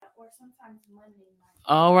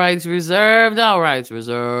All rights reserved. All rights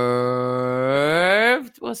reserved.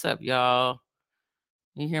 What's up, y'all?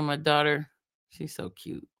 You hear my daughter? She's so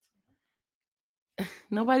cute.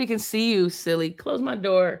 Nobody can see you, silly. Close my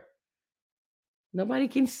door. Nobody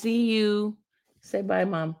can see you. Say bye,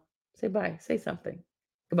 Mom. Say bye. Say something.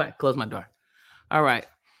 Goodbye. Close my door. All right.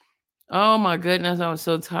 Oh my goodness. I was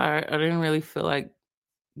so tired. I didn't really feel like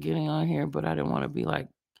getting on here, but I didn't want to be like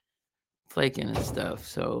flaking and stuff.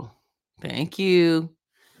 So thank you.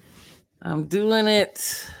 I'm doing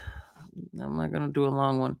it. I'm not going to do a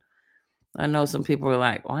long one. I know some people are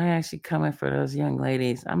like, why is she coming for those young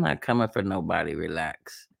ladies? I'm not coming for nobody.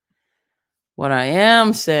 Relax. What I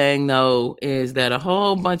am saying, though, is that a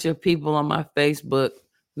whole bunch of people on my Facebook,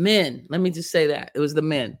 men, let me just say that. It was the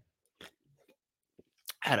men,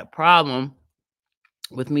 had a problem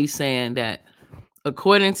with me saying that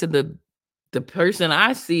according to the person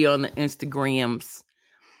I see on the Instagrams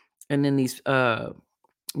and in these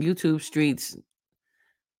YouTube streets,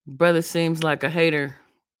 brother seems like a hater.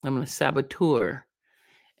 I'm a saboteur.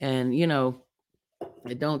 And, you know,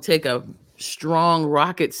 it don't take a strong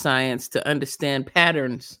rocket science to understand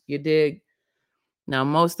patterns. You dig? Now,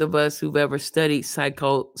 most of us who've ever studied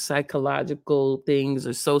psychological things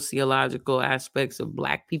or sociological aspects of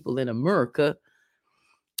Black people in America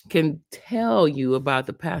can tell you about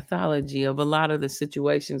the pathology of a lot of the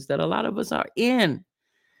situations that a lot of us are in.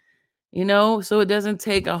 You know, so it doesn't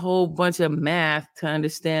take a whole bunch of math to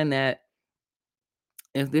understand that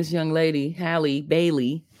if this young lady, Halle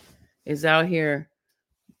Bailey, is out here,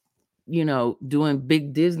 you know, doing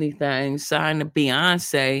big Disney things, signed to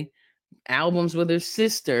Beyonce, albums with her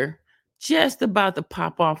sister, just about to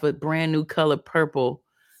pop off a brand new color purple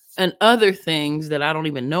and other things that I don't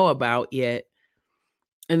even know about yet.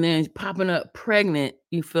 And then popping up pregnant,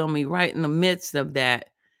 you feel me, right in the midst of that,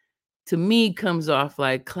 to me comes off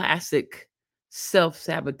like classic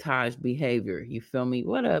self-sabotage behavior. You feel me?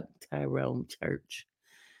 What up, Tyrone Church?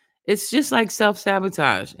 It's just like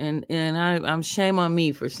self-sabotage. And I'm shame on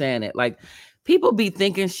me for saying it. Like people be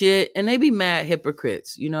thinking shit and they be mad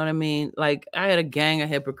hypocrites. You know what I mean? Like I had a gang of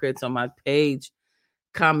hypocrites on my page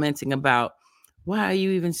commenting about, why are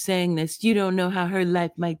you even saying this? You don't know how her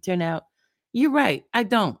life might turn out. You're right. I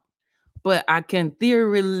don't. But I can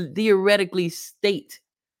theoretically state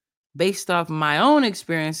based off my own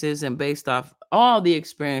experiences and based off all the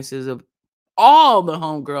experiences of all the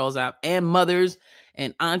homegirls out and mothers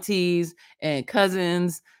and aunties and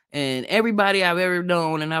cousins and everybody I've ever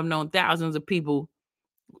known, and I've known thousands of people.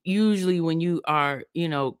 Usually when you are, you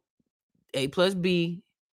know, A plus B,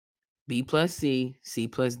 B plus C, C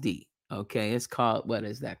plus D. Okay, it's called, what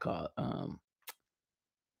is that called? I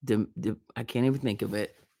can't even think of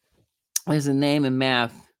it. There's a name in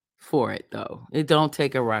math for it though. It don't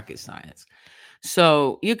take a rocket science.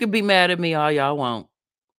 So you can be mad at me all y'all want,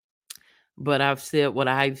 but I've said what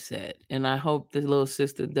I've said, and I hope the little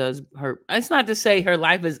sister does her. It's not to say her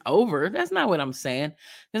life is over. That's not what I'm saying,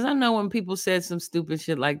 because I know when people said some stupid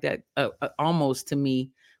shit like that, almost to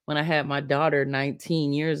me when I had my daughter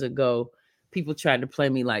 19 years ago, people tried to play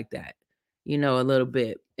me like that, you know, a little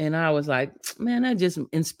bit, and I was like, man, that just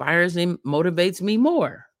inspires and motivates me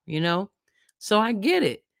more, you know. So I get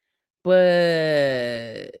it,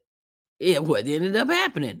 but what ended up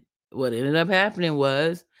happening? What ended up happening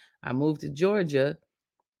was I moved to Georgia.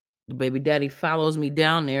 The baby daddy follows me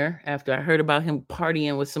down there after I heard about him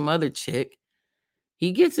partying with some other chick.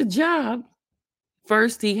 He gets a job.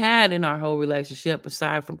 First he had in our whole relationship,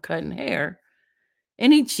 aside from cutting hair.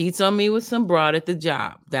 And he cheats on me with some broad at the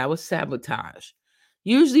job. That was sabotage.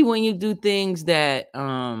 Usually when you do things that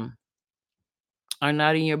are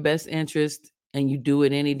not in your best interest and you do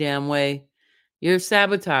it any damn way, you're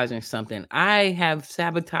sabotaging something. I have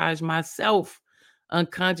sabotaged myself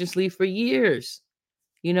unconsciously for years.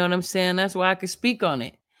 You know what I'm saying? That's why I could speak on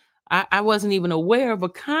it. I wasn't even aware of a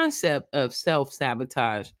concept of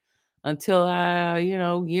self-sabotage until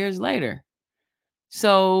years later.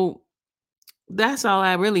 So that's all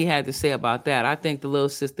I really had to say about that. I think the little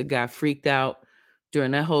sister got freaked out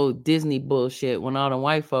during that whole Disney bullshit when all the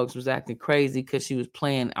white folks was acting crazy because she was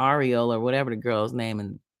playing Ariel or whatever the girl's name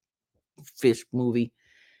in Fish movie.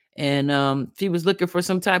 And she was looking for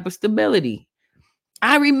some type of stability.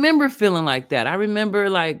 I remember feeling like that. I remember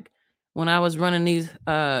like when I was running these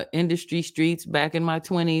industry streets back in my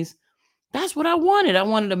 20s, that's what I wanted. I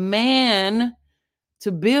wanted a man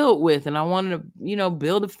to build with, and I wanted to,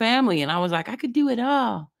 build a family. And I was like, I could do it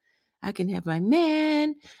all. I can have my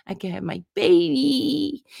man, I can have my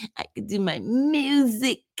baby, I could do my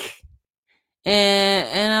music.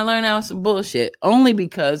 And I learned that was some bullshit only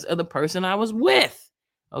because of the person I was with.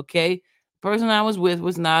 Okay. person I was with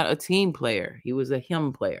was not a team player. He was a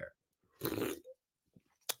him player.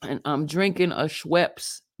 And I'm drinking a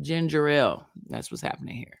Schweppes ginger ale. That's what's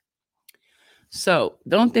happening here. So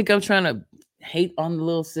don't think I'm trying to hate on the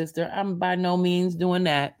little sister. I'm by no means doing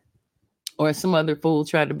that. Or some other fool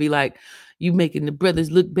tried to be like, you making the brothers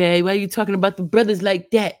look bad. Why are you talking about the brothers like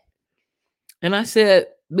that? And I said,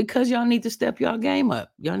 because y'all need to step y'all game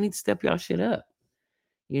up. Y'all need to step y'all shit up.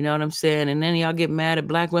 You know what I'm saying? And then y'all get mad at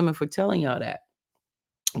black women for telling y'all that.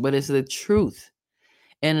 But it's the truth.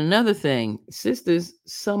 And another thing, sisters,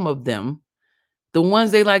 some of them, the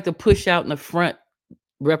ones they like to push out in the front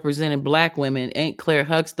representing black women ain't Claire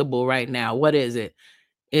Huxtable right now. What is it?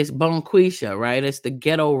 It's Bonquisha, right? It's the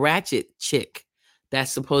ghetto ratchet chick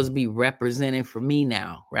that's supposed to be representing for me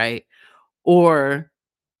now, right? Or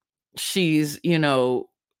she's,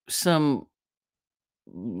 some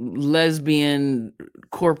lesbian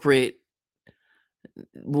corporate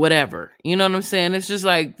whatever. You know what I'm saying? It's just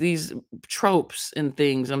like these tropes and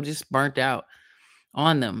things. I'm just burnt out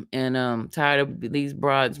on them, and tired of these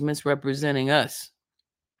broads misrepresenting us.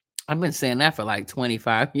 I've been saying that for like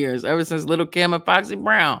 25 years, ever since Little Kim and Foxy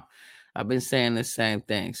Brown. I've been saying the same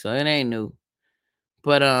thing, so it ain't new.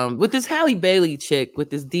 But with this Halle Bailey chick, with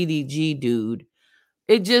this DDG dude,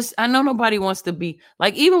 I know nobody wants to be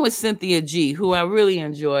like, even with Cynthia G, who I really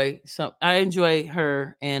enjoy. I enjoy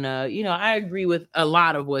her, and I agree with a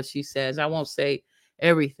lot of what she says. I won't say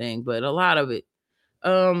everything, but a lot of it.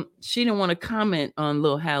 She didn't want to comment on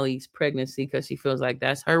Lil Halle's pregnancy because she feels like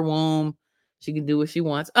that's her womb. She can do what she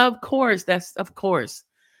wants. Of course.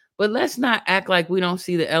 But let's not act like we don't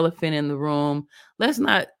see the elephant in the room. Let's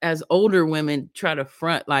not, as older women, try to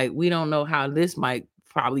front like we don't know how this might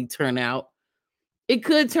probably turn out. It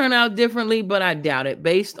could turn out differently, but I doubt it,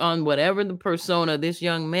 based on whatever the persona this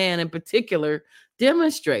young man in particular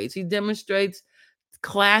demonstrates. He demonstrates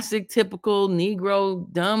classic, typical Negro,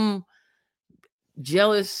 dumb,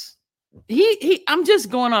 jealous. I'm just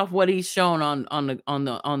going off what he's shown on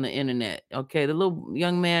the internet. Okay, the little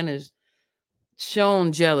young man is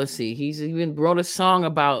shown jealousy. He's even wrote a song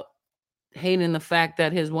about hating the fact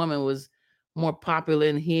that his woman was more popular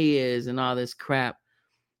than he is and all this crap.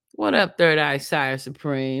 What up, Third Eye Sire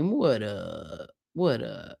Supreme? What up? What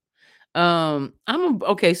up? I'm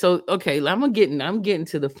getting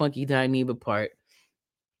to the Funky DIneva part.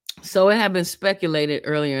 So it had been speculated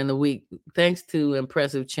earlier in the week, thanks to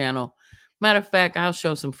Impressive Channel. Matter of fact, I'll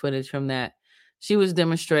show some footage from that. She was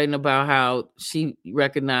demonstrating about how she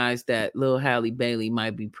recognized that Lil Halle Bailey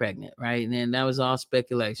might be pregnant, right? And then that was all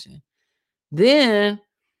speculation. Then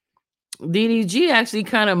DDG actually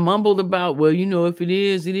kind of mumbled about, well, if it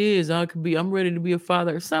is, it is. I'm ready to be a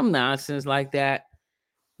father, or some nonsense like that.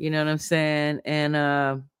 You know what I'm saying?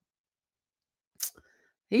 And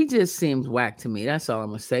he just seems whack to me. That's all I'm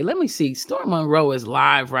gonna say. Let me see. Storm Monroe is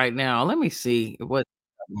live right now. Let me see what.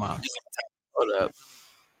 Hold up.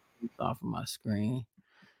 It's off of my screen.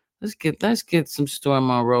 Let's get some Storm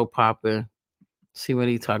Monroe popping. See what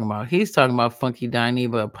he's talking about. He's talking about Funky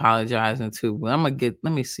DIneva apologizing too. But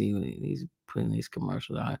let me see what he's putting these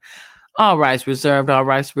commercials on. All rights reserved. All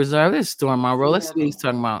rights reserved. This is Storm Monroe. Let's see what he's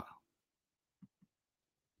talking about.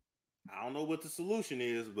 I don't know what the solution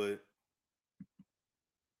is, but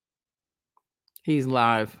he's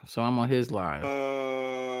live, so I'm on his live.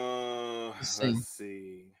 Let's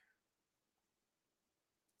see.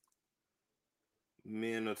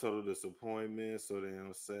 Men are total disappointment, so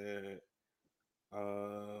damn sad.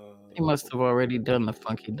 He must have already done the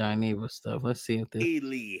Funky DIneva stuff. Let's see if this.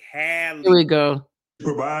 Halle. Here we go.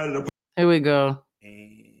 Here we go.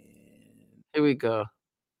 And here we go.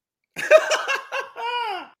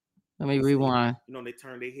 Let me rewind. They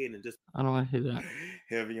turn their head and just. I don't want to hear that.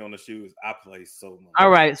 Heavy on the shoes. I play so much. All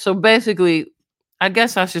right. So basically, I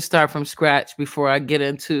guess I should start from scratch before I get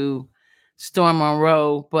into Storm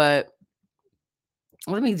Monroe. But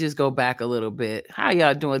let me just go back a little bit. How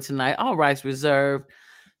y'all doing tonight? All rights reserved.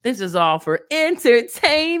 This is all for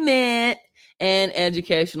entertainment and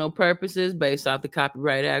educational purposes based off the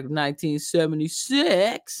Copyright Act of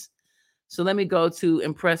 1976. So let me go to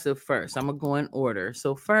Impressive first. I'm going to go in order.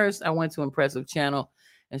 So first, I went to Impressive Channel,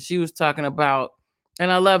 and she was talking about,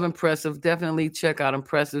 and I love Impressive. Definitely check out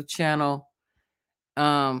Impressive Channel. She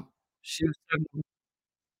was talking about,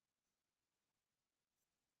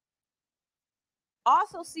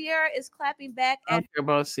 also, Sierra is clapping back I don't care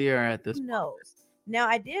about Sierra at this point. Who knows? Now,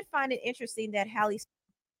 I did find it interesting that Halle.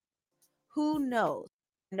 Who knows?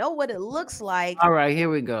 I know what it looks like. All right, here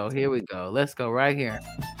we go. Here we go. Let's go right here.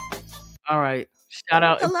 All right. Shout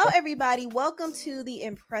out. Hello, everybody. Welcome to the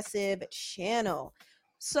Impressive Channel.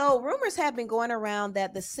 So rumors have been going around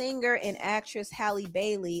that the singer and actress Halle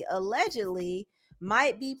Bailey allegedly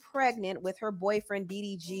might be pregnant with her boyfriend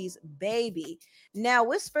DDG's baby. Now,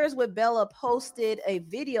 Whispers with Bella posted a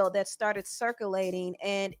video that started circulating,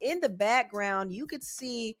 and in the background, you could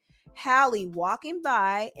see Halle walking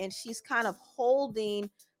by, and she's kind of holding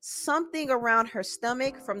something around her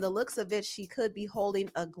stomach. From the looks of it, she could be holding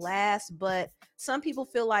a glass, but some people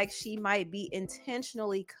feel like she might be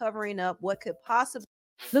intentionally covering up what could possibly.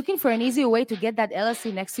 Looking for an easier way to get that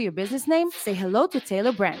LLC next to your business name? Say hello to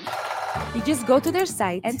Taylor Brand. You just go to their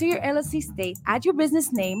site, enter your LLC state, add your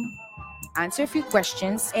business name, answer a few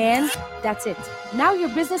questions, and that's it. Now your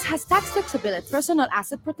business has tax flexibility, personal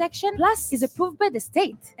asset protection, plus is approved by the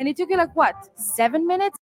state. And it took you like what, 7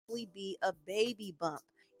 minutes? Be a baby bump.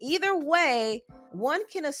 Either way, one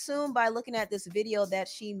can assume by looking at this video that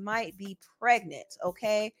she might be pregnant.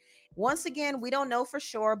 Okay. Once again, we don't know for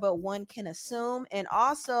sure, but one can assume. And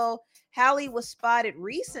also, Halle was spotted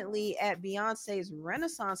recently at Beyonce's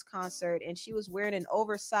Renaissance concert, and she was wearing an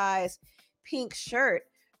oversized pink shirt.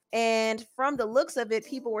 And from the looks of it,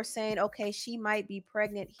 people were saying, okay, she might be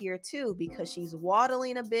pregnant here too, because she's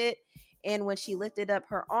waddling a bit. And when she lifted up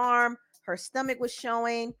her arm, her stomach was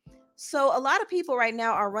showing. So a lot of people right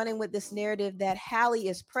now are running with this narrative that Halle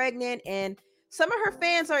is pregnant, and some of her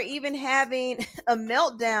fans are even having a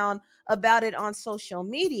meltdown about it on social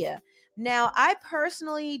media. Now, I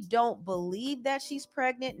personally don't believe that she's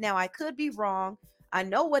pregnant. Now, I could be wrong. I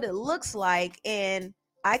know what it looks like, and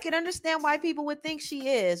I can understand why people would think she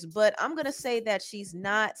is, but I'm going to say that she's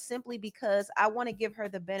not, simply because I want to give her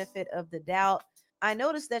the benefit of the doubt. I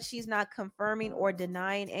noticed that she's not confirming or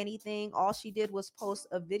denying anything. All she did was post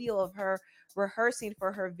a video of her rehearsing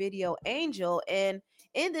for her video Angel. And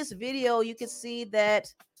in this video, you can see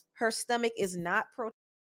that her stomach is not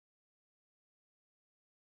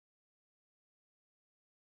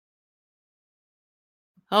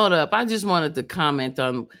Hold up. I just wanted to comment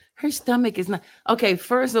on her stomach is not okay.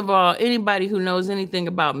 First of all, anybody who knows anything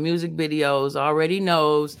about music videos already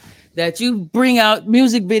knows that you bring out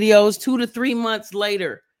music videos 2 to 3 months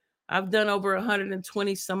later. I've done over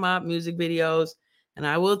 120 some odd music videos, and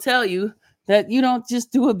I will tell you that you don't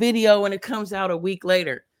just do a video and it comes out a week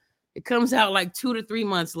later. It comes out like 2 to 3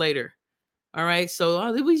 months later. All right.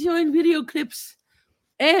 So we showing video clips.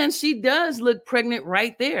 And she does look pregnant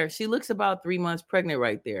right there. She looks about 3 months pregnant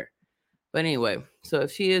right there. But anyway, so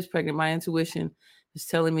if she is pregnant, my intuition is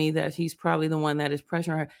telling me that he's probably the one that is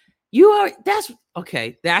pressuring her.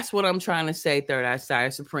 That's what I'm trying to say, Third Eye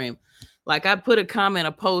Sire Supreme. Like, I put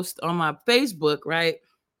a post on my Facebook, right?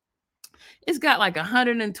 It's got like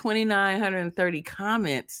 129, 130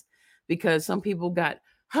 comments because some people got,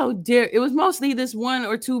 how dare, it was mostly this one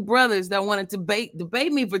or two brothers that wanted to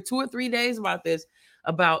debate me for 2 or 3 days about this,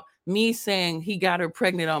 about me saying he got her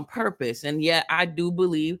pregnant on purpose. And yet I do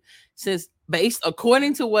believe, since based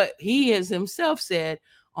according to what he has himself said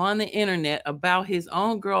on the internet about his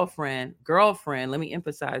own girlfriend, let me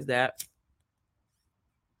emphasize that,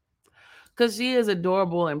 because she is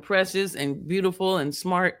adorable and precious and beautiful and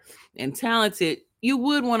smart and talented, you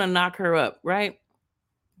would want to knock her up, right?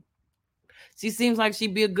 She seems like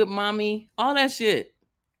she'd be a good mommy, all that shit.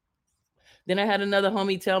 Then I had another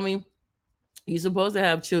homie tell me, you're supposed to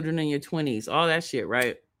have children in your 20s, all that shit,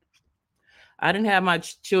 right? I didn't have my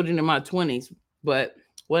children in my 20s, but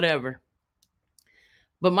whatever.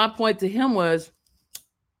 But my point to him was,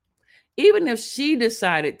 even if she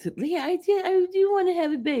decided to, yeah, I do want to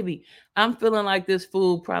have a baby, I'm feeling like this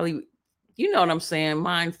fool probably, you know what I'm saying,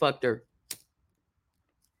 mind fucked her.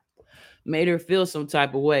 Made her feel some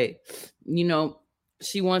type of way. You know,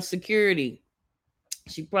 she wants security.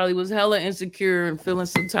 She probably was hella insecure and feeling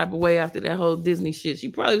some type of way after that whole Disney shit. She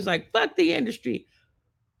probably was like, fuck the industry.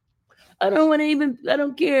 I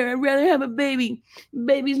don't care. I'd rather have a baby.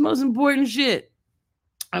 Baby's most important shit.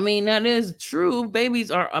 I mean, that is true. Babies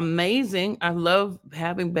are amazing. I love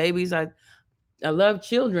having babies. I love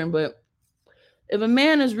children, but if a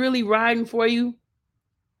man is really riding for you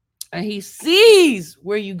and he sees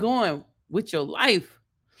where you're going with your life,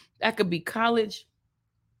 that could be college,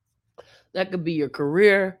 that could be your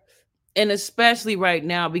career, and especially right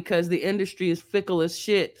now because the industry is fickle as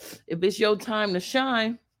shit. If it's your time to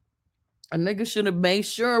shine, a nigga should have made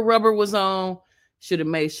sure rubber was on, should have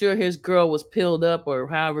made sure his girl was pilled up, or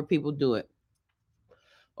however people do it,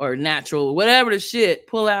 or natural, whatever the shit,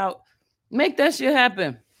 pull out, make that shit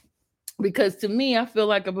happen. Because to me, I feel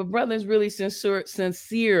like if a brother is really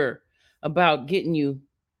sincere about getting you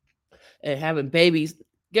and having babies,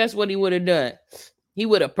 guess what he would have done? He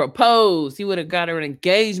would have proposed. He would have got her an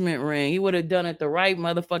engagement ring. He would have done it the right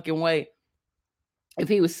motherfucking way if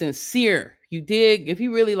he was sincere. You dig? If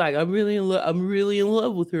you really like, I'm really in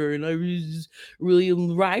love with her, and I just really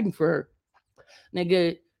am riding for her,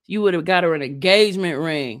 nigga. You would have got her an engagement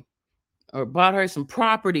ring or bought her some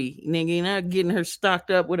property, nigga. You're not getting her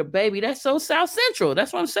stocked up with a baby. That's so South Central.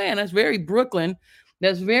 That's what I'm saying. That's very Brooklyn.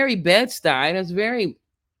 That's very Bed-Stuy. That's very,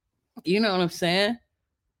 you know what I'm saying?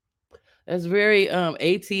 That's very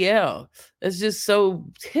ATL. That's just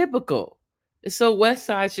so typical. It's so West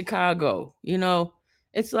Side Chicago. You know,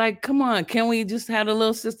 it's like, come on, can we just have a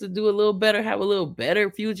little sister do a little better, have a little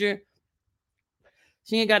better future?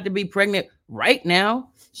 She ain't got to be pregnant right now.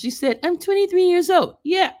 She said, I'm 23 years old.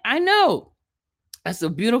 Yeah, I know. That's a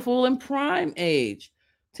beautiful and prime age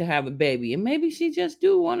to have a baby. And maybe she just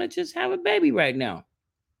do want to just have a baby right now.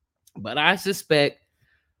 But I suspect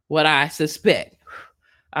what I suspect.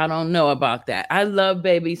 I don't know about that. I love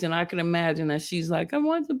babies, and I can imagine that she's like, I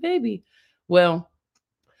want a baby. Well,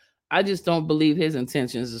 I just don't believe his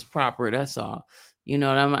intentions is proper. That's all. You know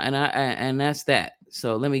what I'm, and that's that.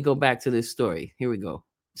 So let me go back to this story. Here we go.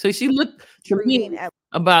 So she looked to me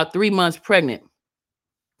about 3 months pregnant.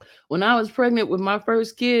 When I was pregnant with my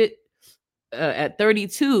first kid at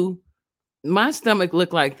 32, my stomach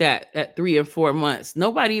looked like that at 3 and 4 months.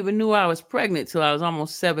 Nobody even knew I was pregnant till I was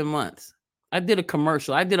almost 7 months. I did a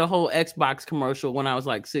commercial. I did a whole Xbox commercial when I was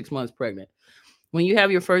like 6 months pregnant. When you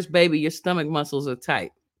have your first baby, your stomach muscles are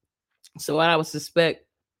tight. So I would suspect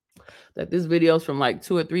that this video is from like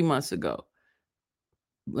 2 or 3 months ago.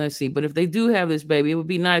 Let's see. But if they do have this baby, it would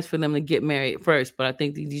be nice for them to get married first. But I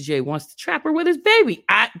think the DJ wants to trap her with his baby.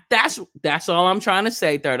 That's all I'm trying to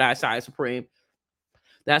say, Third Eye Side Supreme.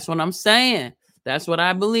 That's what I'm saying. That's what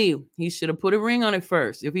I believe. He should have put a ring on it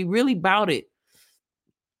first. If he really bought it,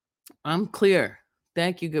 I'm clear.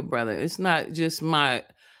 Thank you, good brother. It's not just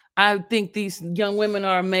I think these young women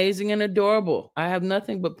are amazing and adorable. I have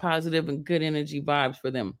nothing but positive and good energy vibes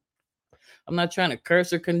for them. I'm not trying to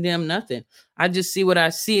curse or condemn nothing. I just see what I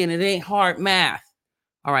see, and it ain't hard math.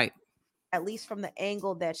 All right. At least from the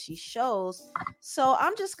angle that she shows. So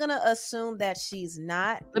I'm just going to assume that she's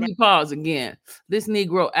not. Let me pause again. This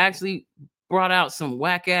Negro actually brought out some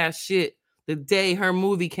whack ass shit the day her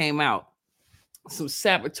movie came out. Some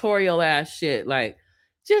sabotorial ass shit. Like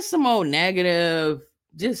just some old negative,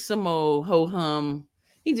 just some old ho-hum.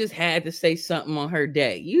 He just had to say something on her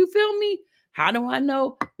day. You feel me? How do I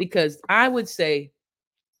know? Because I would say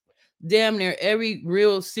damn near every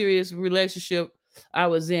real serious relationship I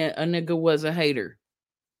was in, a nigga was a hater.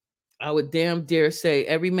 I would damn dare say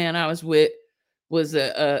every man I was with was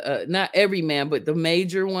a not every man, but the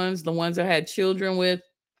major ones, the ones I had children with.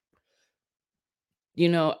 You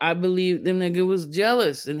know, I believe them nigga was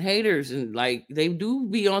jealous and haters, and like they do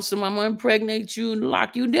be on some, I'm gonna impregnate you and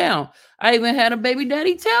lock you down. I even had a baby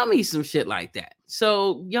daddy tell me some shit like that.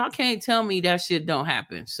 So y'all can't tell me that shit don't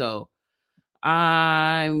happen. So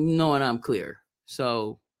I'm knowing I'm clear.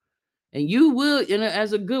 So, and you will, you know,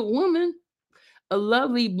 as a good woman, a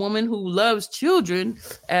lovely woman who loves children,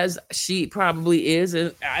 as she probably is,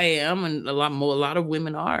 and I am, and a lot of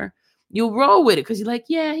women are, you'll roll with it because you're like,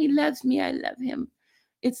 yeah, he loves me, I love him.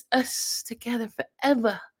 It's us together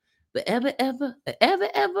forever. Forever, ever, forever,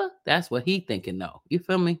 ever. That's what he thinking, though. You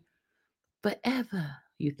feel me? Forever.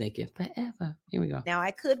 You thinking forever. Here we go. Now,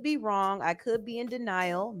 I could be wrong. I could be in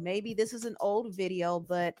denial. Maybe this is an old video,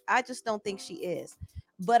 but I just don't think she is.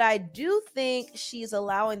 But I do think she's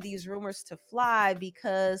allowing these rumors to fly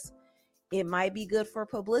because it might be good for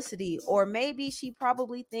publicity, or maybe she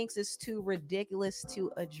probably thinks it's too ridiculous to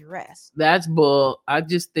address. That's bull. I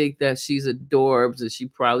just think that she's adorbs and she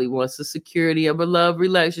probably wants the security of a love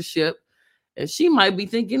relationship. And she might be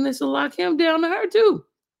thinking this will lock him down to her too.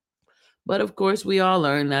 But of course, we all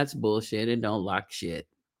learn that's bullshit. It don't lock shit.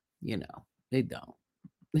 You know, they don't.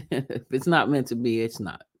 If it's not meant to be, it's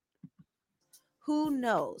not. Who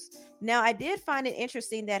knows? Now, I did find it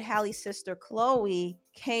interesting that Halle's sister Chloe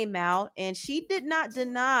came out and she did not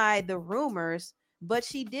deny the rumors, but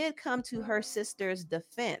she did come to her sister's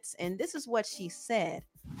defense. And this is what she said.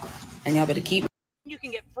 And y'all better keep. You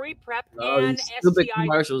can get free prep Oh, and these stupid STI.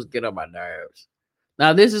 commercials get on my nerves.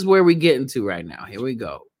 Now, this is where we get into right now. Here we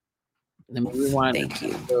go. Let me rewind Thank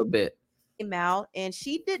you. a little bit. Came out and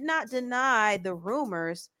she did not deny the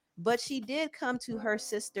rumors, but she did come to her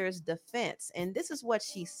sister's defense. And this is what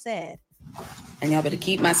she said. And y'all better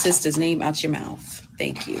keep my sister's name out your mouth.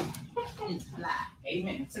 Thank you.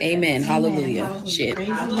 Amen. Amen. Hallelujah. Shit.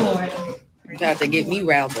 You got to get me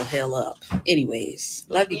riled the hell up. Anyways,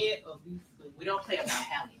 love you. We don't play about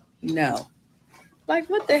Halle. No. Like,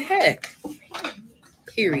 what the heck?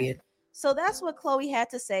 Period. So that's what Chloe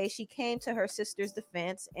had to say. She came to her sister's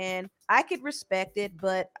defense, and I could respect it,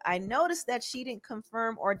 but I noticed that she didn't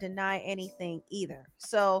confirm or deny anything either.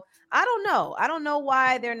 So I don't know. I don't know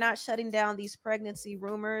why they're not shutting down these pregnancy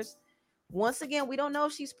rumors. Once again, we don't know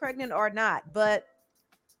if she's pregnant or not, but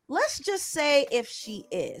let's just say if she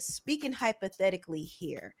is, speaking hypothetically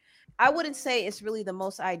here, I wouldn't say it's really the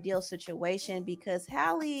most ideal situation because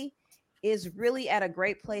Halle is really at a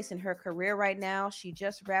great place in her career right now. She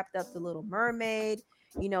just wrapped up The Little Mermaid.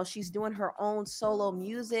 You know, she's doing her own solo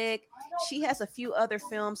music. She has a few other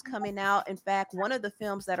films coming out. In fact, one of the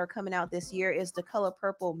films that are coming out this year is The Color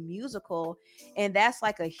Purple musical. And that's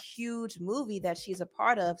like a huge movie that she's a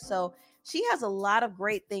part of. So she has a lot of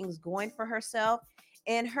great things going for herself.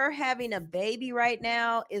 And her having a baby right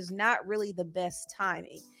now is not really the best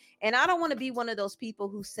timing. And I don't want to be one of those people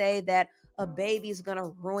who say that a baby is going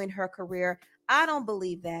to ruin her career. I don't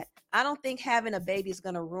believe that. I don't think having a baby is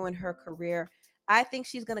going to ruin her career. I think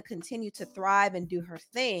she's going to continue to thrive and do her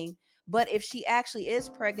thing. But if she actually is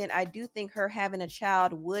pregnant, I do think her having a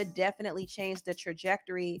child would definitely change the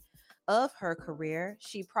trajectory of her career.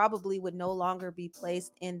 She probably would no longer be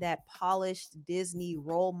placed in that polished Disney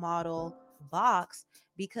role model box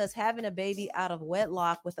because having a baby out of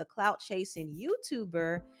wedlock with a clout chasing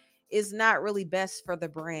YouTuber is not really best for the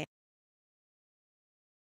brand.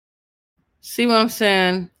 See what I'm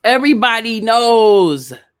saying? Everybody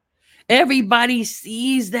knows. Everybody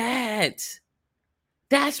sees that.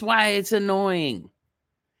 That's why it's annoying.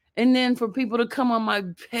 And then for people to come on my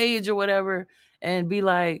page or whatever and be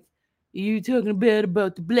like, you talking bad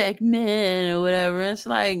about the black man or whatever. It's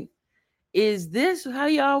like, is this how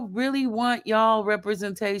y'all really want y'all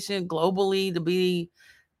representation globally to be?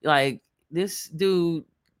 Like, this dude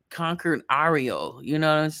conquered Ariel, you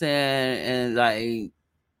know what I'm saying? And like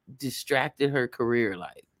distracted her career,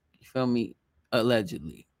 like, you feel me?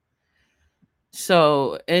 Allegedly.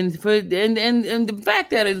 So, and for and the fact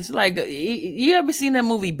that it's like, you ever seen that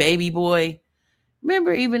movie Baby Boy?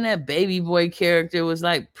 Remember, even that Baby Boy character was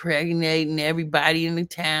like pregnating everybody in the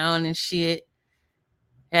town and shit.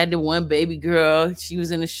 Had the one baby girl, she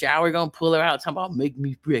was in the shower, gonna pull her out, talking about make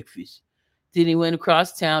me breakfast. Then he went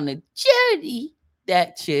across town to Jody,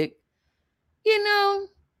 that chick, you know.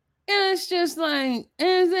 And it's just like,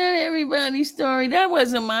 is that everybody's story? That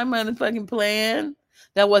wasn't my motherfucking plan.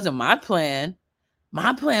 That wasn't my plan.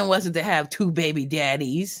 My plan wasn't to have two baby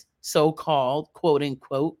daddies, so called, quote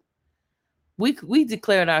unquote. We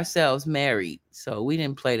declared ourselves married, so we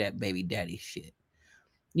didn't play that baby daddy shit.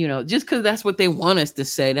 You know, just because that's what they want us to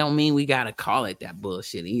say, don't mean we gotta call it that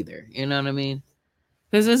bullshit either. You know what I mean?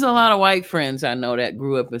 Because there's a lot of white friends I know that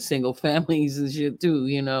grew up in single families and shit too.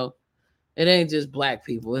 You know, it ain't just black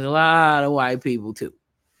people. There's a lot of white people too.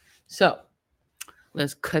 So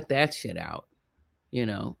let's cut that shit out. You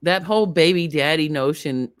know, that whole baby daddy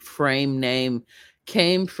notion frame name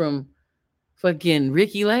came from fucking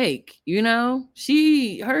Ricky Lake. You know,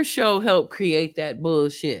 her show helped create that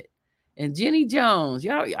bullshit. And Jenny Jones,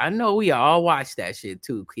 y'all, I know we all watched that shit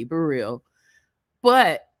too. Keep it real.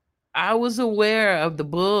 But I was aware of the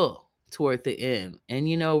bull toward the end. And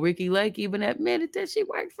you know, Ricky Lake even admitted that she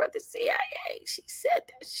worked for the CIA. She said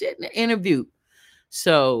that shit in an interview.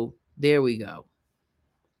 So there we go.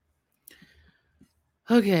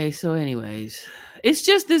 Okay, so anyways, it's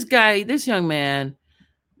just this guy, this young man.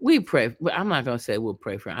 We pray. I'm not gonna say we'll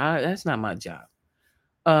pray for him. That's not my job.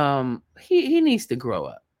 He needs to grow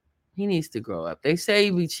up. He needs to grow up. They say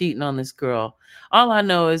he be cheating on this girl. All I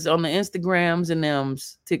know is on the Instagrams and them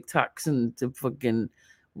TikToks and the fucking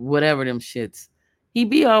whatever them shits, he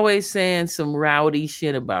be always saying some rowdy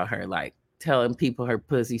shit about her, like telling people her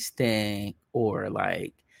pussy stank, or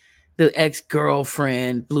like the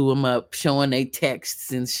ex-girlfriend blew him up, showing they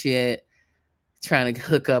texts and shit, trying to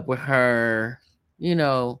hook up with her, you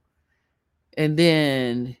know. And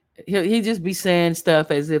then he just be saying stuff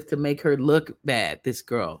as if to make her look bad, this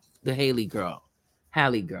girl, the Halle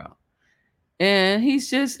girl. And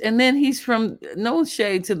then he's from, no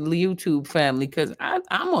shade to the YouTube family, because I'm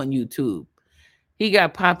on YouTube. He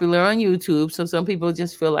got popular on YouTube, so some people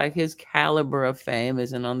just feel like his caliber of fame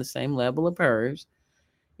isn't on the same level of hers.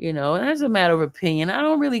 You know, and that's a matter of opinion. I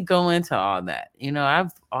don't really go into all that. You know,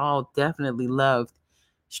 I've all definitely loved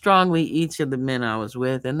strongly each of the men I was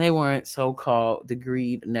with, and they weren't so-called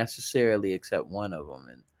degreed necessarily, except one of them.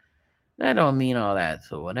 And that don't mean all that,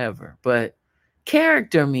 so whatever. But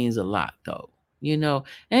character means a lot, though, you know.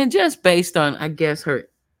 And just based on, I guess, her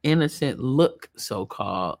innocent look,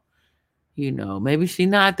 so-called, you know, maybe she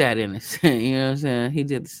not that innocent. You know what I'm saying? He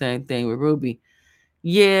did the same thing with Ruby.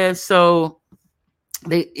 Yeah, so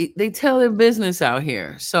they tell their business out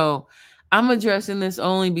here. So I'm addressing this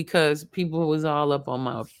only because people was all up on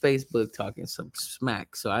my Facebook talking some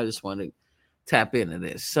smack. So I just want to tap into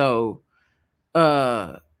this. So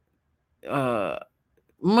uh uh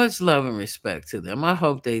much love and respect to them. I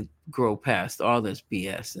hope they grow past all this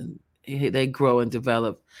BS and they grow and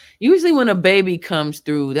develop. Usually when a baby comes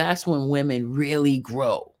through, that's when women really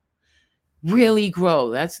grow. Really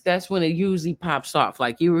grow. That's when it usually pops off.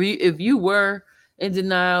 Like if you were in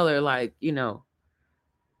denial or like,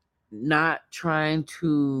 not trying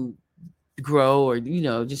to grow or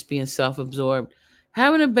just being self-absorbed,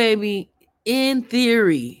 having a baby in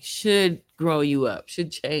theory should grow you up,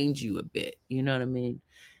 should change you a bit. You know what I mean?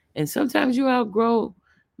 And sometimes you outgrow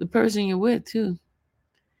the person you're with too.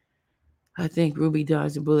 I think Ruby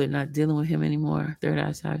dodged a bullet not dealing with him anymore. Third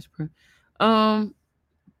eye size. Um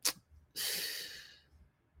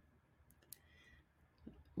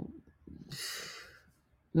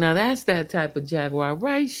Now that's that type of Jaguar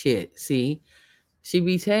right shit. See, she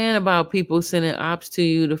be saying about people sending ops to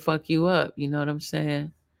you to fuck you up. You know what I'm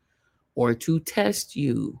saying? Or to test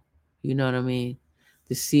you. You know what I mean?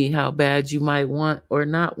 To see how bad you might want or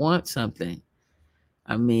not want something.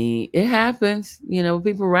 I mean, it happens.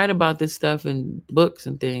 People write about this stuff in books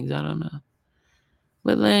and things. I don't know.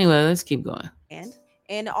 But anyway, let's keep going.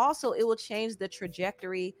 And also it will change the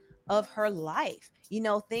trajectory of her life.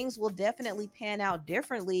 Things will definitely pan out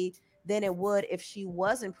differently than it would if she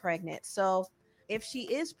wasn't pregnant. So if she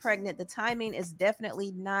is pregnant, the timing is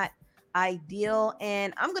definitely not ideal.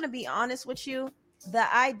 And I'm going to be honest with you,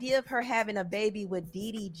 the idea of her having a baby with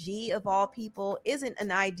DDG of all people isn't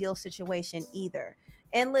an ideal situation either.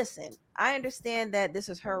 And listen, I understand that this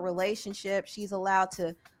is her relationship. She's allowed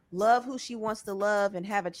to love who she wants to love and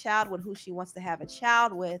have a child with who she wants to have a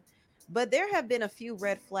child with. But there have been a few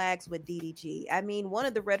red flags with DDG. I mean, one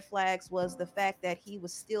of the red flags was the fact that he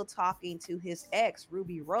was still talking to his ex,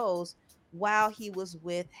 Ruby Rose, while he was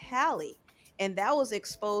with Halle. And that was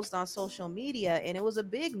exposed on social media, and it was a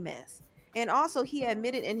big mess. And also, he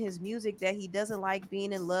admitted in his music that he doesn't like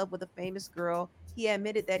being in love with a famous girl. He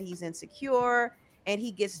admitted that he's insecure and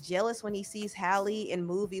he gets jealous when he sees Halle in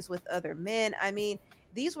movies with other men. I mean,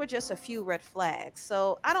 these were just a few red flags.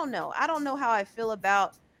 So I don't know. I don't know how I feel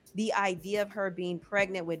about the idea of her being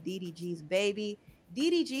pregnant with DDG's baby.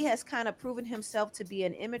 DDG has kind of proven himself to be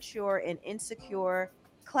an immature and insecure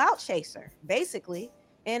clout chaser, basically.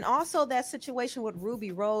 And also, that situation with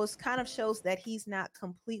Ruby Rose kind of shows that he's not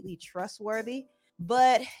completely trustworthy.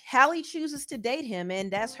 But Halle chooses to date him,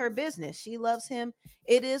 and that's her business. She loves him.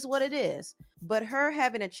 It is what it is. But her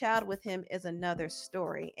having a child with him is another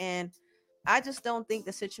story. And I just don't think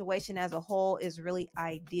the situation as a whole is really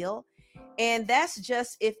ideal. And that's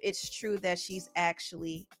just if it's true that she's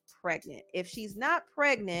actually pregnant. If she's not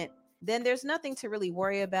pregnant, then there's nothing to really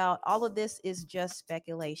worry about. All of this is just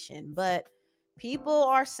speculation. But people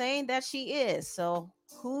are saying that she is. So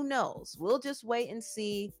who knows? We'll just wait and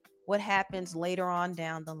see what happens later on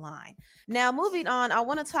down the line. Now, moving on, I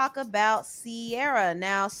want to talk about Sierra.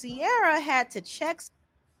 Now, Sierra had to check.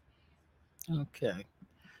 Okay.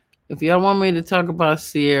 If y'all want me to talk about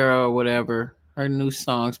Sierra or whatever, her new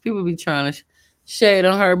songs, people be trying to shade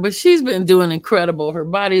on her, but she's been doing incredible. Her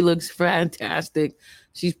body looks fantastic.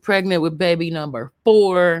 She's pregnant with baby number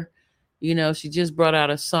 4. She just brought out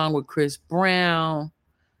a song with Chris Brown.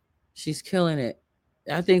 She's killing it.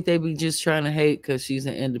 I think they be just trying to hate because she's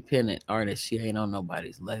an independent artist. She ain't on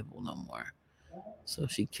nobody's label no more. So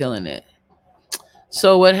she killing it.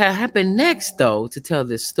 So what happened next, though, to tell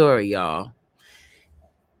this story, y'all,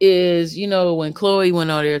 is, when Chloe went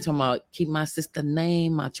out there talking about keep my sister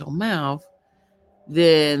name out your mouth,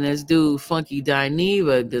 then this dude, Funky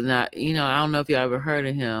DIneva, did not, I don't know if you ever heard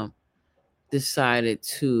of him, decided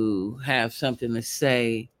to have something to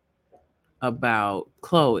say about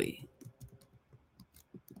Chloe.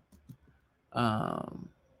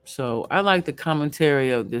 So I like the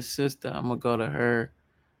commentary of this sister. I'm going to go to her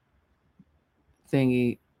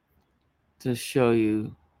thingy to show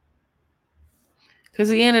you. Because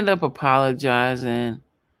he ended up apologizing,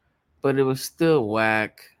 but it was still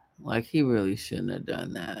whack. Like, he really shouldn't have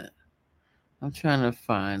done that. I'm trying to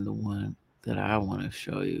find the one that I want to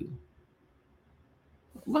show you.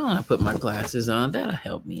 Well, I put my glasses on. That'll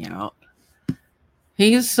help me out.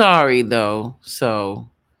 He is sorry, though. So,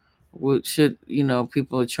 should,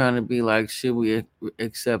 people are trying to be like, should we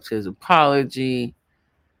accept his apology?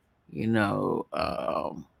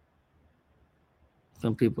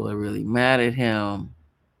 Some people are really mad at him.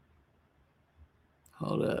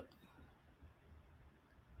 Hold up.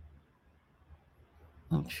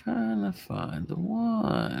 I'm trying to find the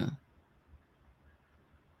one.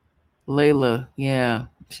 Layla, yeah,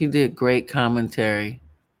 she did great commentary.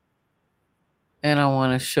 And I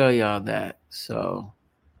want to show y'all that. So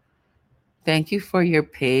thank you for your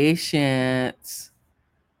patience.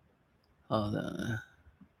 Hold on.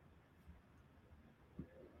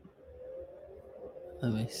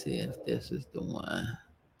 Let me see if this is the one.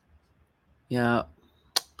 Yeah.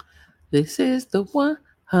 This is the one.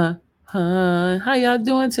 Huh. How y'all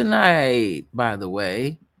doing tonight, by the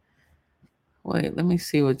way? Wait, let me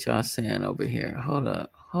see what y'all saying over here. Hold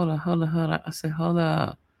up. Hold up. I said, hold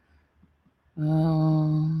up.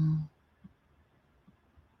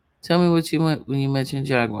 Tell me what you went when you mentioned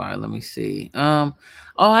Jaguar. Let me see.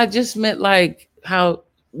 I just meant like how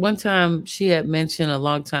one time she had mentioned a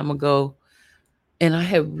long time ago, and I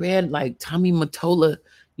had read like Tommy Mottola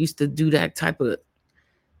used to do that type of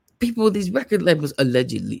people with these record labels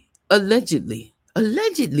allegedly. I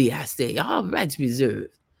say, all rights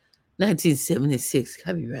reserved. 1976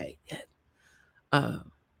 copyright. Uh,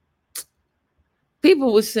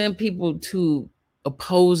 people would send people to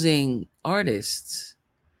opposing artists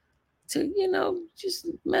to, just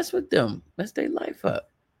mess with them, mess their life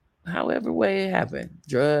up. However way it happened.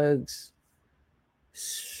 Drugs,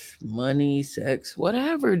 money, sex,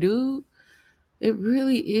 whatever, dude. It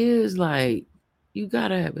really is like you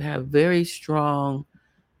gotta have very strong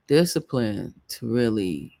discipline to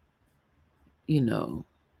really, you know,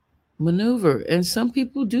 maneuver. And some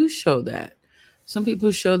people do show that. Some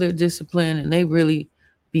people show their discipline and they really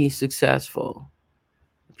be successful.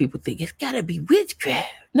 People think it's gotta be witchcraft.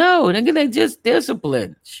 No, nigga, they just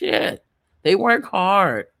discipline. Shit. They work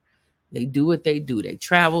hard. They do what they do. They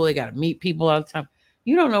travel. They gotta meet people all the time.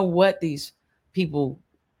 You don't know what these people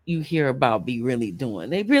you hear about be really doing.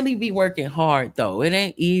 They really be working hard though. It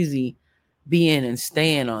ain't easy being and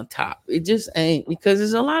staying on top. It just ain't, because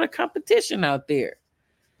there's a lot of competition out there.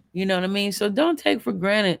 You know what I mean? So don't take for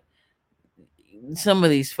granted some of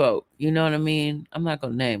these folk. You know what I mean? I'm not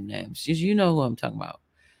gonna name names. Just you know who I'm talking about.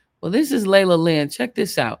 Well, this is Layla Lynn. Check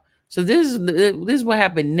this out. So this is what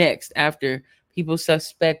happened next after people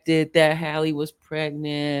suspected that Halle was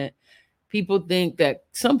pregnant.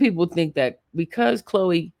 Some people think that because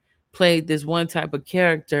Chloe played this one type of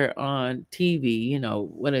character on TV,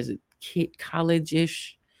 what is it,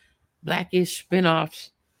 college-ish, blackish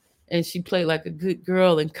spinoffs, and she played like a good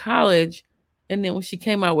girl in college. And then when she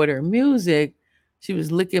came out with her music, she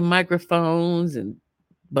was licking microphones and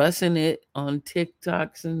busting it on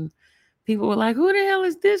TikToks, and people were like, who the hell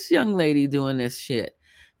is this young lady doing this shit?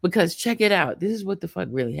 Because check it out. This is what the fuck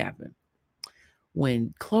really happened.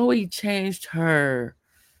 When Chloe changed her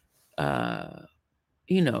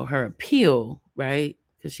her appeal, right?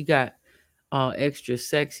 Because she got all extra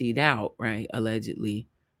sexied out, right? Allegedly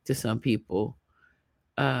to some people.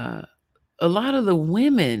 A lot of the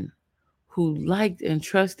women who liked and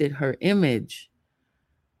trusted her image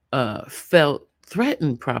felt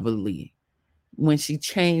threatened probably when she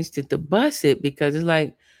changed it to bust it, because it's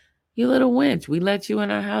like, you little wench, we let you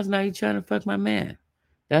in our house, now you trying to fuck my man.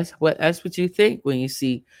 That's what you think when you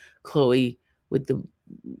see Chloe with the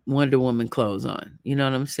Wonder Woman clothes on. You know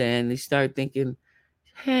what I'm saying? They start thinking,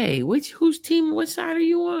 hey, whose team, what side are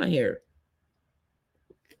you on here?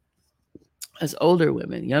 As older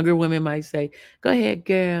women. Younger women might say, go ahead,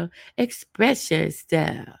 girl, express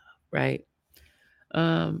yourself, right?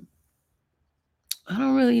 I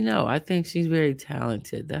don't really know. I think she's very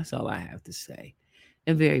talented. That's all I have to say.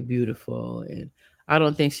 And very beautiful. And I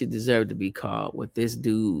don't think she deserved to be called what this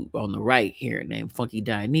dude on the right here named Funky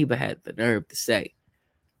DIneva had the nerve to say.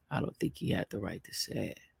 I don't think he had the right to say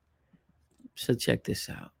it. So check this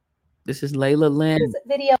out. This is Layla Lynn. This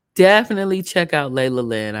video Definitely check out Layla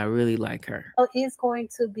Lynn. I really like her. is going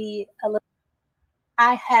to be a little.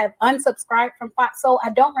 I have unsubscribed from Fox, so I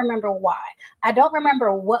don't remember why. I don't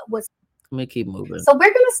remember what was. Let me keep moving. So we're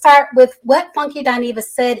going to start with what Funky DIneva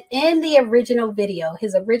said in the original video,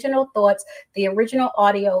 his original thoughts, the original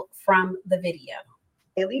audio from the video.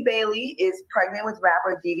 Halle Bailey is pregnant with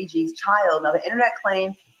rapper DDG's child. Now, the internet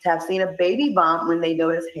claimed to have seen a baby bump when they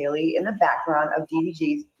noticed Halle in the background of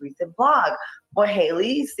DDG's recent blog. But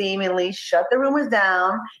Halle seemingly shut the rumors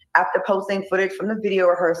down after posting footage from the video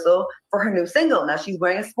rehearsal for her new single. Now, she's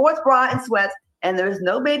wearing a sports bra and sweats, and there's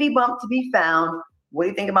no baby bump to be found. What do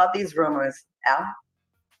you think about these rumors, Al?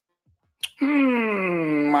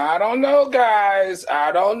 I don't know, guys.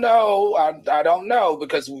 I don't know. I don't know,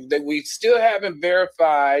 because we still haven't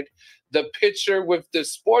verified the picture with the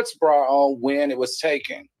sports bra on when it was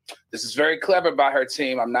taken. This is very clever by her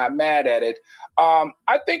team. I'm not mad at it. I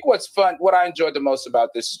think what I enjoyed the most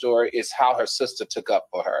about this story is how her sister took up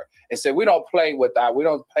for her and said, we don't play with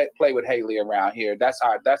Halle around here. That's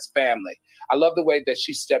family. I love the way that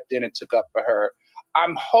she stepped in and took up for her.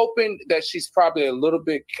 I'm hoping that she's probably a little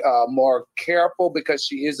bit more careful because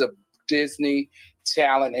she is a Disney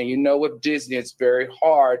talent. And you know, with Disney, it's very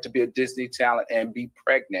hard to be a Disney talent and be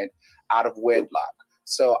pregnant out of wedlock.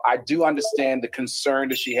 So I do understand the concern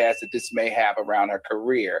that she has that this may have around her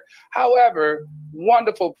career. However,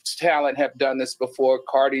 wonderful talent have done this before.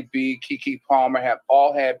 Cardi B, Keke Palmer have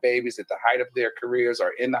all had babies at the height of their careers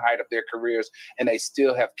or in the height of their careers, and they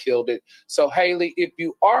still have killed it. So Halle, if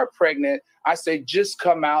you are pregnant, I say just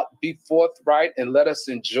come out, be forthright, and let us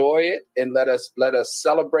enjoy it, and let us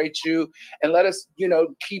celebrate you, and let us,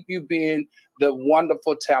 keep you being the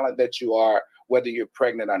wonderful talent that you are, whether you're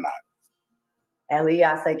pregnant or not. Ellie,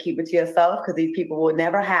 I say keep it to yourself because these people will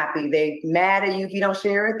never happy. They mad at you if you don't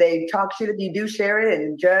share it. They talk shit if you do share it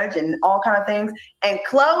and judge and all kind of things. And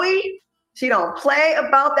Chloe, she don't play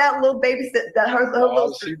about that little baby. That her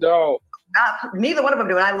little. She don't. Neither one of them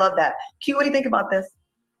do, and I love that. Q, what do you think about this?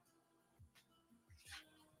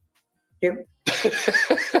 Q?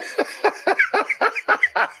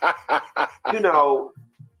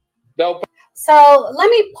 Nope. So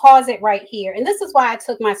let me pause it right here. And this is why I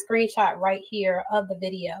took my screenshot right here of the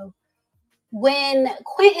video. When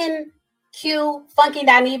Quentin, Q, Funky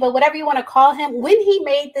DIneva, whatever you want to call him, when he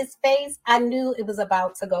made this face, I knew it was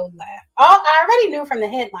about to go left. I already knew from the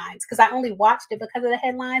headlines because I only watched it because of the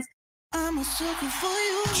headlines. I'm a sucker for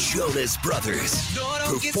you. Jonas Brothers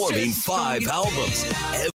performing 5 albums.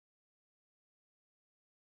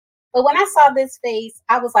 But when I saw this face,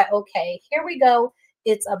 I was like, okay, here we go.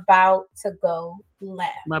 It's about to go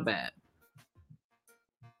left. My bad.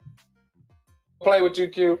 Play with you,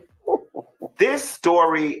 Q. This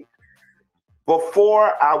story,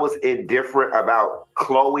 before I was indifferent about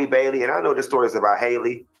Chloe Bailey, and I know this story is about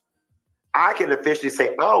Halle, I can officially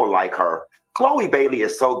say I don't like her. Chloe Bailey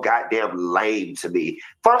is so goddamn lame to me.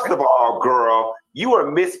 First of all, girl, you were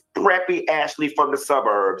Miss Preppy Ashley from the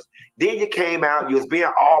suburbs. Then you came out, you was being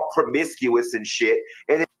all promiscuous and shit.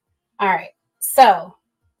 And all right. So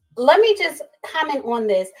let me just comment on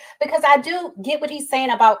this because I do get what he's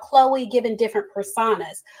saying about Chloe giving different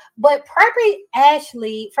personas. But Preppy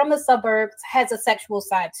Ashley from the suburbs has a sexual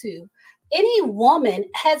side too. Any woman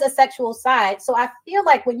has a sexual side. So I feel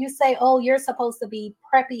like when you say, oh, you're supposed to be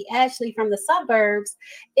Preppy Ashley from the suburbs,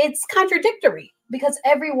 it's contradictory because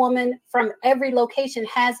every woman from every location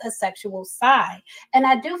has a sexual side. And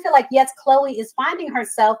I do feel like, yes, Chloe is finding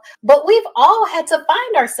herself, but we've all had to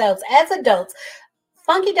find ourselves as adults.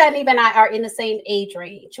 Funky DIneva and I are in the same age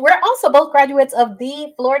range. We're also both graduates of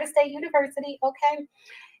the Florida State University, okay?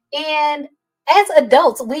 And as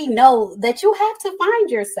adults, we know that you have to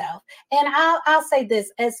find yourself. And I'll say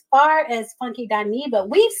this, as far as Funky DIneva,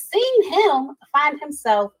 we've seen him find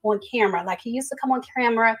himself on camera. Like he used to come on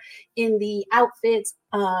camera in the outfits,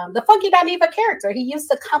 the Funky DIneva character. He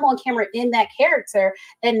used to come on camera in that character.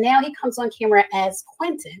 And now he comes on camera as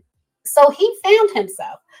Quentin. So he found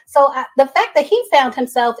himself. So the fact that he found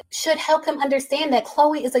himself should help him understand that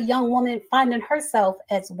Chloe is a young woman finding herself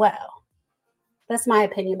as well. That's my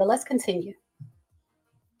opinion, but let's continue.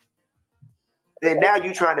 then now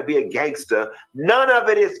you're trying to be a gangster. None of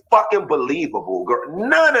it is fucking believable, girl.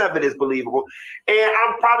 None of it is believable. And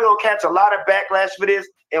I'm probably gonna catch a lot of backlash for this.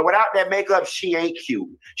 And without that makeup, she ain't cute.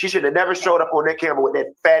 She should have never showed up on that camera with that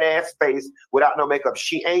fat ass face without no makeup.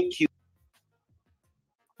 She ain't cute.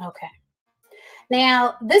 Okay.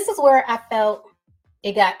 Now, this is where I felt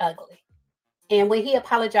it got ugly. And when he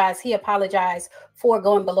apologized for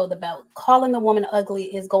going below the belt. Calling the woman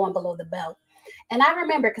ugly is going below the belt. And I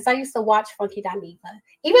remember, because I used to watch Funky DIneva,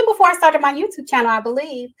 even before I started my YouTube channel, I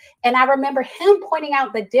believe. And I remember him pointing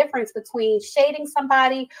out the difference between shading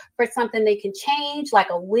somebody for something they can change, like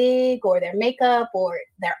a wig or their makeup or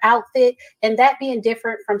their outfit, and that being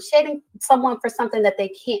different from shading someone for something that they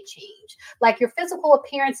can't change. Like your physical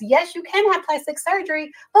appearance, yes, you can have plastic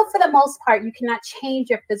surgery, but for the most part, you cannot change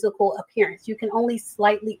your physical appearance. You can only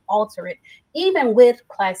slightly alter it, even with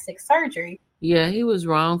plastic surgery. Yeah, he was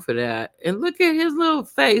wrong for that. And look at his little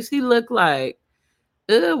face. He looked like,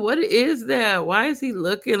 what is that? Why is he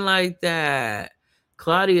looking like that?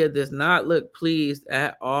 Claudia does not look pleased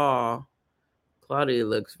at all. Claudia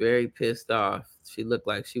looks very pissed off. She looked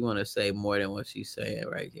like she want to say more than what she's saying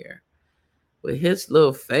right here. With his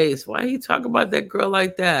little face, why he talk about that girl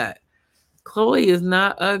like that? Chloe is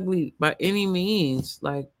not ugly by any means.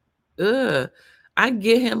 Like, I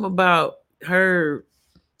get him about her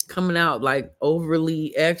coming out like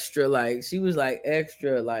overly extra, like she was like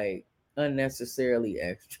extra, like unnecessarily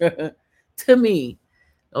extra to me.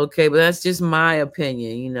 Okay, but that's just my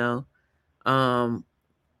opinion, you know. I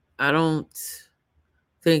don't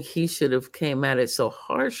think he should have came at it so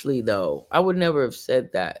harshly though. I would never have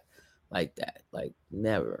said that. like that. Like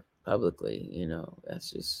never publicly,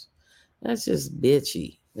 That's just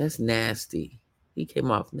bitchy. That's nasty. He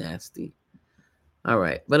came off nasty. All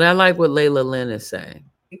right. But I like what Layla Lynn is saying.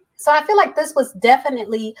 So I feel like this was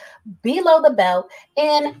definitely below the belt.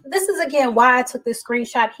 And this is, again, why I took this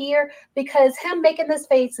screenshot here, because him making this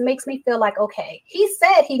face makes me feel like, okay, he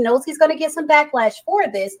said he knows he's going to get some backlash for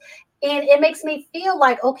this. And it makes me feel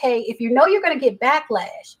like, okay, if you know you're going to get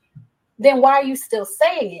backlash, then why are you still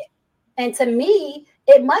saying it? And to me,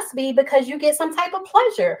 it must be because you get some type of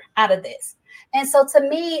pleasure out of this. And so to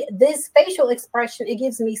me, this facial expression, it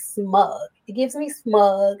gives me smug. It gives me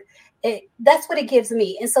smug. That's what it gives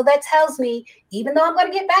me. And so that tells me, even though I'm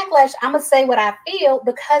going to get backlash, I'm going to say what I feel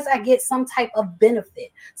because I get some type of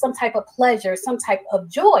benefit, some type of pleasure, some type of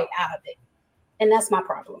joy out of it. And that's my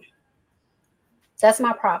problem. That's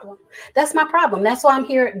my problem. That's my problem. That's why I'm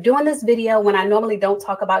here doing this video when I normally don't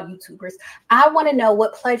talk about YouTubers. I want to know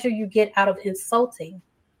what pleasure you get out of insulting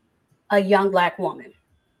a young Black woman.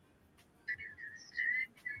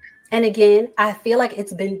 And again, I feel like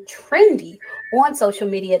it's been trendy on social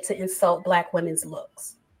media to insult Black women's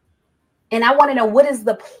looks. And I want to know, what is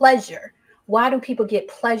the pleasure? Why do people get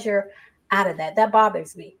pleasure out of that? That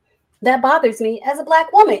bothers me. That bothers me as a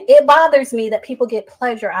Black woman. It bothers me that people get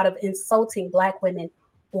pleasure out of insulting Black women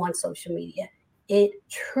on social media. It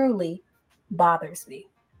truly bothers me.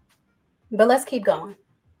 But let's keep going.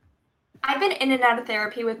 I've been in and out of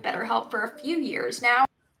therapy with BetterHelp for a few years now.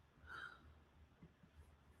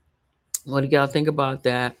 What do y'all think about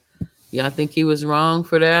that? Y'all think he was wrong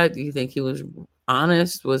for that? Do you think he was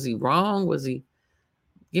honest? Was he wrong?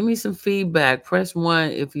 Give me some feedback. Press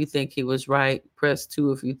 1 if you think he was right. Press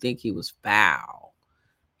 2 if you think he was foul.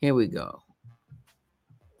 Here we go.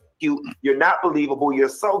 You're not believable. You're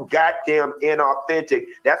so goddamn inauthentic.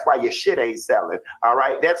 That's why your shit ain't selling. All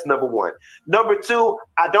right. That's number 1. Number 2,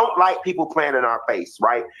 I don't like people playing in our face,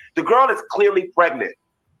 right? The girl is clearly pregnant.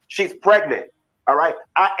 She's pregnant. All right.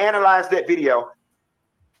 I analyzed that video.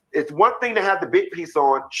 It's one thing to have the big piece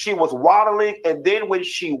on. She was waddling. And then when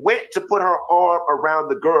she went to put her arm around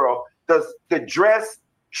the girl, the dress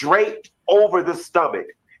draped over the stomach.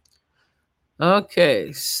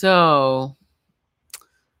 Okay. So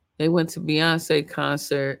they went to Beyonce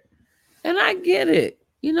concert. And I get it.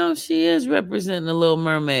 She is representing the Little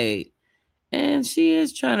Mermaid. And she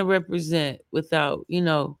is trying to represent without,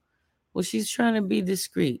 she's trying to be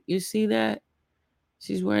discreet. You see that?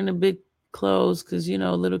 She's wearing the big clothes because,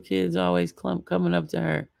 little kids always coming up to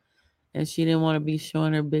her. And she didn't want to be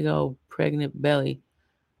showing her big old pregnant belly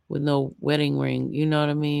with no wedding ring. You know what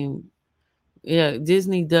I mean? Yeah,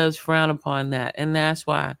 Disney does frown upon that. And that's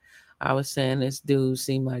why I was saying this dude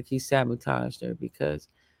seemed like he sabotaged her because,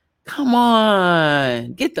 come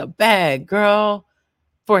on, get the bag, girl.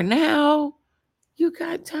 For now, you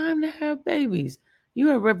got time to have babies. You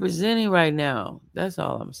are representing right now. That's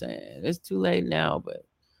all I'm saying. It's too late now, but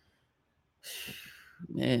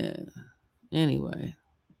man. Anyway.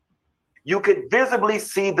 You could visibly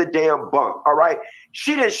see the damn bump. All right.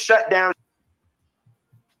 She didn't shut down.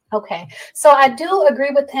 Okay. So I do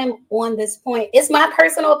agree with him on this point. It's my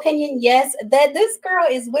personal opinion, yes, that this girl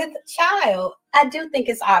is with child. I do think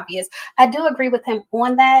it's obvious. I do agree with him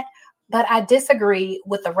on that, but I disagree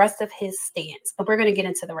with the rest of his stance. But we're going to get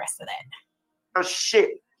into the rest of that.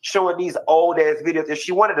 Shit, showing these old ass videos. If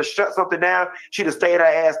she wanted to shut something down, she'd have stayed her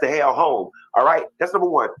ass the hell home. All right, that's number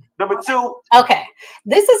 1. Number 2. Okay,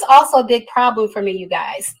 this is also a big problem for me, you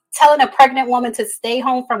guys. Telling a pregnant woman to stay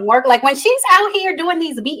home from work, like when she's out here doing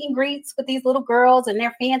these meet and greets with these little girls and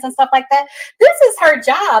their fans and stuff like that. This is her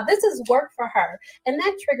job. This is work for her, and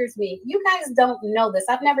that triggers me. You guys don't know this.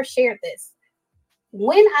 I've never shared this.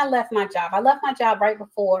 When I left my job right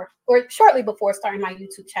before or shortly before starting my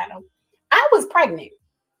YouTube channel. I was pregnant.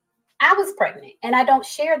 And I don't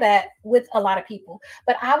share that with a lot of people,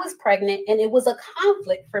 but I was pregnant and it was a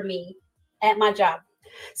conflict for me at my job.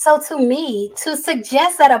 So to me, to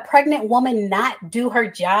suggest that a pregnant woman not do her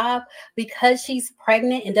job because she's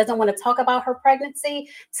pregnant and doesn't want to talk about her pregnancy,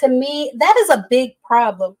 to me, that is a big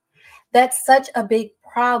problem. That's such a big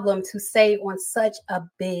problem to say on such a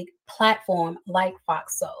big platform like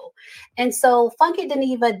Fox Soul. And so Funky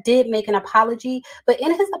DIneva did make an apology, but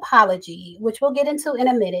in his apology, which we'll get into in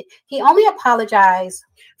a minute, he only apologized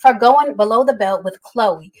for going below the belt with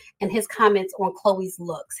Chloe and his comments on Chloe's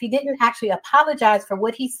looks. He didn't actually apologize for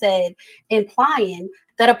what he said, implying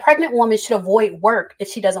that a pregnant woman should avoid work if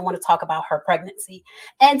she doesn't want to talk about her pregnancy.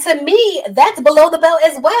 And to me, that's below the belt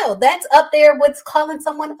as well. That's up there with calling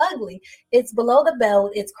someone ugly. It's below the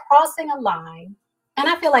belt. It's crossing a line. And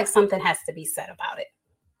I feel like something has to be said about it.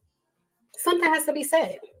 Something has to be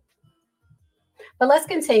said. But let's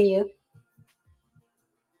continue.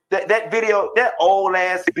 that video, that old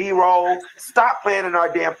ass B-roll. Stop playing in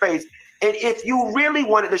our damn face. And if you really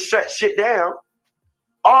wanted to shut shit down,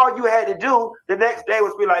 all you had to do the next day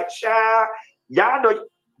was be like, child, y'all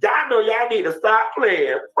know y'all need to stop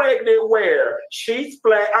playing. Pregnant where? She's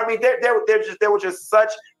playing. I mean, they were just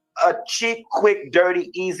such a cheap, quick,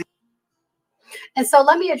 dirty, easy. And so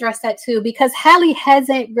let me address that too, because Halle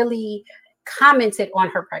hasn't really commented on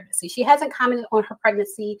her pregnancy. She hasn't commented on her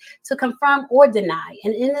pregnancy to confirm or deny.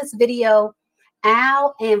 And in this video,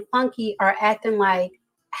 Al and Funky are acting like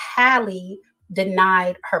Halle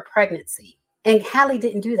denied her pregnancy. And Halle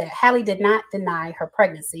didn't do that. Halle did not deny her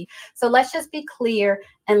pregnancy. So let's just be clear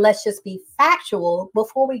and let's just be factual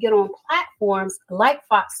before we get on platforms like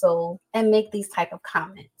Fox Soul and make these type of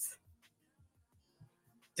comments.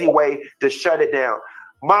 Way to shut it down.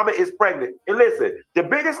 Mama is pregnant. And listen, the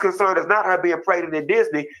biggest concern is not her being pregnant in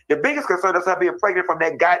Disney. The biggest concern is her being pregnant from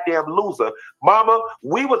that goddamn loser. Mama,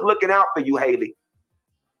 we was looking out for you, Halle.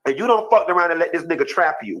 And you don't fuck around and let this nigga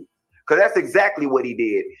trap you. Because that's exactly what he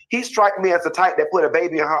did. He struck me as the type that put a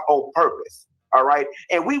baby in her on purpose. All right?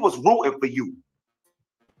 And we was rooting for you.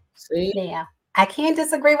 See? Yeah, I can't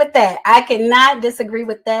disagree with that. I cannot disagree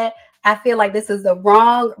with that. I feel like this is the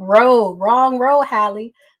wrong road,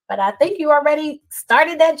 Halle. But I think you already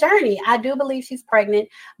started that journey. I do believe she's pregnant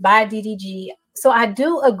by DDG. So I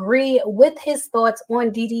do agree with his thoughts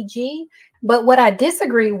on DDG. But what I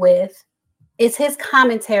disagree with is his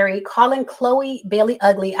commentary calling Chloe Bailey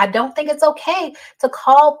ugly. I don't think it's okay to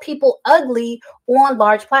call people ugly on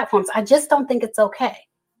large platforms. I just don't think it's okay.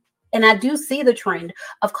 And I do see the trend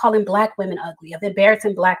of calling Black women ugly, of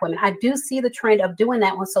embarrassing Black women. I do see the trend of doing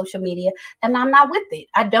that on social media, and I'm not with it.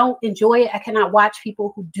 I don't enjoy it. I cannot watch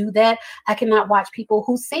people who do that. I cannot watch people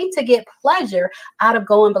who seem to get pleasure out of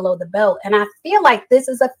going below the belt. And I feel like this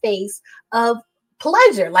is a phase of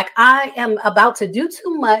pleasure. Like I am about to do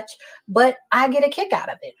too much, but I get a kick out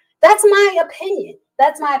of it. That's my opinion.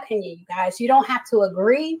 That's my opinion, you guys. You don't have to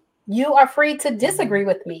agree. You are free to disagree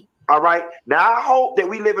with me. All right. Now, I hope that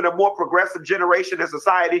we live in a more progressive generation in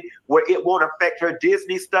society where it won't affect her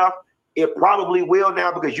Disney stuff. It probably will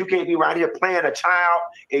now because you can't be around here playing a child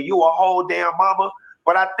and you a whole damn mama.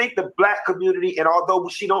 But I think the Black community, and although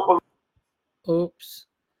she don't believe. Oops.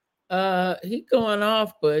 He going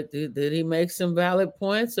off, but did he make some valid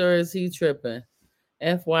points or is he tripping?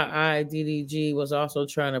 FYI, DDG was also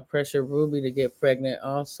trying to pressure Ruby to get pregnant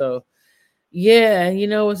also. Yeah,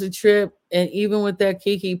 it's a trip. And even with that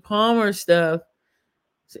Keke Palmer stuff,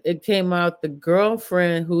 it came out the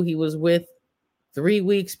girlfriend who he was with 3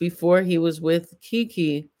 weeks before he was with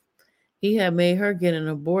Keke, he had made her get an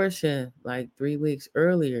abortion like 3 weeks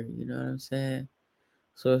earlier. You know what I'm saying?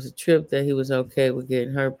 So it's a trip that he was okay with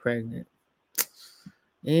getting her pregnant.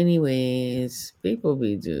 Anyways, people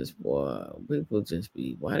be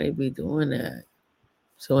why they be doing that?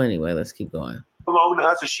 So anyway, let's keep going. Belong to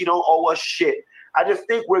us and she don't owe us shit. I just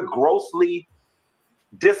think we're grossly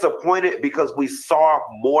disappointed because we saw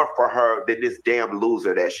more for her than this damn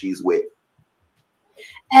loser that she's with.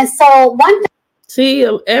 And so one thing.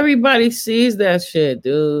 See, everybody sees that shit,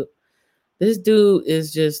 dude. This dude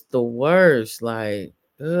is just the worst. Like,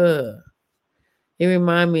 ugh. He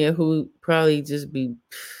remind me of who probably just be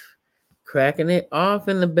cracking it off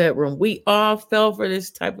in the bedroom. We all fell for this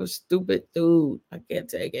type of stupid dude. I can't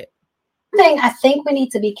take it. Thing I think we need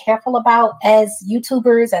to be careful about as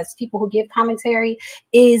YouTubers, as people who give commentary,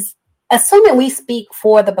 is assuming we speak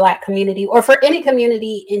for the Black community or for any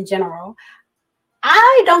community in general.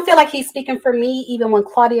 I don't feel like he's speaking for me. Even when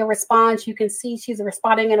Claudia responds, you can see she's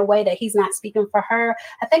responding in a way that he's not speaking for her.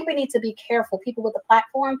 I think we need to be careful. People with a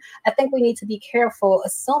platform, I think we need to be careful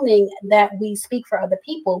assuming that we speak for other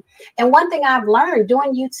people. And one thing I've learned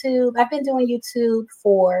doing YouTube, I've been doing YouTube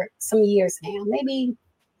for some years now, maybe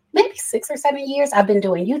 6 or 7 years I've been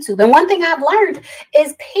doing YouTube. And one thing I've learned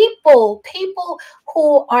is people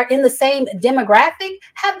who are in the same demographic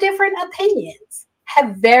have different opinions,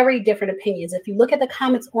 have very different opinions. If you look at the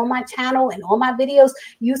comments on my channel and on my videos,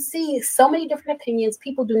 you see so many different opinions.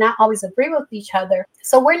 People do not always agree with each other.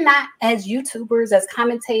 So we're not, as YouTubers, as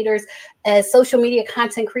commentators, as social media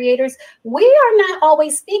content creators, we are not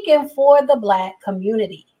always speaking for the Black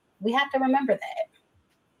community. We have to remember that.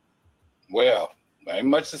 Well, ain't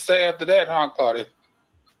much to say after that, huh, Claudia?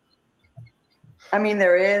 I mean,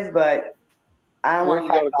 there is, but I don't want to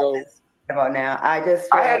fight about this about now. I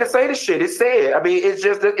had to say the shit. It's sad. I mean,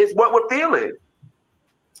 it's what we're feeling.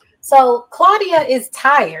 So Claudia is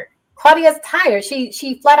tired. Claudia's tired.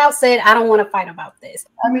 She flat out said, "I don't want to fight about this."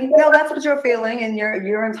 I mean, no, that's what you're feeling, and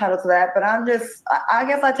you're entitled to that. But I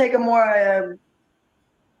guess I take a more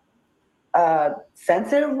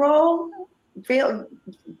sensitive role feel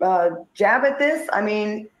jab at this. I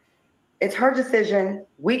mean, it's her decision.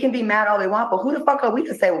 We can be mad all they want, but who the fuck are we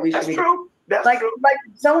to say what we should be doing? That's like, true. Like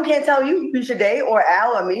someone can't tell you you should date or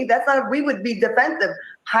Al or me. That's not. We would be defensive,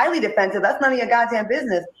 highly defensive. That's none of your goddamn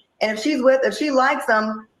business. And if she likes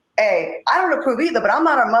them, hey, I don't approve either. But I'm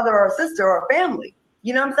not her mother or her sister or her family.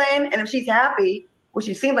 You know what I'm saying? And if she's happy, which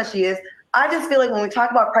she seems like she is, I just feel like when we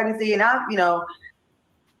talk about pregnancy, and I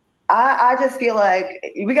just feel like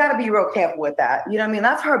we got to be real careful with that. You know what I mean?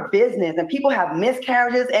 That's her business. And people have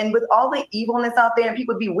miscarriages. And with all the evilness out there and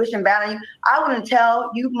people be wishing bad on you, I wouldn't tell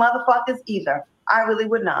you motherfuckers either. I really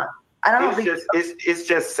would not. I don't think it's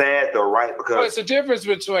just sad though, right? Because it's a difference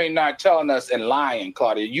between not telling us and lying,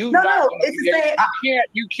 Claudia. You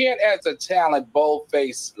can't as a talent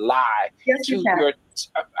bold-faced lie. Yes, you can.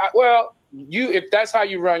 If that's how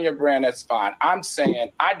you run your brand, that's fine. I'm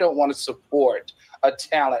saying I don't want to support a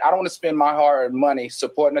talent. I don't want to spend my hard-earned money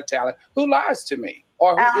supporting a talent who lies to me.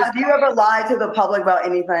 Or have you ever lied to the public about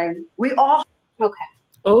anything? We all. Okay.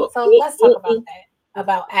 So let's talk about that,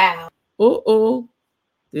 about Al.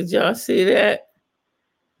 Did y'all see that?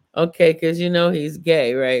 Okay, because he's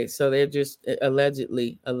gay, right? So they're just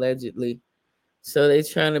allegedly. So they're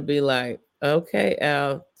trying to be like, okay,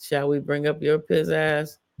 Al, shall we bring up your piss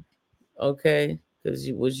ass? Okay, because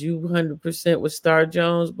was you 100% with Star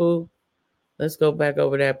Jones, boo? Let's go back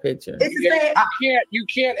over that picture. You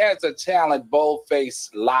can't as a talent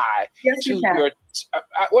bold-faced lie. Yes, you can.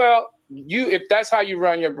 If that's how you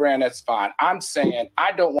run your brand, that's fine. I'm saying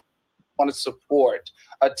I don't want to support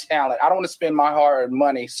a talent. I don't want to spend my hard-earned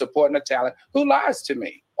money supporting a talent who lies to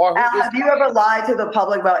me. Or have you ever lied to the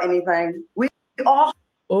public about anything? We all.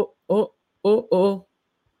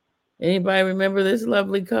 Anybody remember this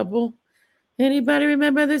lovely couple? Anybody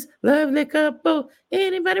remember this lovely couple?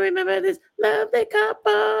 Anybody remember this lovely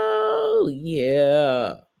couple?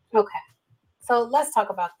 Yeah. Okay. So let's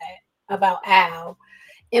talk about that, about Al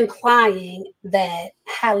implying that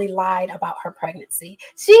Halle lied about her pregnancy.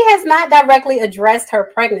 She has not directly addressed her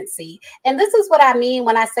pregnancy. And this is what I mean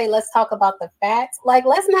when I say let's talk about the facts. Like,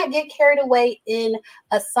 let's not get carried away in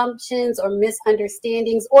assumptions or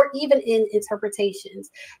misunderstandings or even in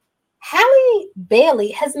interpretations. Halle Bailey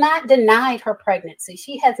has not denied her pregnancy.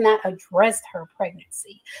 She has not addressed her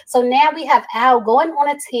pregnancy. So now we have Al going on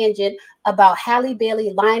a tangent about Halle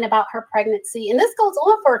Bailey lying about her pregnancy. And this goes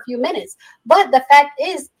on for a few minutes. But the fact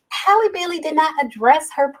is, Halle Bailey did not address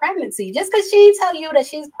her pregnancy. Just because she didn't tell you that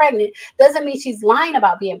she's pregnant doesn't mean she's lying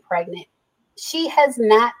about being pregnant. She has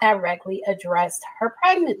not directly addressed her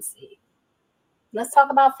pregnancy. Let's talk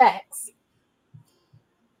about facts.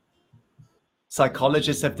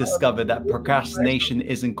 Psychologists have discovered that procrastination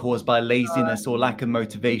isn't caused by laziness or lack of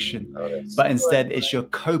motivation, but instead it's your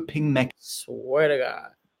coping mechanism. Swear to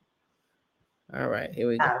God. All right, here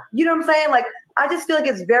we go. You know what I'm saying? Like, I just feel like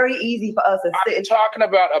it's very easy for us to sit. I'm talking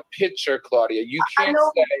about a picture, Claudia. You can't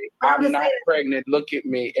say, I'm not pregnant, look at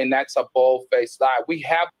me, and that's a bold-faced lie. We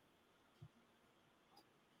have.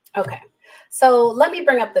 Okay. So let me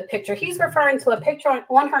bring up the picture. He's referring to a picture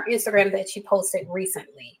on her Instagram that she posted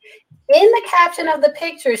recently. In the caption of the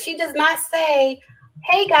picture, she does not say,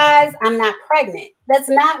 hey guys, I'm not pregnant. That's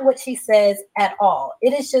not what she says at all.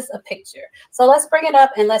 It is just a picture. So let's bring it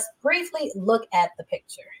up and let's briefly look at the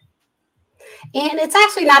picture. And it's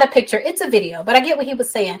actually not a picture, it's a video. But I get what he was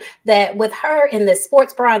saying, that with her in this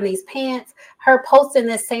sports bra and these pants, her posting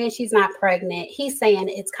this saying she's not pregnant, he's saying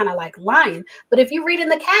it's kind of like lying. But if you read in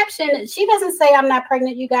the caption, she doesn't say I'm not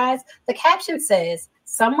pregnant, you guys. The caption says,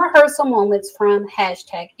 some rehearsal moments from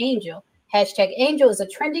 #Angel. #Angel is a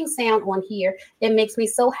trending sound on here. It makes me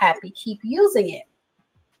so happy. Keep using it.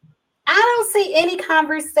 I don't see any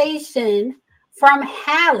conversation from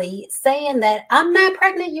Halle saying that I'm not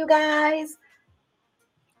pregnant, you guys.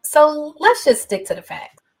 So let's just stick to the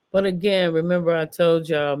facts. But again, remember I told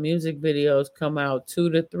y'all music videos come out 2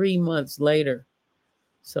 to 3 months later.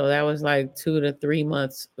 So that was like 2 to 3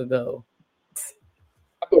 months ago.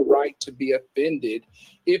 I have a right to be offended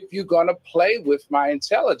if you're going to play with my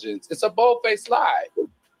intelligence. It's a bold-faced lie.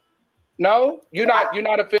 No, you're not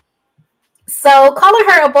offended. So calling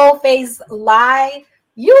her a bold-faced lie,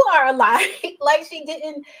 you are a lie. Like she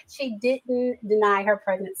didn't deny her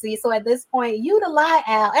pregnancy. So at this point, you the lie,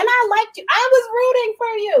 Al. And I liked you. I was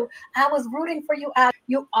rooting for you, Al.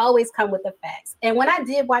 You always come with the facts. And when I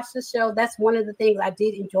did watch the show, that's one of the things I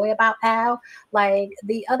did enjoy about Al. Like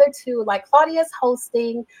the other two, like Claudia's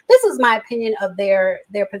hosting. This is my opinion of their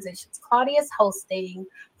positions. Claudia's hosting.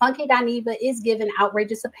 Funky DIneva is giving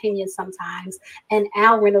outrageous opinions sometimes. And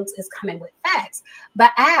Al Reynolds is coming with facts.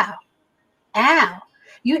 But Al,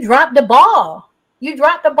 you dropped the ball.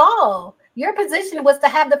 Your position was to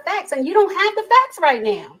have the facts, and you don't have the facts right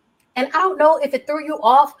now. And I don't know if it threw you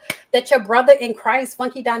off that your brother in Christ,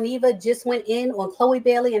 Funky DIneva, just went in on Chloe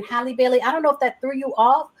Bailey and Halle Bailey. I don't know if that threw you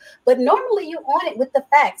off, but normally you on it with the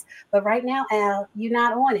facts. But right now, Al, you're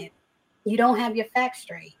not on it. You don't have your facts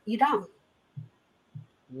straight. You don't.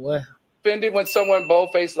 What? Offended when someone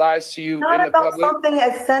boldface lies to you Not in the about public? something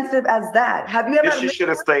as sensitive as that. Have you ever? She should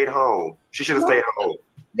have stayed home. She should have stayed home.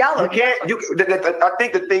 Y'all You can't. I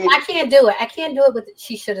think the thing. I can't do it. I can't do it with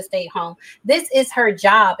she should have stayed home. This is her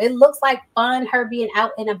job. It looks like fun, her being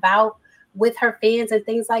out and about with her fans and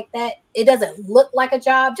things like that. It doesn't look like a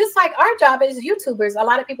job, just like our job as YouTubers. A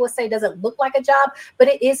lot of people say it doesn't look like a job, but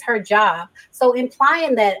it is her job. So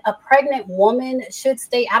implying that a pregnant woman should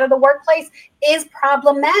stay out of the workplace is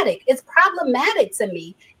problematic. It's problematic to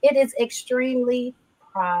me. It is extremely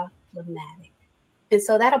problematic. And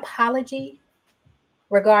so that apology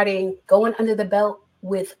regarding going under the belt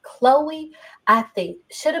with Chloe, I think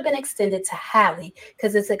should have been extended to Halle,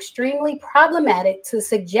 because it's extremely problematic to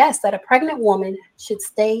suggest that a pregnant woman should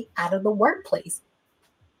stay out of the workplace.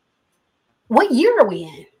 What year are we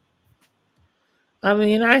in? I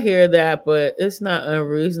mean, I hear that, but it's not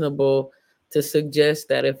unreasonable to suggest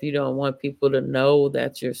that if you don't want people to know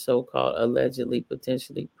that you're so-called allegedly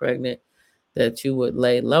potentially pregnant, that you would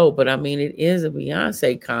lay low. But I mean, it is a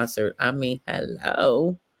Beyonce concert. I mean,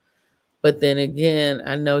 hello. But then again,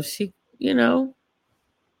 I know she, she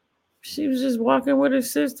was just walking with her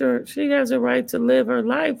sister. She has a right to live her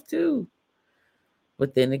life too.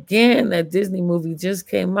 But then again, that Disney movie just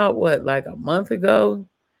came out, like a month ago?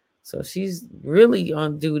 So she's really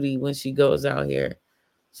on duty when she goes out here.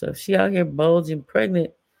 So if she out here bulging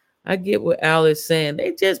pregnant, I get what Al is saying.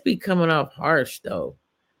 They just be coming off harsh though.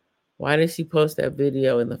 Why did she post that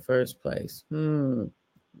video in the first place? Did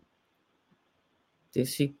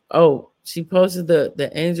she? Oh, she posted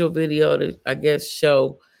the angel video to, I guess,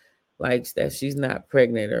 show like that she's not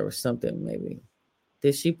pregnant or something, maybe.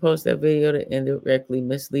 Did she post that video to indirectly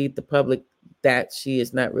mislead the public that she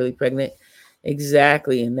is not really pregnant?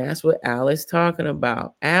 Exactly. And that's what Al is talking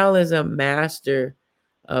about. Al is a master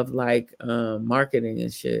of marketing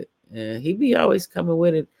and shit. And he be always coming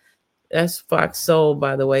with it. That's Fox Soul,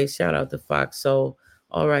 by the way. Shout out to Fox Soul.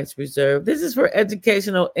 All rights reserved. This is for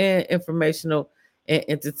educational and informational and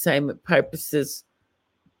entertainment purposes,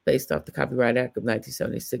 based off the Copyright Act of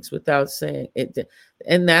 1976, without saying it.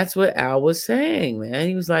 And that's what Al was saying, man.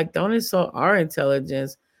 He was like, don't insult our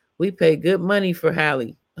intelligence. We pay good money for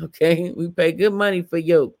Halle, okay? We pay good money for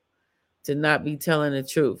you to not be telling the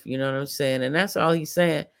truth. You know what I'm saying? And that's all he's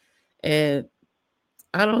saying. And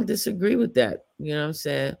I don't disagree with that. You know what I'm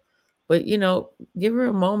saying? But, give her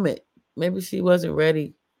a moment. Maybe she wasn't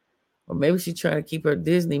ready. Or maybe she trying to keep her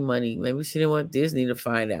Disney money. Maybe she didn't want Disney to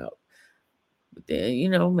find out. But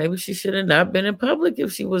then, maybe she should have not been in public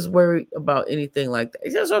if she was worried about anything like that.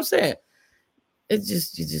 That's what I'm saying. You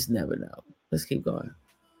just never know. Let's keep going.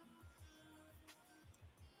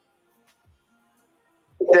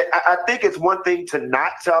 I think it's one thing to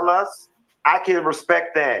not tell us. I can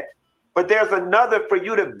respect that. But there's another for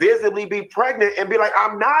you to visibly be pregnant and be like,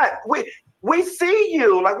 I'm not. We see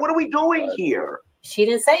you. Like, what are we doing here? She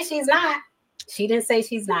didn't say she's not. She didn't say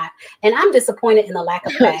she's not. And I'm disappointed in the lack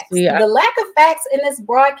of facts. Yeah. The lack of facts in this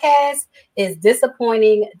broadcast is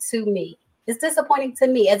disappointing to me. It's disappointing to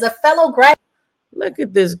me as a fellow graduate. Look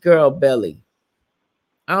at this girl belly.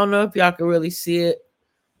 I don't know if y'all can really see it,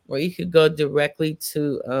 or you could go directly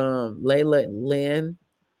to Layla and Lynn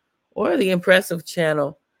or the Impressive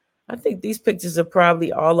channel. I think these pictures are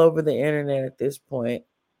probably all over the internet at this point.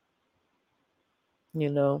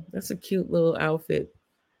 That's a cute little outfit,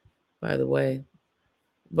 by the way.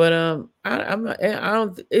 But I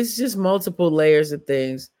don't. It's just multiple layers of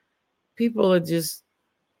things. People are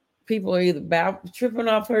either tripping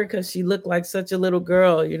off her because she looked like such a little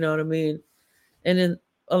girl. You know what I mean? And in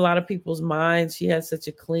a lot of people's minds, she has such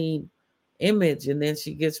a clean image, and then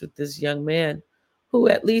she gets with this young man who,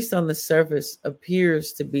 at least on the surface,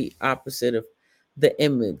 appears to be opposite of the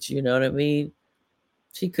image. You know what I mean?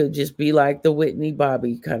 She could just be like the Whitney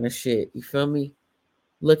Bobby kind of shit. You feel me?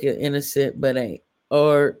 Looking innocent, but ain't.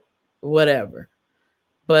 Or whatever.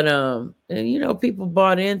 But, and people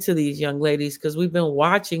bought into these young ladies because we've been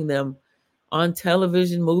watching them on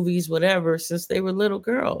television, movies, whatever, since they were little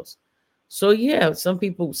girls. So, yeah, some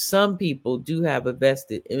people do have a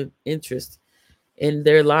vested interest in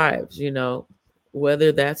their lives,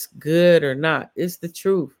 whether that's good or not. It's the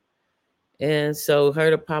truth. And so her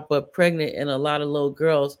to pop up pregnant, and a lot of little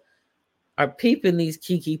girls are peeping these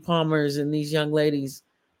Keke Palmers and these young ladies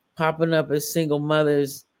popping up as single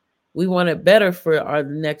mothers we want it better for our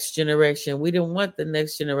next generation. We didn't want the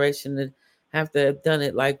next generation to have to have done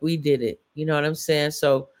it like we did it. You know what I'm saying?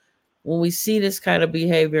 So when we see this kind of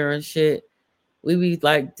behavior and shit, we be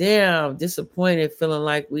like, damn, disappointed, feeling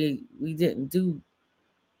like we did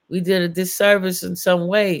a disservice in some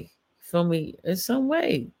way. Feel me? In some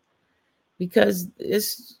way. Because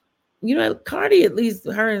it's, Cardi, at least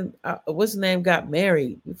her and what's the name, got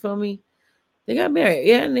married. You feel me? They got married.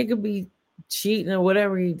 Yeah, and they could be cheating or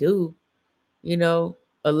whatever he do,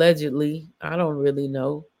 allegedly. I don't really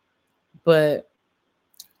know. But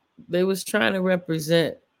they was trying to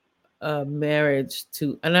represent marriage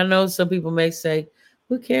to, and I know some people may say,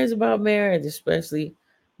 who cares about marriage, especially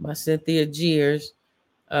my Cynthia Gears,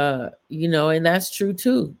 and that's true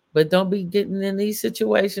too. But don't be getting in these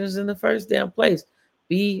situations in the first damn place.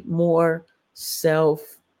 Be more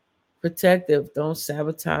self-protective. Don't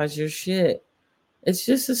sabotage your shit. It's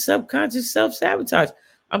just a subconscious self-sabotage.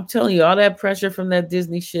 I'm telling you, all that pressure from that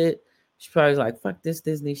Disney shit, she's probably like, fuck this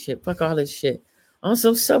Disney shit, fuck all this shit. On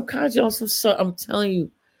some subconscious, I'm telling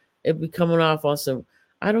you, it be coming off on some,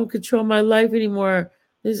 I don't control my life anymore.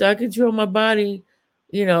 I control my body.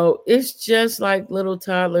 It's just like little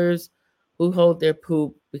toddlers who hold their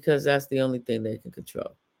poop because that's the only thing they can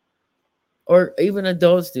control. Or even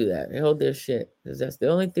adults do that. They hold their shit because that's the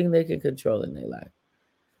only thing they can control in their life.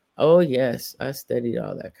 Oh, yes, I studied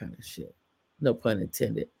all that kind of shit. No pun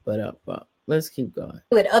intended, but let's keep going.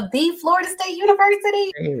 Of the Florida State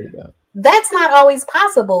University? Here we go. That's not always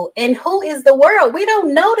possible. And who is the world? We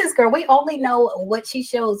don't know this girl. We only know what she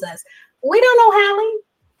shows us. We don't know Halle.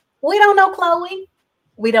 We don't know Chloe.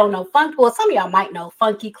 We don't know Funky. Well, some of y'all might know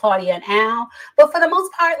Funky, Claudia, and Al. But for the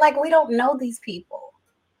most part, we don't know these people.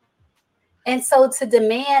 And so to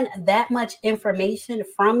demand that much information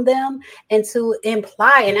from them and to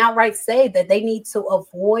imply and outright say that they need to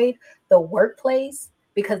avoid the workplace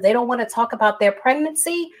because they don't want to talk about their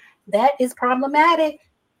pregnancy, that is problematic.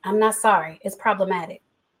 I'm not sorry. It's problematic.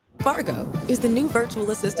 Fargo is the new virtual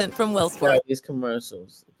assistant from Wells Fargo. These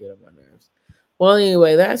commercials get on my nerves. Well,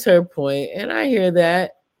 anyway, that's her point, and I hear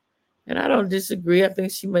that, and I don't disagree. I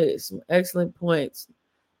think she made some excellent points,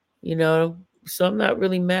 so I'm not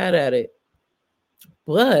really mad at it.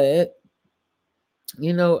 But,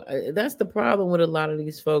 that's the problem with a lot of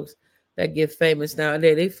these folks that get famous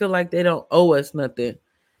nowadays. They feel like they don't owe us nothing,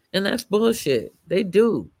 and that's bullshit. They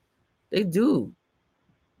do. They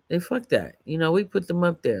fuck that. We put them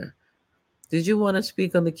up there. Did you want to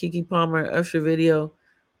speak on the Keke Palmer Usher video?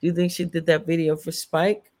 Do you think she did that video for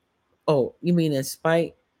Spike? Oh, you mean in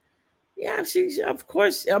spite? Yeah, she of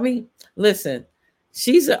course. I mean, listen,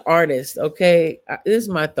 she's an artist, okay? This is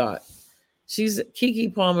my thought.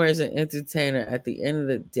 Keke Palmer is an entertainer at the end of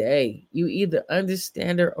the day. You either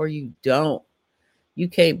understand her or you don't. You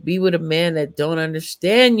can't be with a man that don't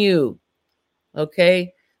understand you.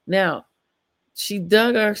 Okay? Now, she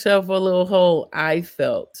dug herself a little hole, I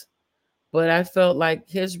felt. But I felt like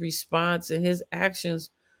his response and his actions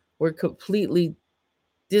were completely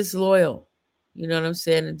disloyal. You know what I'm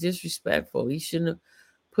saying? And disrespectful. He shouldn't have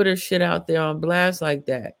put her shit out there on blast like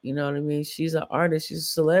that. You know what I mean? She's an artist. She's a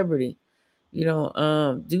celebrity. You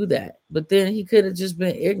don't do that. But then he could have just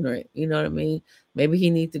been ignorant. You know what I mean? Maybe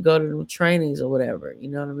he needs to go to them trainings or whatever. You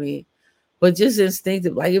know what I mean? But just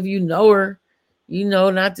instinctive. Like if you know her, you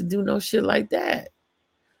know not to do no shit like that.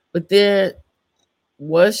 But then,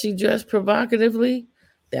 was she dressed provocatively?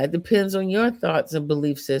 That depends on your thoughts and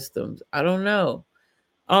belief systems. I don't know.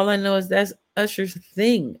 All I know is that's Usher's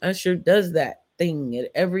thing. Usher does that thing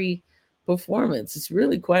at every performance. It's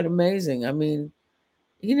really quite amazing. I mean,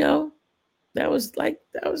 that's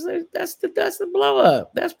the blow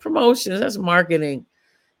up. That's promotions. That's marketing.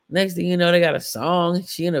 Next thing you know, they got a song.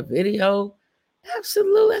 She in a video.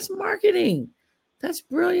 Absolutely, that's marketing. That's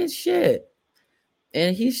brilliant shit.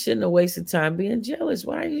 And he shouldn't have wasted time being jealous.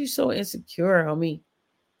 Why are you so insecure, homie?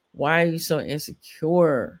 Why are you so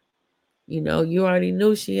insecure? You already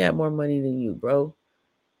knew she had more money than you, bro.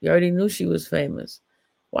 You already knew she was famous.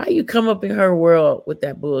 Why you come up in her world with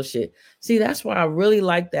that bullshit? See, that's why I really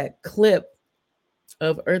like that clip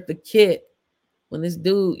of Eartha Kitt. When this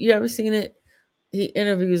dude, you ever seen it? He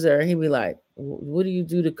interviews her. He be like, what do you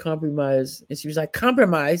do to compromise? And she was like,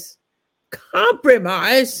 compromise?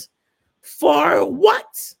 Compromise? For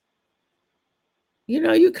what?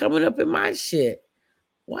 You coming up in my shit.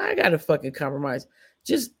 Why I gotta fucking compromise?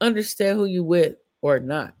 Just understand who you with or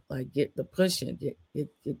not. Like get the pushing. Get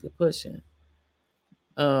the pushing.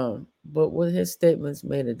 But would his statements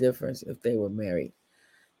made a difference if they were married?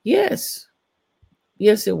 Yes.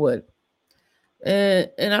 Yes, it would.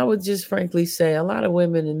 And I would just frankly say a lot of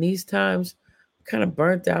women in these times kind of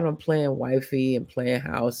burnt out on playing wifey and playing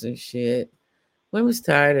house and shit. Women's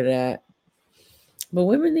tired of that. But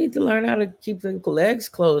women need to learn how to keep their legs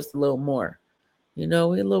closed a little more. You know,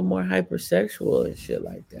 we're a little more hypersexual and shit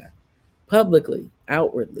like that. Publicly,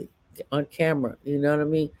 outwardly, on camera. You know what I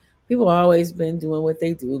mean? People always been doing what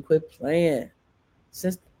they do. Quit playing.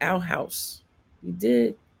 Since our house. You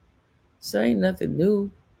did. So ain't nothing new.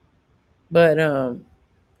 But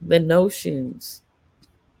the notions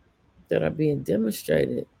that are being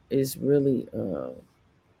demonstrated is really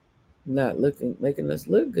not making us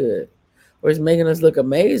look good. Or it's making us look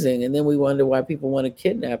amazing. And then we wonder why people want to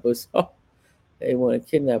kidnap us. Oh, they want to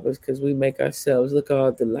kidnap us because we make ourselves look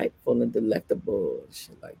all delightful and delectable and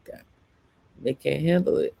shit like that. They can't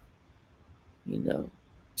handle it. You know,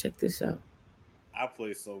 check this out. I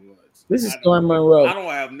play so much. This is Storm Monroe. I don't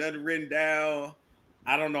have nothing written down.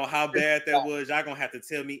 I don't know how bad that was. Y'all gonna have to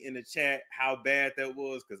tell me in the chat how bad that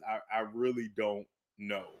was because I really don't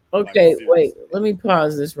know. Okay, wait. Let me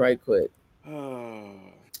pause this right quick.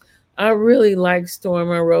 I really like Storm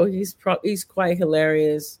Monroe. He's quite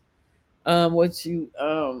hilarious.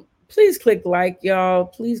 Please click like, y'all.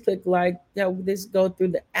 Please click like. This go through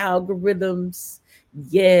the algorithms.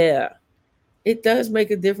 Yeah. It does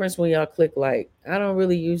make a difference when y'all click like. I don't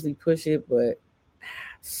really usually push it, but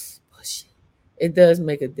push it. It does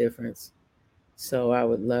make a difference. So I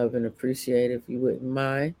would love and appreciate if you wouldn't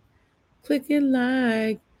mind. Click it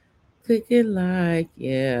like.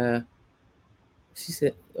 Yeah. She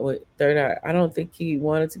said, wait, third eye. I don't think he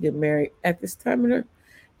wanted to get married at this time in her.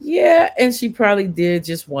 Yeah, and she probably did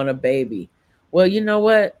just want a baby. Well, you know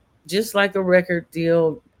what? Just like a record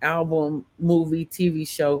deal, album, movie, TV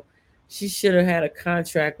show, she should have had a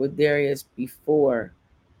contract with Darius before,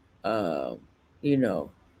 you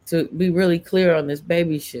know, to be really clear on this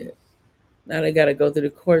baby shit. Now they got to go through the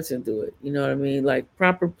courts and do it. You know what I mean? Like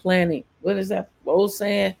proper planning. What is that old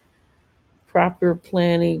saying? Proper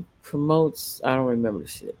planning promotes. I don't remember the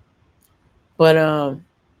shit. But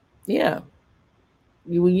yeah.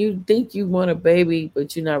 When you think you want a baby,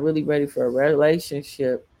 but you're not really ready for a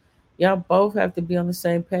relationship, y'all both have to be on the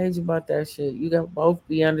same page about that shit. You got to both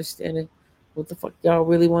be understanding what the fuck y'all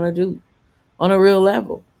really want to do on a real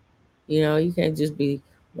level. You know, you can't just be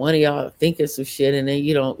one of y'all thinking some shit and then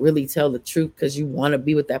you don't really tell the truth because you want to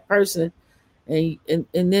be with that person, and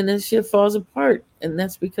then this shit falls apart, and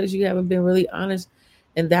that's because you haven't been really honest.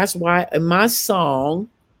 And that's why in my song,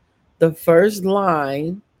 the first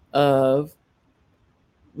line of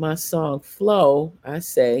my song Flow, I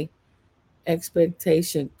say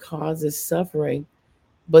expectation causes suffering,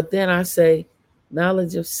 but then I say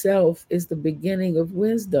knowledge of self is the beginning of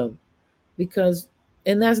wisdom, because,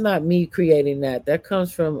 and that's not me creating that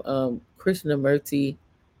comes from Krishnamurti.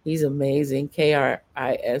 He's amazing. Krish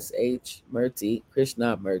Murti,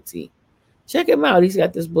 Krishnamurti. Check him out. He's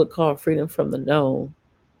got this book called Freedom from the Known.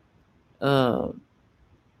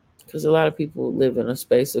 Because a lot of people live in a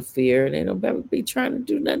space of fear and they don't ever be trying to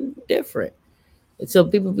do nothing different. And so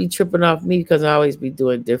people be tripping off me because I always be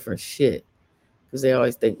doing different shit. Because they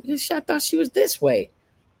always think, I thought she was this way.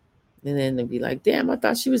 And then they'll be like, damn, I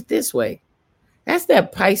thought she was this way. That's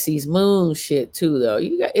that Pisces moon shit too, though.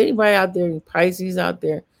 You got anybody out there, any Pisces out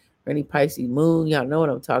there, or any Pisces moon, y'all know what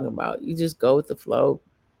I'm talking about. You just go with the flow.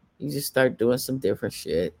 You just start doing some different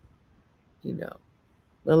shit, you know.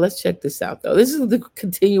 Well, let's check this out, though. This is the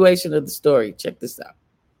continuation of the story. Check this out.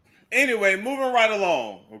 Anyway, moving right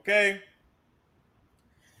along, okay?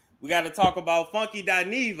 We got to talk about Funky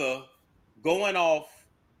DIneva going off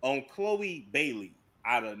on Chloe Bailey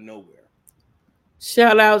out of nowhere.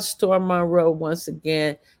 Shout out Storm Monroe once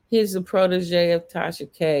again. He's a protege of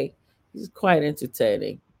Tasha K. He's quite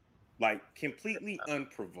entertaining. Like, completely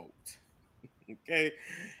unprovoked. Okay?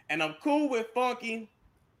 And I'm cool with Funky.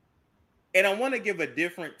 And I want to give a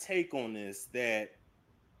different take on this that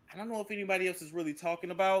I don't know if anybody else is really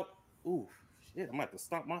talking about. Ooh, shit, I'm about to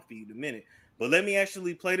stomp my feet in a minute. But let me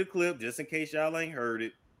actually play the clip just in case y'all ain't heard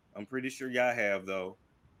it. I'm pretty sure y'all have, though.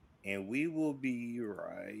 And we will be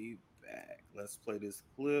right back. Let's play this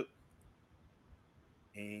clip.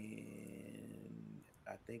 And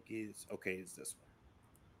I think it's this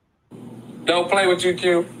one. Don't play with you,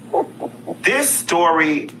 Q. This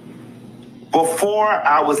story, before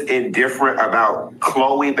I was indifferent about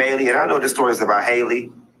Chloe Bailey, and I know this story is about Halle,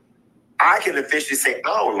 I can officially say I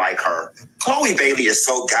don't like her. Chloe Bailey is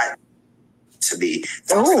so to me.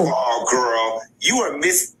 First of all, girl, you are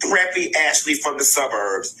Miss Preppy Ashley from the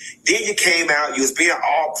suburbs. Then you came out, you was being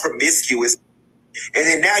all promiscuous, and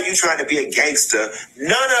then now you trying to be a gangster.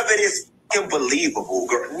 None of it is believable,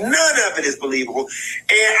 girl. None of it is believable.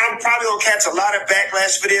 And I'm probably gonna catch a lot of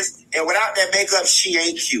backlash for this. And without that makeup, she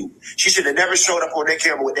ain't cute. She should have never showed up on that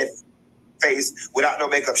camera with that face without no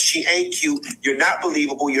makeup. She ain't cute. You're not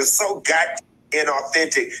believable. You're so goddamn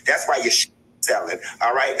inauthentic. That's why you're selling.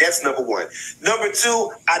 All right, that's number one. Number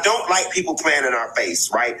two, I don't like people playing in our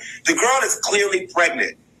face. Right, the girl is clearly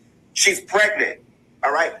pregnant. She's pregnant.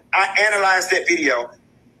 All right, I analyzed that video.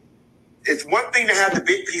 It's one thing to have the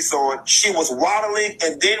big piece on. She was waddling,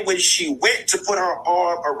 and then when she went to put her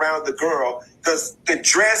arm around the girl, because the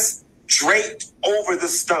dress draped over the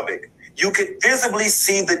stomach, you could visibly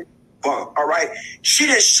see the bump. All right, she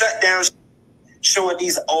just shut down showing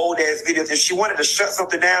these old ass videos. If she wanted to shut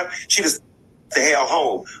something down, she just the hell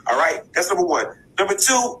home. All right, that's number one. Number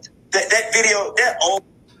two, that video, that old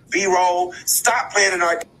B-roll, stop playing in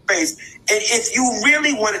our face. And if you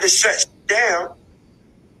really wanted to shut down,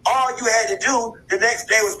 all you had to do the next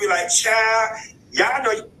day was be like, child, y'all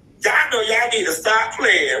know y'all need to stop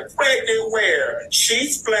playing. Pregnant where?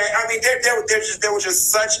 She's playing. I mean, there was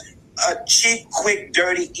just such a cheap, quick,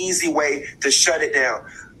 dirty, easy way to shut it down.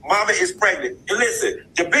 Mama is pregnant. And listen,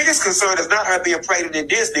 the biggest concern is not her being pregnant in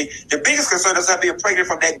Disney. The biggest concern is her being pregnant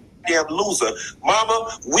from that damn loser.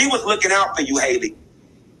 Mama, we was looking out for you, Haley.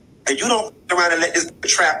 And you don't f- around and let this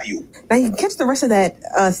trap you. Now you can catch the rest of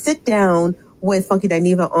that sit down with Funky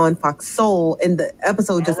DIneva on Fox Soul, and the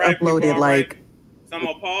episode just uploaded like. So I'm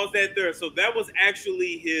gonna pause that there. So that was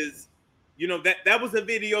actually his, that was a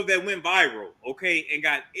video that went viral, okay, and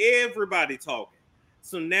got everybody talking.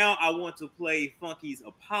 So now I want to play Funky's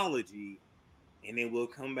apology, and then we'll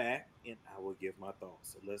come back and I will give my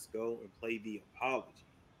thoughts. So let's go and play the apology.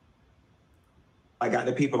 I got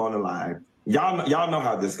the people on the line. Y'all know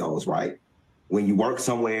how this goes, right? When you work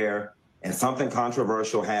somewhere and something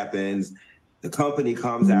controversial happens, the company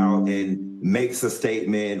comes out and makes a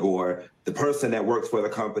statement, or the person that works for the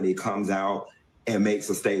company comes out and makes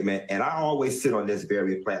a statement. And I always sit on this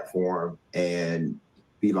very platform and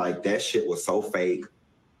be like, that shit was so fake.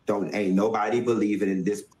 Ain't nobody believing in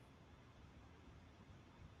this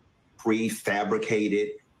prefabricated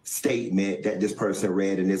statement that this person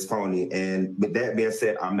read and it's phony. And with that being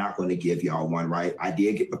said, I'm not going to give y'all one, right? I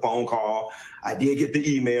did get the phone call. I did get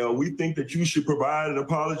the email. We think that you should provide an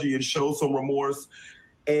apology and show some remorse.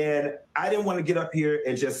 And I didn't want to get up here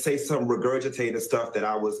and just say some regurgitated stuff that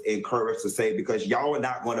I was encouraged to say, because y'all are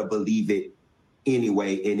not going to believe it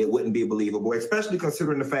anyway, and it wouldn't be believable, especially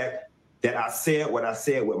considering the fact that I said what I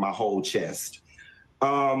said with my whole chest.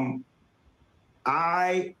 I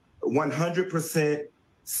 100%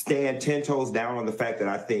 stand 10 toes down on the fact that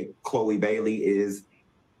I think Chloe Bailey is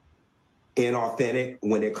inauthentic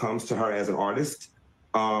when it comes to her as an artist.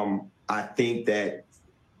 I think that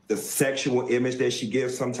the sexual image that she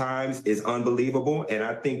gives sometimes is unbelievable. And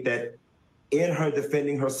I think that in her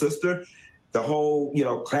defending her sister, the whole,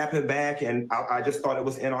 clapping back, and I just thought it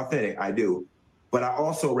was inauthentic. I do. But I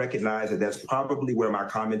also recognize that that's probably where my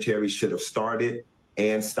commentary should have started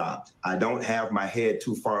and stopped. I don't have my head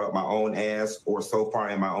too far up my own ass or so far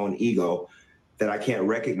in my own ego that I can't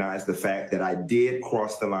recognize the fact that I did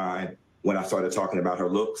cross the line when I started talking about her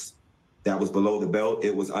looks. That was below the belt.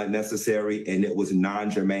 It was unnecessary, and it was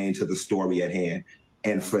non-germane to the story at hand.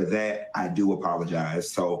 And for that, I do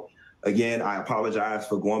apologize. So again, I apologize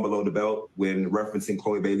for going below the belt when referencing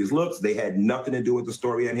Chloe Bailey's looks. They had nothing to do with the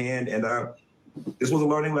story at hand. And this was a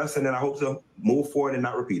learning lesson, and I hope to move forward and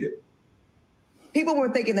not repeat it. People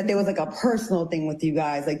were thinking that there was like a personal thing with you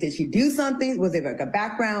guys. Like, did she do something? Was there like a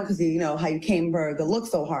background? Because you know how you came for the look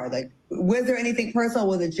so hard. Like, was there anything personal?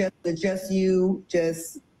 Was it just you?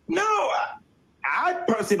 No, I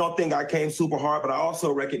personally don't think I came super hard, but I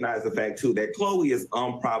also recognize the fact too that Chloe is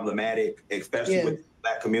unproblematic, especially with the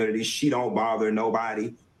Black community. She don't bother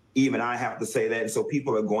nobody. Even I have to say that. And so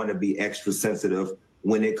people are going to be extra sensitive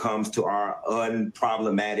when it comes to our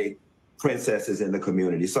unproblematic princesses in the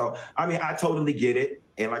community. So, I mean, I totally get it.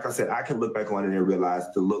 And like I said, I can look back on it and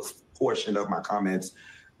realize the looks portion of my comments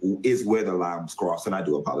is where the line was crossed. And I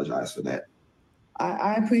do apologize for that.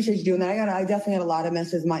 I appreciate you doing that. I definitely had a lot of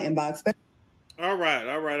messages in my inbox. All right.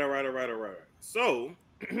 So,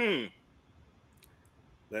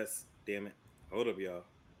 let's, damn it. Hold up, y'all.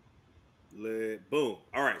 Boom.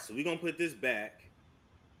 All right, so we're going to put this back.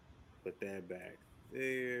 Put that back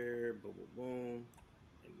there. Boom, boom, boom.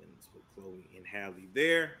 And then let's put Chloe and Halle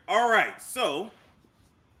there. All right, so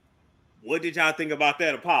what did y'all think about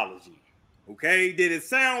that apology? Okay, did it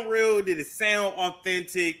sound real? Did it sound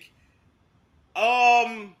authentic?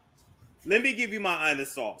 Let me give you my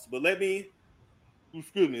honest thoughts, but let me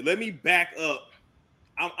back up.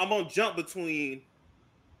 I'm gonna jump between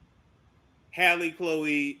Halle,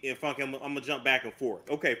 Chloe, and Funky. I'm gonna jump back and forth.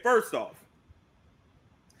 Okay, first off,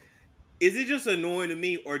 is it just annoying to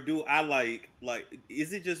me, or do I like?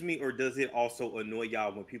 Is it just me, or does it also annoy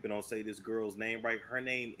y'all when people don't say this girl's name right? Her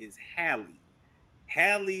name is Halle.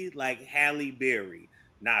 Halle, like Halle Berry,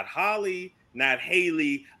 not Holly, not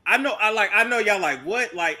Haley. I know y'all like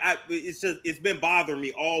what? It's been bothering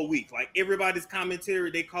me all week. Like everybody's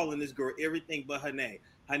commentary, they calling this girl everything but her name.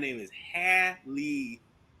 Her name is Halle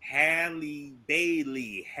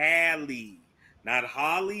Bailey, Halle, not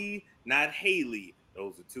Holly, not Haley.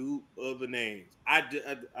 Those are two other names.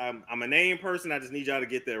 I'm a name person. I just need y'all to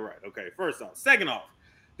get that right. Okay, first off. Second off,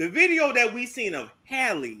 the video that we seen of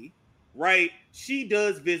Halle, right? She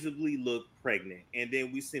does visibly look pregnant. And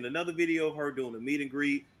then we seen another video of her doing a meet and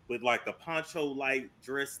greet with like the poncho like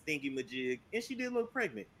dress thingy majig. And she did look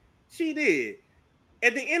pregnant. She did.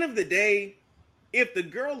 At the end of the day, if the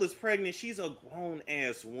girl is pregnant, she's a grown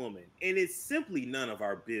ass woman. And it's simply none of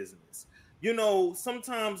our business. You know,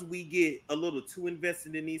 sometimes we get a little too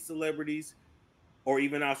invested in these celebrities or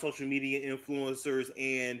even our social media influencers,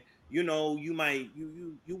 and you know, you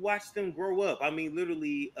watch them grow up. I mean,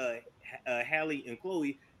 literally, Halle and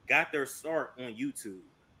Chloe got their start on YouTube.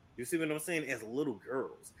 You see what I'm saying? As little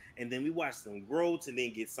girls, and then we watched them grow to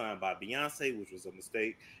then get signed by Beyonce, which was a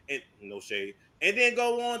mistake, and no shade, and then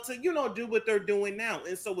go on to do what they're doing now.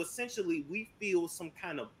 And so essentially, we feel some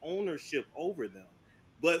kind of ownership over them.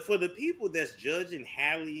 But for the people that's judging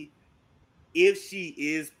Halle, if she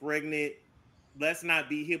is pregnant, let's not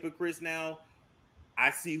be hypocrites now.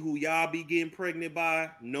 I see who y'all be getting pregnant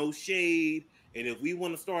by. No shade. And if we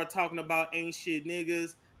want to start talking about ain't shit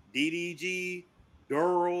niggas, DDG,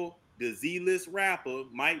 Durrell, the Z-list rapper,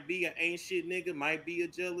 might be an ain't shit nigga, might be a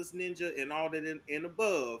jealous ninja, and all that and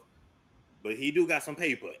above. But he do got some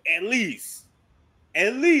paper. At least,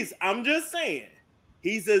 I'm just saying.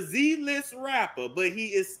 He's a Z-list rapper, but he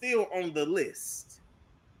is still on the list.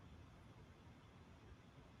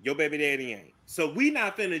 Your baby daddy ain't. So we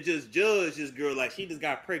not finna just judge this girl like she just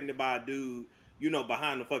got pregnant by a dude,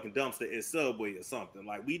 behind the fucking dumpster at Subway or something.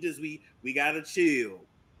 Like we gotta chill.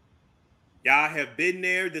 Y'all have been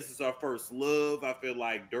there. This is our first love. I feel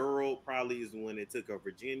like Durrell probably is the one that took her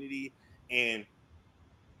virginity. And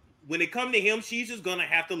when it come to him, she's just gonna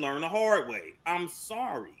have to learn the hard way. I'm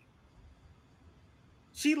sorry.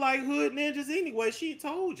 She like hood ninjas anyway. She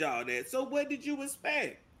told y'all that. So what did you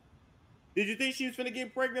expect? Did you think she was gonna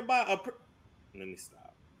get pregnant by a? Let me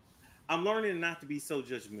stop. I'm learning not to be so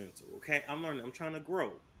judgmental. Okay, I'm learning. I'm trying to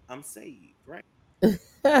grow. I'm saved, right?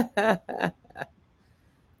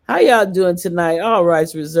 How y'all doing tonight? All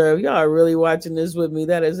rights reserved. Y'all are really watching this with me.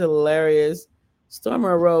 That is hilarious.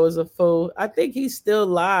 Stormer Rowe is a fool. I think he's still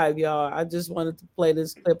live, y'all. I just wanted to play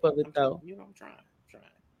this clip of it though. I'm trying.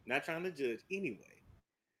 Not trying to judge anyway.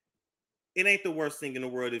 It ain't the worst thing in the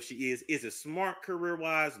world if she is. Is it smart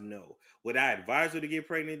career-wise? No. Would I advise her to get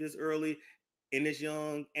pregnant this early and this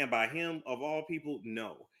young? And by him, of all people,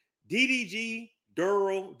 no. DDG,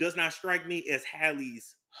 Durrell, does not strike me as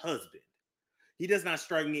Halle's husband. He does not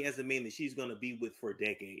strike me as a man that she's going to be with for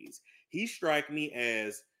decades. He strikes me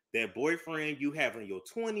as that boyfriend you have in your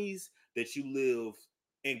 20s that you live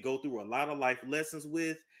and go through a lot of life lessons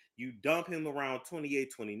with. You dump him around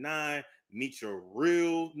 28, 29, meet your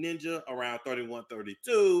real ninja around 31,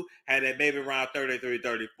 32, had that baby around 33,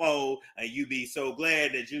 34, and you be so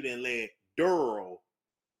glad that you didn't let Durrell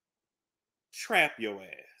trap your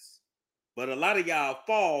ass. But a lot of y'all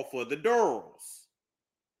fall for the Durrells.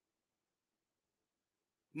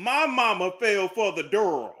 My mama fell for the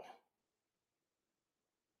Durrell.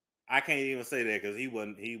 I can't even say that because he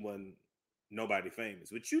wasn't nobody famous,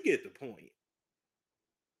 but you get the point.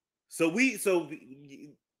 So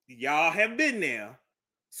y'all have been there,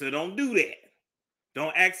 so don't do that.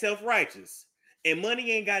 Don't act self-righteous. And money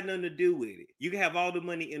ain't got nothing to do with it. You can have all the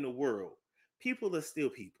money in the world. People are still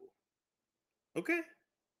people. Okay?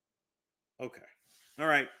 Okay. All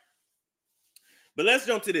right. But let's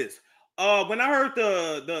jump to this. When I heard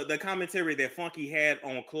the commentary that Funky had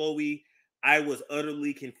on Chloe, I was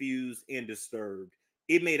utterly confused and disturbed.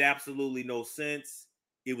 It made absolutely no sense.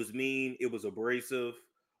 It was mean. It was abrasive.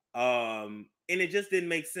 And it just didn't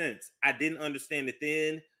make sense. I didn't understand it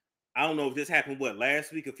then. I don't know if this happened,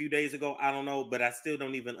 last week, a few days ago? I don't know, but I still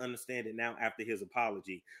don't even understand it now after his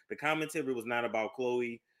apology. The commentary was not about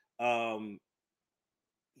Chloe. I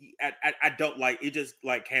don't like it. Just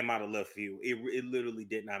like came out of left field. It literally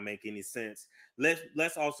did not make any sense.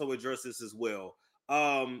 Let's also address this as well.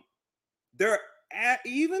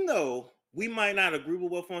 Even though we might not agree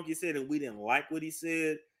with what Funky said and we didn't like what he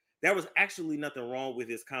said, there was actually nothing wrong with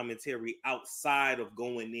his commentary outside of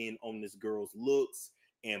going in on this girl's looks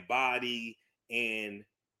and body and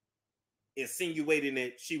insinuating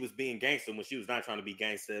that she was being gangster when she was not trying to be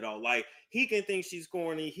gangster at all. Like, he can think she's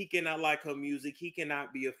corny. He cannot like her music. He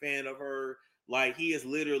cannot be a fan of her. Like, he is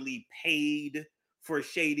literally paid for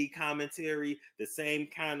shady commentary, the same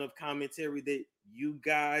kind of commentary that you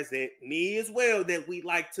guys, that me as well, that we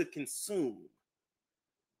like to consume.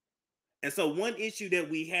 And so one issue that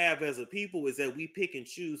we have as a people is that we pick and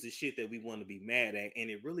choose the shit that we want to be mad at,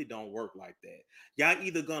 and it really don't work like that. Y'all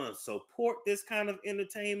either gonna support this kind of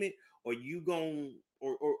entertainment or you gon'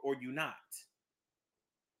 or you not.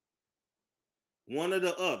 One or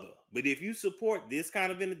the other. But if you support this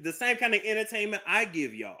kind of the same kind of entertainment I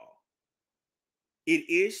give y'all, it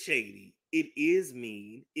is shady, it is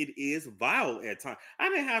mean, it is vile at times. I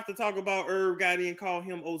didn't have to talk about Herb Gotti and call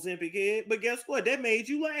him Ozempic head, but guess what? That made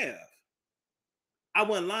you laugh. I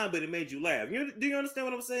wasn't lying, but it made you laugh. Do you understand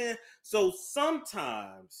what I'm saying? So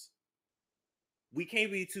sometimes we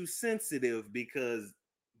can't be too sensitive because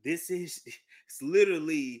this is it's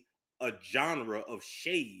literally a genre of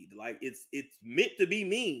shade. Like it's meant to be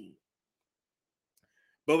mean.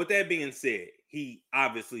 But with that being said, he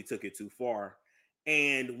obviously took it too far.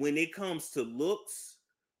 And when it comes to looks,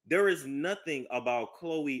 there is nothing about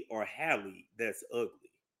Chloe or Halle that's ugly.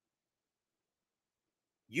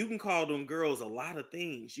 You can call them girls a lot of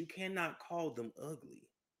things. You cannot call them ugly.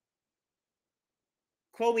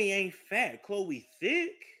 Chloe ain't fat. Chloe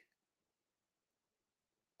thick.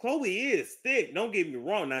 Chloe is thick. Don't get me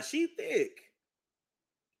wrong. Now she thick.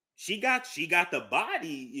 She got the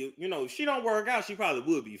body. You know, she don't work out. She probably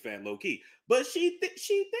would be fat, low key. But she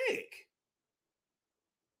thick.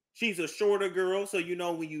 She's a shorter girl, so you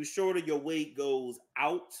know when you shorter, your weight goes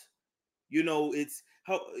out. You know, it's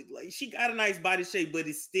how like she got a nice body shape, but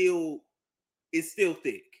it's still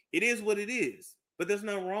thick. It is what it is. But there's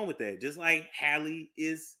nothing wrong with that. Just like Halle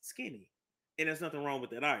is skinny. And there's nothing wrong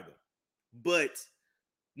with that either. But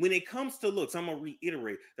when it comes to looks, I'm going to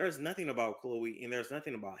reiterate, there's nothing about Chloe and there's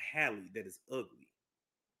nothing about Halle that is ugly.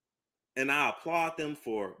 And I applaud them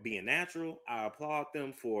for being natural. I applaud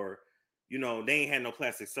them for, you know, they ain't had no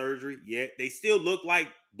plastic surgery yet. They still look like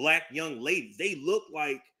black young ladies. They look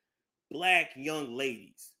like black young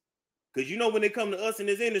ladies. Because, you know, when they come to us in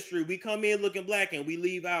this industry, we come in looking black and we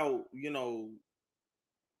leave out, you know,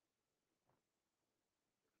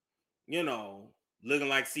 looking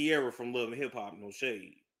like Sierra from Love and Hip Hop, no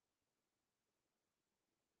shade.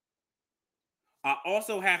 I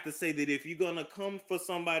also have to say that if you're going to come for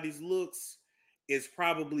somebody's looks, it's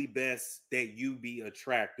probably best that you be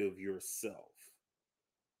attractive yourself.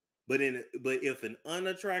 But if an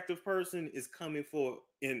unattractive person is coming for,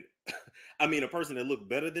 and I mean, a person that look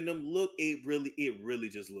better than them, it really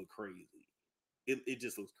just look crazy. It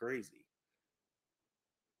just looks crazy.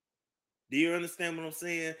 Do you understand what I'm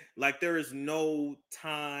saying? Like there is no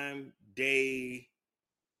time, day.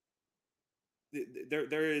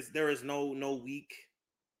 There is no week,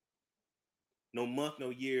 no month,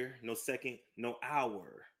 no year, no second, no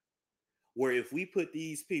hour, where if we put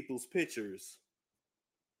these people's pictures,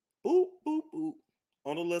 boop, boop, boop,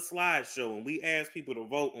 on a little slideshow and we ask people to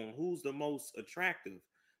vote on who's the most attractive,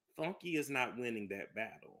 Funky is not winning that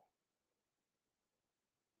battle.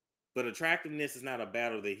 But attractiveness is not a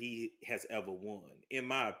battle that he has ever won, in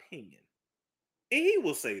my opinion. And he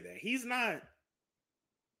will say that. He's not,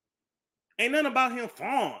 ain't nothing about him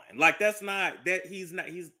fine. Like he's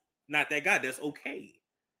not that guy. That's okay.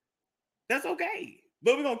 That's okay.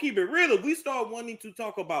 But we're gonna keep it real. If we start wanting to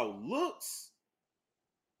talk about looks,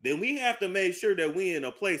 then we have to make sure that we're in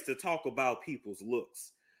a place to talk about people's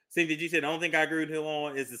looks. Cynthia G said, I don't think I agree with him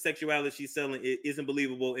on is the sexuality she's selling. It isn't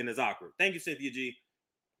believable and is awkward. Thank you, Cynthia G.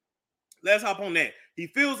 Let's hop on that. He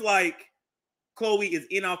feels like Chloe is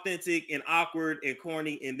inauthentic and awkward and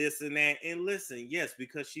corny and this and that. And listen, yes,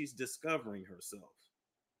 because she's discovering herself.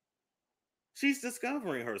 She's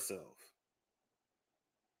discovering herself.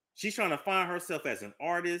 She's trying to find herself as an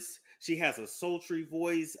artist. She has a sultry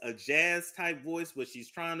voice, a jazz type voice, but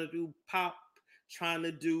she's trying to do pop, trying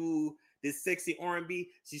to do this sexy R&B.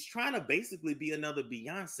 She's trying to basically be another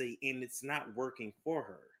Beyonce, and it's not working for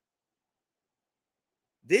her.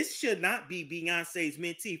 This should not be Beyonce's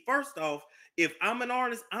mentee. First off, if I'm an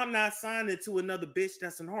artist, I'm not signing to another bitch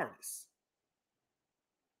that's an artist.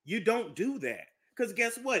 You don't do that. Because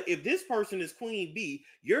guess what? If this person is Queen B,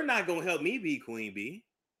 you're not going to help me be Queen B.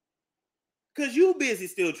 Because you busy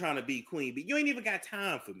still trying to be Queen B. You ain't even got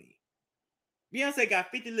time for me. Beyonce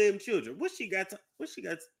got 50 living children. What she got?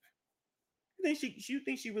 You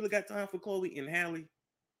think she really got time for Chloe and Halle?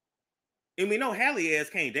 And we know Halle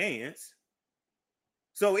ass can't dance.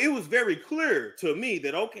 So it was very clear to me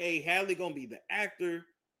that, okay, Halle gonna be the actor.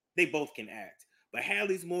 They both can act. But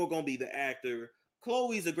Halle's more gonna be the actor.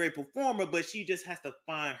 Chloe's a great performer, but she just has to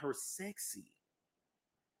find her sexy.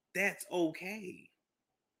 That's okay.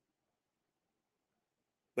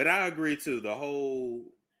 But I agree too. The whole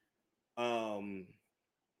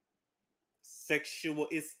sexual,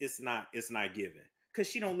 it's not given because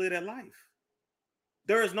she don't live that life.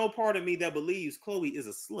 There is no part of me that believes Chloe is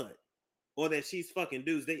a slut or that she's fucking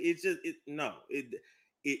dudes.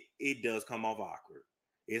 It does come off awkward.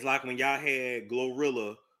 It's like when y'all had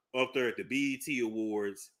Glorilla up there at the BET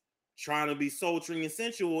Awards trying to be sultry and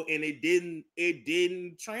sensual, and it didn't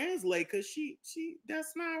translate because she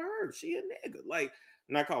that's not her. She a nigga. Like,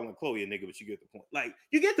 I'm not calling Chloe a nigga, but you get the point. Like,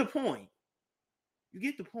 you get the point. You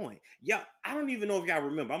get the point. Yeah, I don't even know if y'all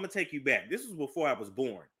remember. I'm gonna take you back. This was before I was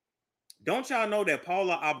born. Don't y'all know that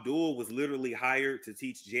Paula Abdul was literally hired to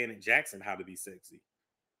teach Janet Jackson how to be sexy?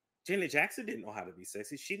 Janet Jackson didn't know how to be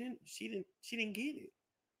sexy. She didn't get it.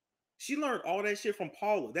 She learned all that shit from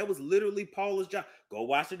Paula. That was literally Paula's job. Go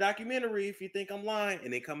watch the documentary if you think I'm lying,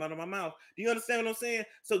 and then come out of my mouth. Do you understand what I'm saying?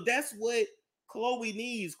 So that's what Chloe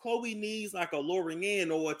needs. Chloe needs like a Lauren Ann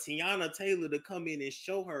or a Tiana Taylor to come in and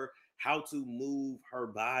show her how to move her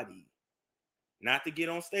body. Not to get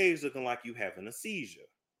on stage looking like you having a seizure.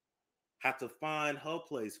 Have to find her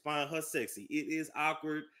place, find her sexy. It is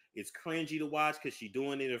awkward. It's cringy to watch because she's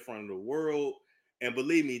doing it in front of the world. And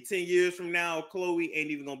believe me, 10 years from now, Chloe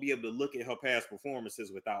ain't even going to be able to look at her past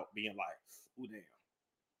performances without being like, ooh, damn.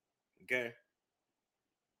 Okay?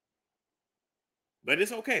 But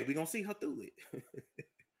it's okay. We're going to see her through it.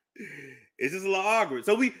 It's just a little awkward.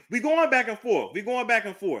 So we going back and forth. We're going back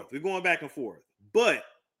and forth. But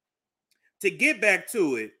to get back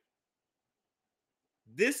to it,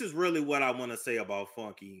 this is really what I want to say about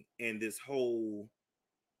Funky and this whole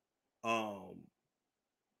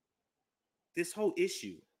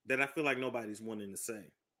issue that I feel like nobody's wanting to say.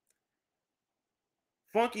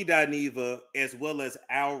 Funky DIneva, as well as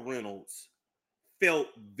Al Reynolds, felt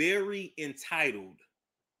very entitled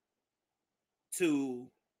to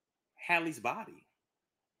Halle's body,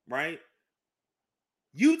 right?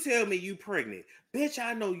 You tell me you pregnant. Bitch,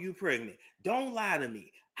 I know you pregnant. Don't lie to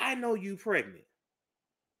me. I know you pregnant.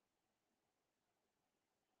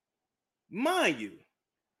 Mind you,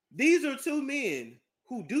 these are two men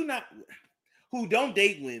who don't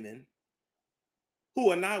date women,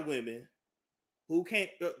 who are not women, who can't.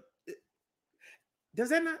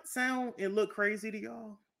 Does that not sound and look crazy to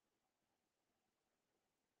y'all?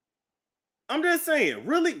 I'm just saying,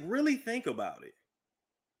 really think about it.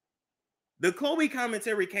 The Chloe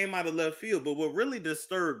commentary came out of left field, but what really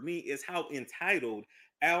disturbed me is how entitled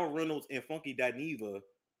Al Reynolds and Funky DIneva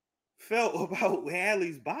felt about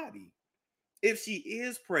Halle's body. If she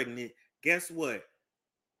is pregnant, guess what?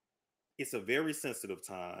 It's a very sensitive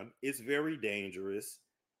time. It's very dangerous.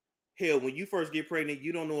 Hell, when you first get pregnant,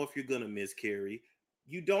 you don't know if you're going to miscarry.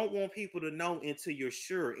 You don't want people to know until you're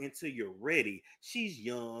sure, until you're ready. She's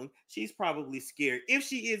young. She's probably scared. If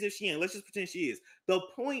she is, if she ain't, let's just pretend she is. The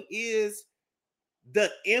point is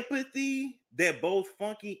the empathy that both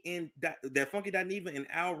Funky DIneva and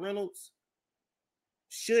Al Reynolds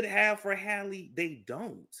should have for Halle, they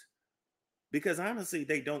don't. Because honestly,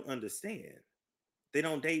 they don't understand. They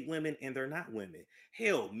don't date women and they're not women.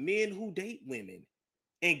 Hell, men who date women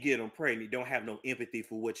and get them pregnant don't have no empathy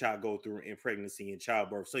for what y'all go through in pregnancy and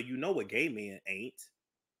childbirth. So you know a gay man ain't.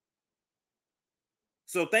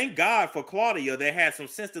 So thank God for Claudia that had some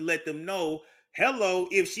sense to let them know, hello,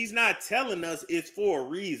 if she's not telling us, it's for a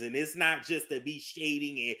reason. It's not just to be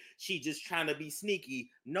shading and she just trying to be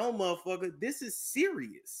sneaky. No, motherfucker, this is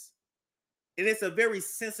serious. And it's a very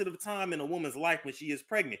sensitive time in a woman's life when she is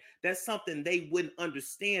pregnant. That's something they wouldn't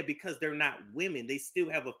understand because they're not women. They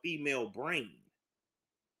still have a female brain.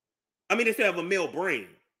 I mean, they still have a male brain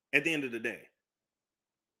at the end of the day.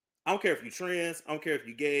 I don't care if you're trans. I don't care if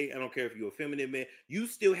you're gay. I don't care if you're a feminine man. You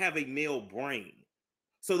still have a male brain.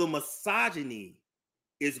 So the misogyny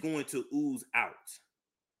is going to ooze out.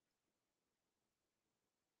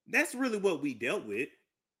 That's really what we dealt with.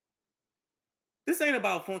 This ain't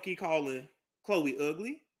about Funky calling Chloe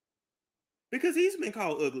ugly. Because he's been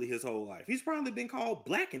called ugly his whole life. He's probably been called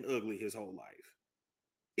black and ugly his whole life.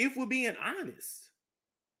 If we're being honest.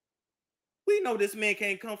 We know this man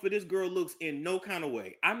can't come for this girl looks in no kind of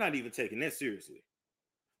way. I'm not even taking that seriously.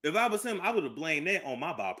 If I was him, I would have blamed that on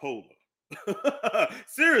my bipolar.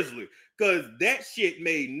 Seriously. Because that shit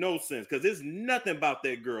made no sense. Because there's nothing about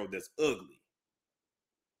that girl that's ugly.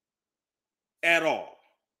 At all.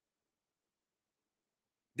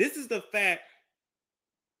 This is the fact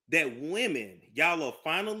that women, y'all are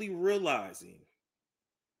finally realizing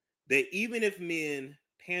that even if men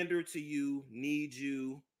pander to you, need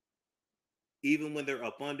you, even when they're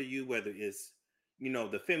up under you, whether it's,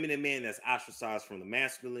 the feminine man that's ostracized from the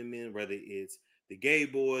masculine men, whether it's the gay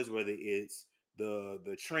boys, whether it's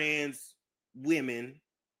the trans women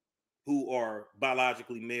who are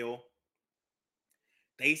biologically male,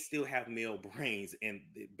 they still have male brains, and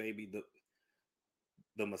baby,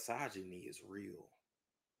 the misogyny is real.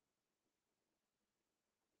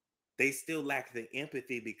 They still lack the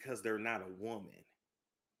empathy because they're not a woman.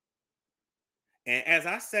 And as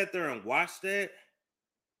I sat there and watched that,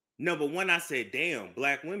 number one, I said, damn,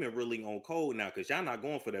 black women really on cold now, because y'all not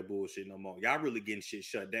going for that bullshit no more. Y'all really getting shit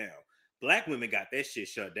shut down. Black women got that shit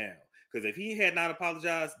shut down. Because if he had not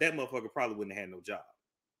apologized, that motherfucker probably wouldn't have had no job.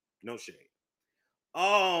 No shade.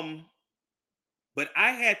 But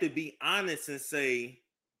I had to be honest and say,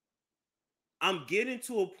 I'm getting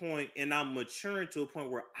to a point and I'm maturing to a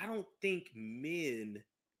point where I don't think men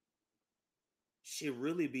should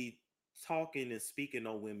really be talking and speaking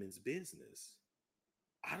on women's business.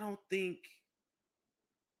 I don't think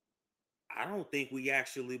we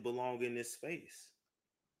actually belong in this space.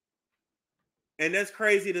 And that's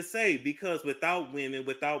crazy to say, because without women,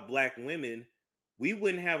 without black women, we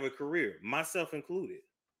wouldn't have a career, myself included.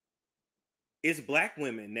 It's black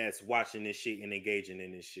women that's watching this shit and engaging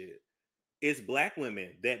in this shit. It's black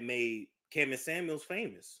women that made Kevin Samuels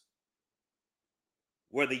famous.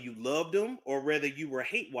 Whether you loved him or whether you were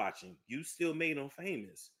hate watching, you still made him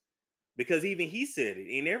famous. Because even he said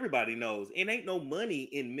it, and everybody knows, it ain't no money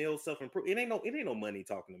in male self-improvement. It ain't no money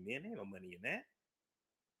talking to men. Ain't no money in that.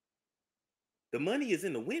 The money is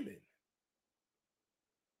in the women.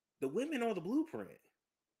 The women are the blueprint.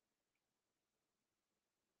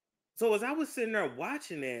 So as I was sitting there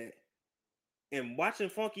watching that and watching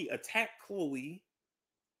Funky attack Chloe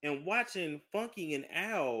and watching Funky and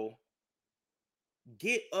Al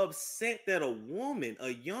get upset that a woman,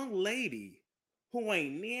 a young lady who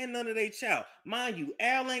ain't near none of their child, mind you,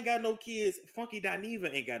 Al ain't got no kids, Funky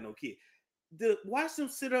DIneva ain't got no kid. Watch them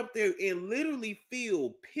sit up there and literally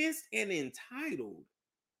feel pissed and entitled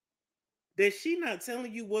that she not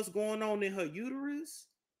telling you what's going on in her uterus.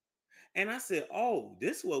 And I said, oh,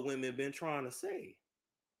 this is what women been trying to say.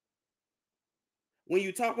 When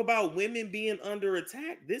you talk about women being under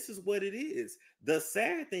attack, this is what it is. The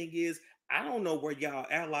sad thing is, I don't know where y'all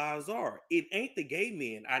allies are. It ain't the gay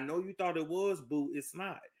men. I know you thought it was, boo. It's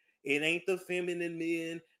not. It ain't the feminine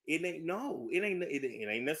men. It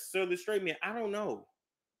ain't necessarily straight men. I don't know.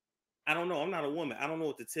 I'm not a woman. I don't know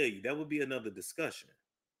what to tell you. That would be another discussion.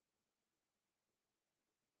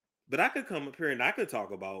 But I could come up here and I could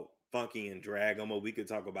talk about Funky and drag him, or we could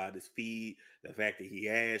talk about his feed, the fact that he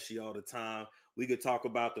ashy all the time. We could talk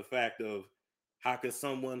about the fact of how could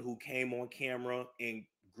someone who came on camera and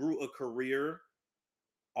grew a career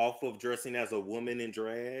off of dressing as a woman in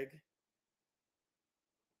drag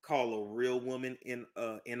call a real woman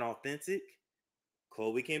inauthentic.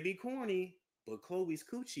 Chloe can be corny, but Chloe's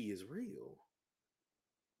coochie is real.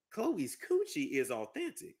 Chloe's coochie is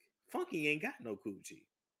authentic. Funky ain't got no coochie.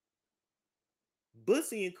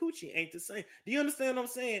 Bussy and coochie ain't the same. Do you understand what I'm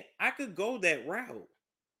saying? I could go that route,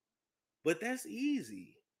 but that's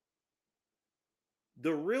easy.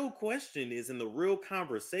 The real question is, and the real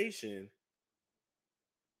conversation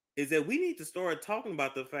is that we need to start talking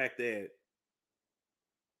about the fact that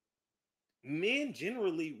men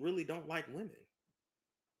generally really don't like women.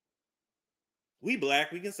 We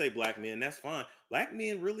black, we can say black men, that's fine. Black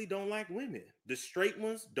men really don't like women. The straight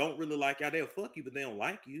ones don't really like y'all. They'll fuck you, but they don't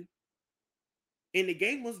like you. And the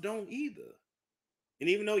gay ones don't either. And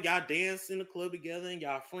even though y'all dance in the club together and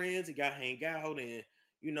y'all friends and y'all hang out and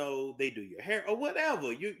they do your hair or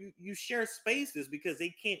whatever, you share spaces because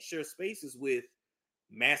they can't share spaces with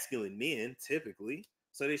masculine men typically,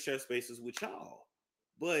 so they share spaces with y'all.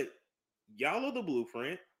 But y'all are the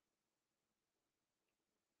blueprint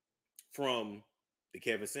from the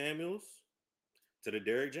Kevin Samuels to the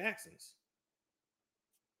Derek Jacksons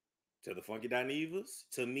to the Funky DInevas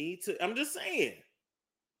to me. I'm just saying.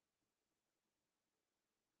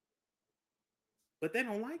 But they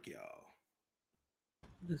don't like y'all.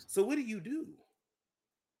 So what do you do?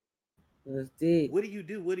 That's deep. What do you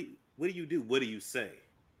do? What do you do? What do you say?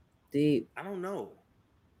 Deep. I don't know.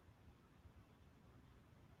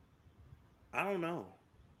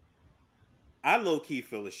 I low-key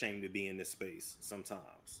feel ashamed to be in this space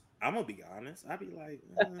sometimes. I'm gonna be honest. I be like,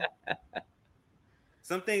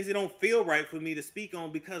 some things that don't feel right for me to speak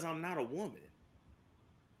on because I'm not a woman.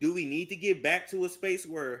 Do we need to get back to a space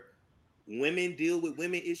where women deal with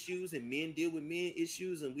women issues and men deal with men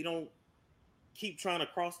issues, and we don't keep trying to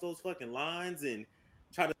cross those fucking lines and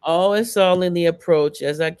try to... Oh, it's all in the approach.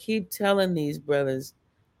 As I keep telling these brothers,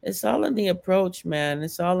 It's all in the approach, man.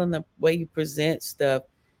 It's all in the way you present stuff.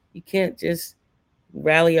 You can't just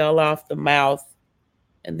rally all off the mouth.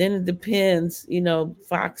 And then it depends,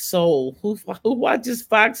 Fox Soul. Who watches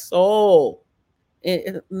Fox Soul?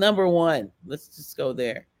 Number one, let's just go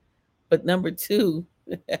there. But number two,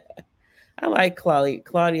 I like Claudia.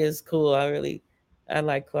 Claudia is cool. I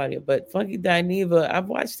like Claudia. But Funky DIneva, I've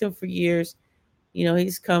watched him for years.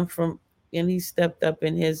 He's come from and he stepped up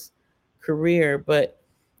in his career, but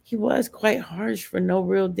he was quite harsh for no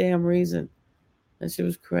real damn reason. That shit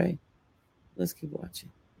was cray. Let's keep watching.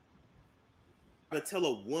 To tell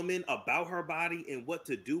a woman about her body and what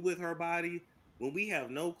to do with her body when we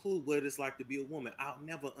have no clue what it's like to be a woman. I'll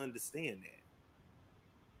never understand that.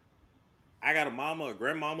 I got a mama, a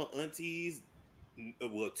grandmama, aunties,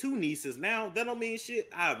 well, 2 nieces now. That don't mean shit.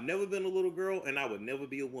 I've never been a little girl, and I would never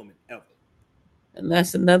be a woman ever. And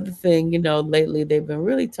that's another thing, lately they've been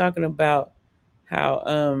really talking about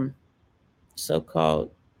how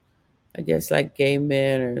so-called, I guess, like gay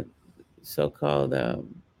men or so-called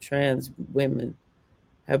trans women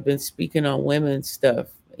have been speaking on women's stuff,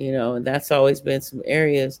 and that's always been some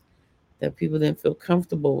areas that people didn't feel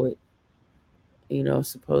comfortable with,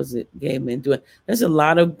 supposed gay men doing. There's a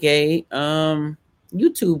lot of gay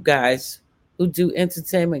YouTube guys who do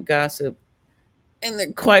entertainment gossip, and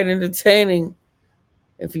they're quite entertaining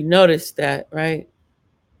if you notice that, right?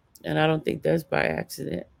 And I don't think that's by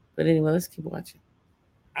accident. But anyway, let's keep watching.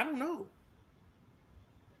 I don't know.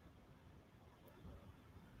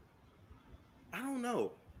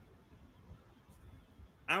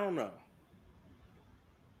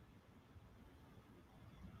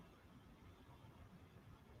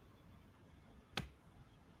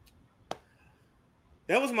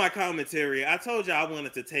 That was my commentary. I told you I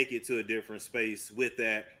wanted to take it to a different space with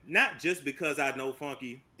that. Not just because I know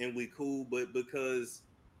Funky and we cool, but because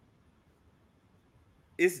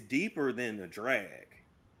it's deeper than the drag.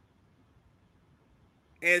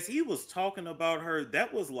 As he was talking about her,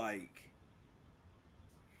 that was like,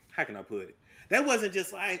 how can I put it? That wasn't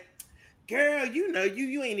just like, girl, you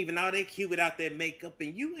ain't even all that cute without that makeup,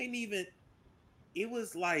 and you ain't even. It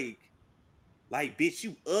was like, bitch,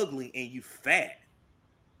 you ugly and you fat,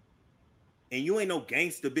 and you ain't no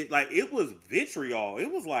gangster bitch. Like, it was vitriol.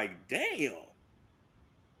 It was like, damn.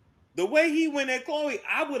 The way he went at Chloe,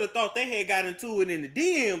 I would have thought they had got into it in the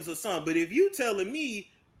DMs or something. But if you telling me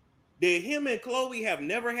that him and Chloe have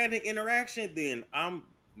never had an interaction, then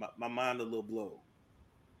my mind a little blow.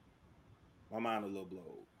 My mind a little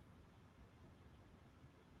blow.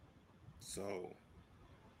 So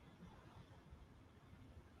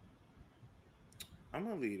I'm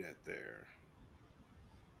gonna leave that there.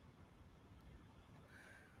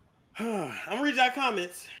 I'm gonna read y'all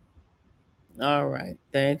comments. All right.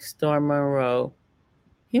 Thanks, Storm Monroe.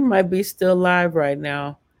 He might be still live right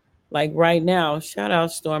now. Like right now. Shout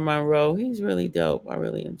out Storm Monroe. He's really dope. I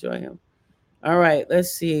really enjoy him. All right.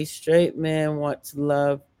 Let's see. Straight men want to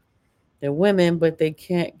love their women, but they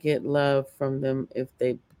can't get love from them if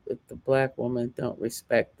the black woman don't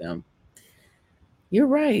respect them. You're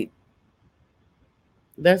right.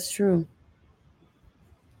 That's true.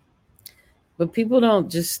 But people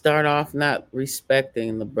don't just start off not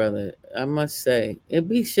respecting the brother. I must say, it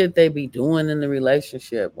be shit they be doing in the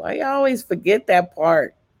relationship. Why you always forget that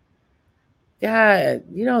part? God,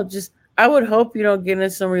 you don't just. I would hope you don't get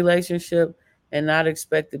in some relationship and not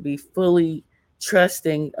expect to be fully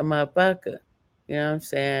trusting a motherfucker. You know what I'm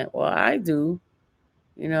saying? Well, I do.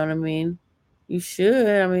 You know what I mean? You should.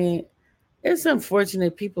 I mean, it's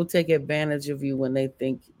unfortunate people take advantage of you when they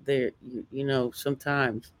think they're,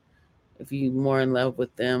 sometimes if you're more in love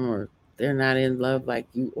with them or they're not in love like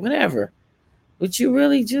you, whatever. But you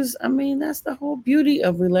really just, I mean, that's the whole beauty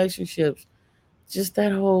of relationships. Just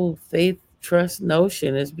that whole faith, trust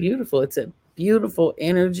notion is beautiful. It's a beautiful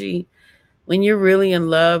energy. When you're really in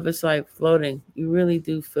love, it's like floating. You really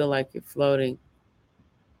do feel like you're floating.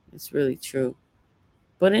 It's really true.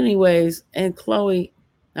 But anyways, and Chloe,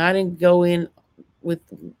 I didn't go in with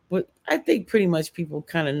what I think pretty much people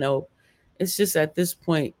kind of know. It's just at this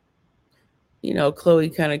point, Chloe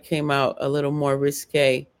kind of came out a little more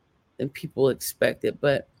risque than people expected.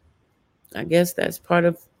 But I guess that's part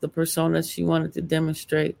of the persona she wanted to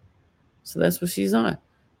demonstrate. So that's what she's on.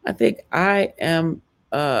 I think I am,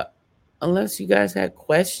 unless you guys had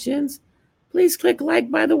questions, please click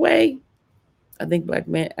like, by the way. I think black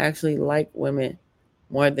men actually like women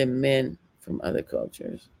more than men from other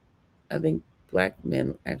cultures. I think black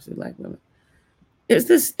men actually like women. It's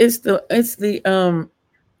the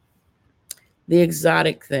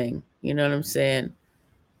exotic thing. You know what I'm saying?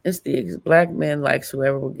 It's black men likes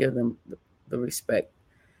whoever will give them the respect.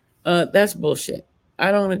 That's bullshit.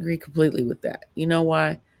 I don't agree completely with that. You know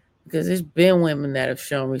why? Because there's been women that have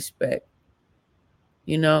shown respect.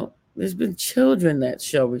 You know, there's been children that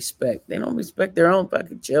show respect. They don't respect their own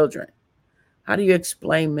fucking children. How do you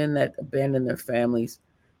explain men that abandon their families,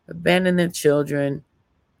 abandon their children?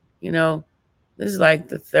 You know, this is like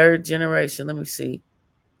the third generation. Let me see.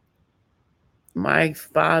 My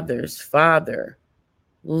father's father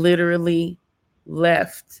literally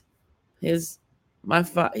left his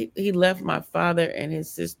he left my father and his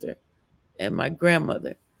sister and my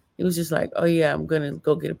grandmother. He was just like, oh yeah, I'm gonna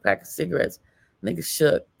go get a pack of cigarettes. Nigga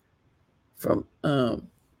shook from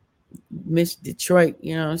Miss Detroit,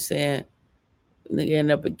 you know what I'm saying? Nigga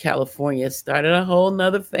ended up in California, started a whole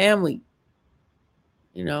nother family,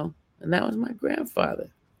 you know, and that was my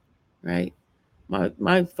grandfather, right?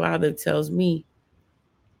 My father tells me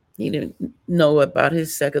he didn't know about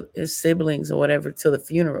his siblings or whatever till the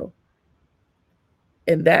funeral.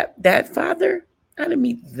 And that father, I didn't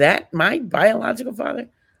meet my biological father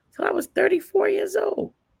till I was 34 years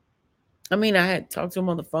old. I mean, I had talked to him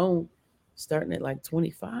on the phone starting at like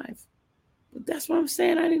 25. But that's what I'm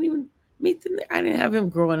saying. I didn't even I didn't have him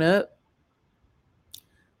growing up.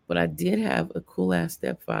 But I did have a cool ass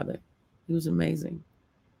stepfather. He was amazing.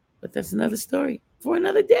 But that's another story for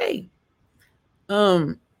another day.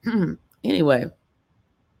 Anyway,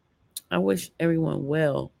 I wish everyone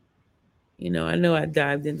well. You know I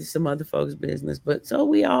dived into some other folks' business, but so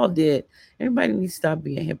we all did. Everybody needs to stop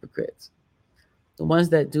being hypocrites. The ones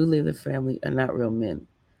that do leave the family are not real men.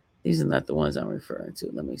 These are not the ones I'm referring to.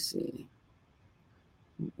 Let me see.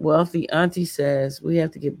 Wealthy Auntie says we have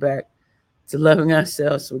to get back to loving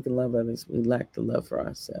ourselves so we can love others. We lack the love for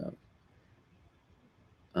ourselves.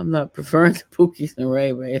 I'm not preferring to Pookies and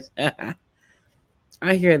Ray Rays.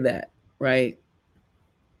 I hear that, right?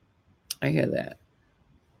 I hear that.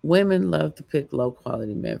 Women love to pick low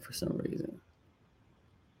quality men for some reason.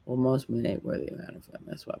 Well, most men ain't worthy of having fun.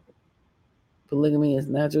 That's why polygamy is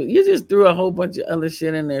natural. You just threw a whole bunch of other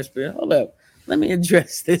shit in there, Spirit. Hold up. Let me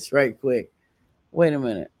address this right quick. Wait a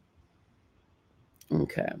minute.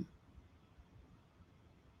 Okay.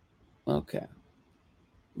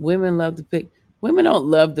 Women don't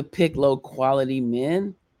love to pick low quality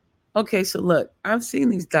men. Okay, so look, I've seen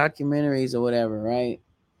these documentaries or whatever, right?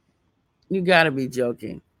 You gotta be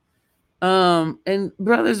joking. And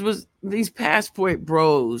brothers was these passport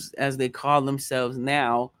bros, as they call themselves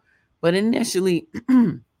now, but initially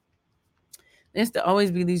there used to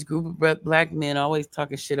always be these group of black men always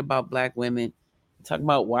talking shit about black women, talking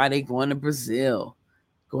about why they going to Brazil,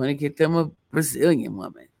 going to get them a Brazilian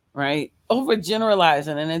woman, right?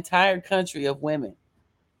 Overgeneralizing an entire country of women,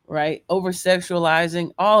 right? Over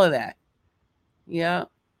sexualizing all of that. Yeah.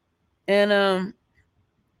 And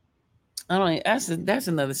I don't know, that's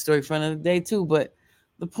another story for another day too. But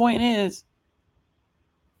the point is,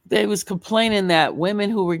 they was complaining that women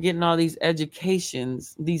who were getting all these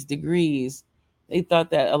educations, these degrees, they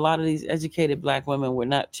thought that a lot of these educated black women were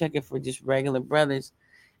not checking for just regular brothers,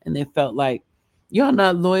 and they felt like y'all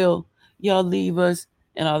not loyal, y'all leave us,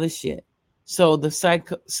 and all this shit. So the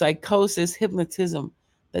psychosis, hypnotism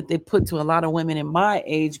that they put to a lot of women in my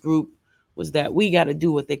age group was that we got to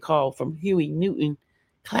do what they call from Huey Newton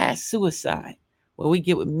class suicide, where we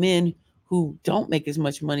get with men who don't make as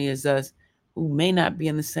much money as us, who may not be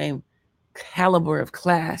in the same caliber of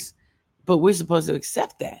class, but we're supposed to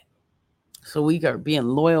accept that. So we are being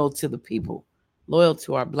loyal to the people, loyal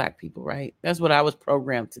to our black people, right? That's what I was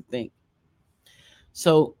programmed to think.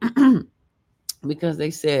 So because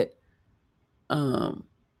they said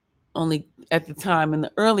only at the time in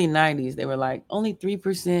the early 90s, they were like, only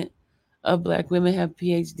 3% of black women have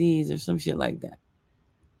PhDs or some shit like that.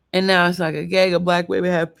 And now it's like a gang of black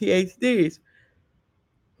women have PhDs.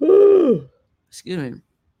 Excuse me.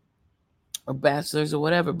 Or bachelors or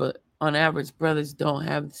whatever, but on average, brothers don't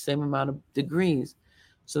have the same amount of degrees.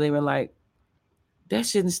 So they were like, that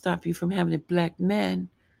shouldn't stop you from having a black man.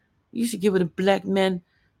 You should give it a black man.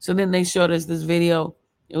 So then they showed us this video.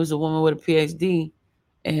 It was a woman with a PhD,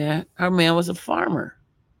 and her man was a farmer.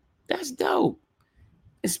 That's dope,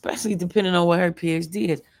 especially depending on what her PhD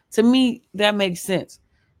is. To me, that makes sense.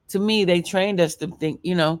 To me, they trained us to think,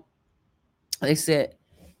 they said,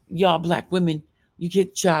 y'all black women, you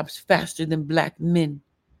get jobs faster than black men.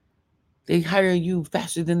 They hire you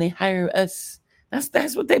faster than they hire us.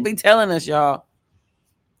 That's what they be telling us, y'all.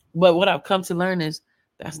 But what I've come to learn is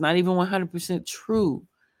that's not even 100% true.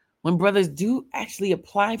 When brothers do actually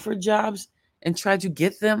apply for jobs and try to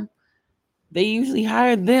get them, they usually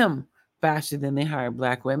hire them faster than they hire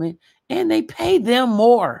black women, and they pay them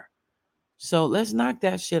more. So let's knock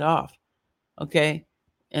that shit off, okay?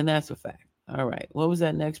 And that's a fact. All right. What was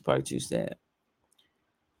that next part you said?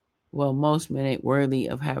 well, most men ain't worthy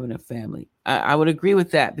of having a family. I would agree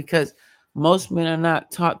with that because most men are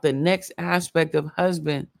not taught the next aspect of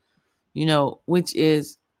husband, which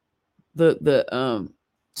is the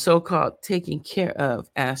so-called taking care of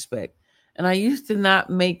aspect. And I used to not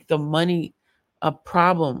make the money a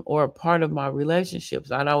problem or a part of my relationships.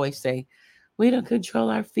 I'd always say, we don't control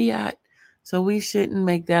our fiat, so we shouldn't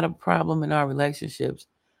make that a problem in our relationships.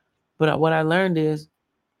 But what I learned is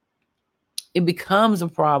it becomes a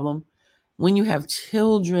problem when you have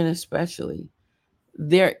children, especially.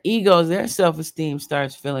 Their egos, their self-esteem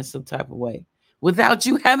starts feeling some type of way without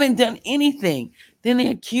you having done anything. Then they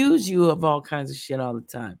accuse you of all kinds of shit all the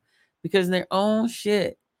time because their own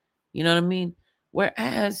shit. You know what I mean?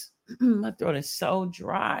 Whereas my throat is so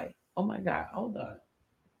dry. Oh my God. Hold on.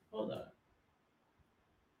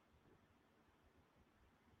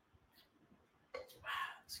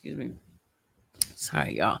 Excuse me.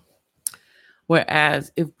 Sorry, y'all.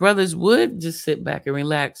 Whereas if brothers would just sit back and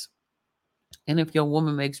relax, and if your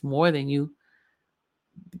woman makes more than you,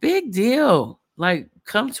 big deal. Like,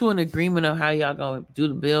 come to an agreement of how y'all gonna do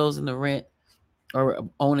the bills and the rent or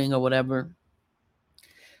owning or whatever.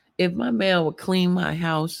 If my man would clean the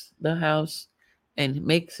house, and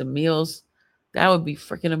make some meals, that would be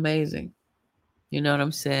freaking amazing. You know what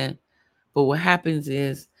I'm saying? But what happens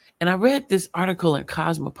is, and I read this article in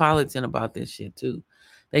Cosmopolitan about this shit too.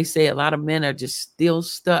 They say a lot of men are just still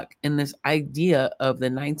stuck in this idea of the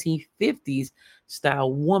 1950s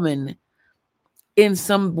style woman in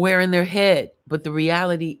somewhere in their head. But the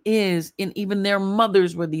reality is, and even their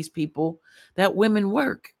mothers were these people, that women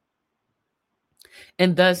work.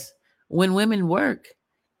 And thus, when women work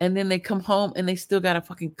and then they come home and they still gotta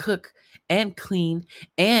fucking cook and clean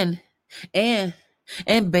and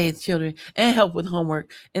and bathe children and help with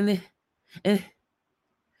homework, and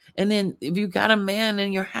then if you got a man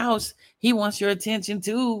in your house, he wants your attention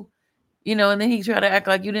too, and then he try to act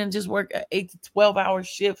like you didn't just work an 8 to 12 hour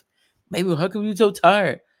shift. Maybe, how come you so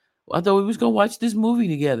tired? Well, I thought we was gonna watch this movie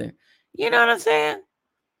together. You know what I'm saying?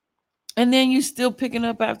 And then you still picking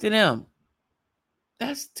up after them.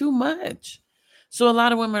 That's too much. So a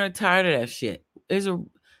lot of women are tired of that shit. There's a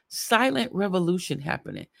silent revolution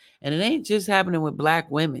happening. And it ain't just happening with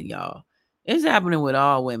black women, y'all. It's happening with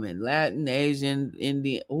all women, Latin, Asian,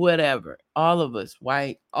 Indian, whatever. All of us,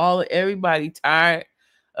 white, everybody tired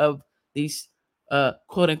of these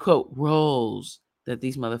quote unquote roles that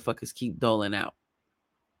these motherfuckers keep doling out.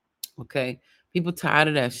 Okay? People tired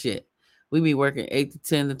of that shit. We be working 8 to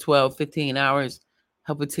 10 to 12, 15 hours,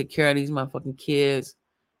 helping take care of these motherfucking kids.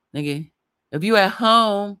 Nigga, if you at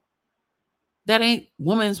home, that ain't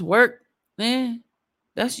woman's work, man.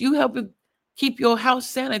 That's you helping keep your house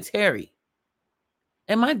sanitary.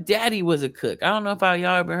 And my daddy was a cook. I don't know if y'all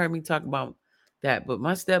ever heard me talk about that, but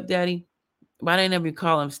my stepdaddy, but I didn't ever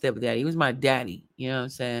call him stepdaddy. He was my daddy. You know what I'm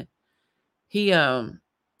saying? He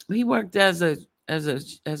worked as a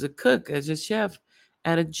cook, as a chef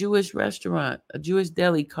at a Jewish restaurant, a Jewish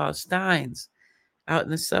deli called Stein's out in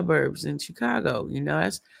the suburbs in Chicago.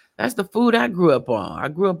 That's the food I grew up on. I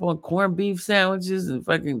grew up on corned beef sandwiches and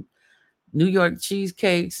fucking New York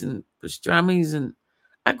cheesecakes and pastrami's, and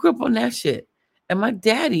I grew up on that shit. And my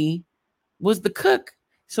daddy was the cook.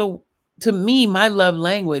 So to me, my love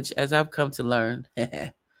language, as I've come to learn,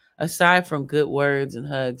 aside from good words and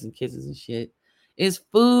hugs and kisses and shit, is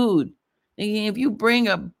food. And if you bring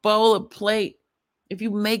a bowl, a plate, if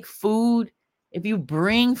you make food, if you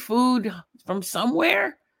bring food from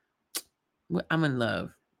somewhere, I'm in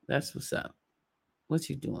love. That's what's up. What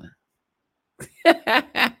you doing?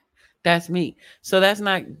 That's me. So that's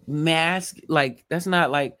not that's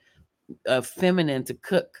not like feminine to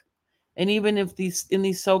cook. And even if in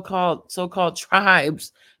these so-called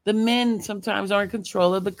tribes, the men sometimes are in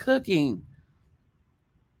control of the cooking,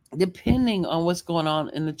 depending on what's going on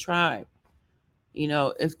in the tribe.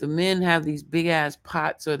 If the men have these big ass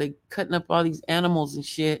pots, or they cutting up all these animals and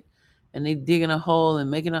shit, and they digging a hole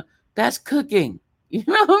and that's cooking. You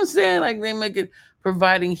know what I'm saying? Like they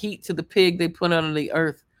providing heat to the pig they put under the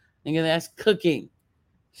earth. And that's cooking.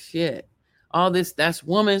 Shit. All this, that's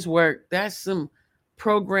woman's work. That's some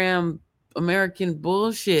program American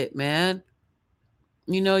bullshit, man.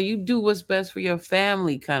 You do what's best for your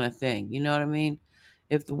family kind of thing. You know what I mean?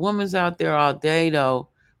 If the woman's out there all day though,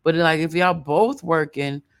 but like if y'all both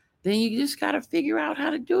working, then you just gotta figure out how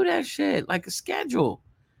to do that shit, like a schedule.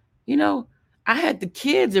 I had the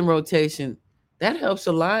kids in rotation. That helps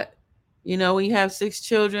a lot. When you have 6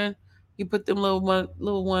 children, you put them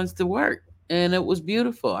little ones to work, and it was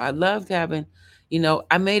beautiful. I loved having,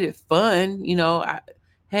 I made it fun.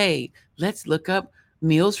 Hey, let's look up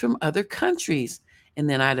meals from other countries, and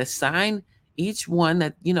then I'd assign each one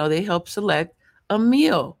that, they help select a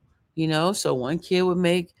meal, so one kid would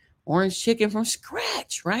make orange chicken from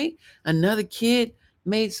scratch, right? Another kid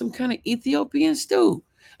made some kind of Ethiopian stew.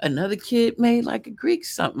 Another kid made like a Greek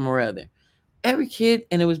something or other. Every kid,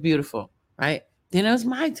 and it was beautiful, right? Then it was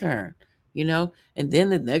my turn, and then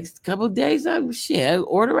the next couple of days, I'd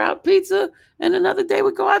order out pizza, and another day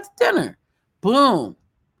we'd go out to dinner. Boom,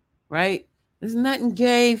 right? There's nothing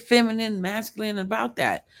gay, feminine, masculine about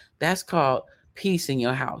that. That's called peace in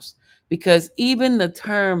your house. Because even the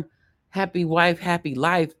term happy wife, happy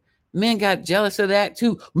life, men got jealous of that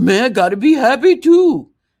too. Men got to be happy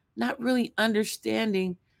too. Not really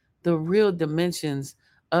understanding the real dimensions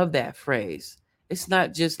of that phrase. It's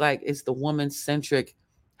not just like it's the woman centric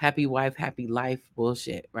happy wife, happy life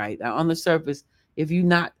bullshit, right? Now, on the surface, if you're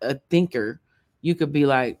not a thinker, you could be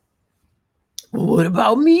like, what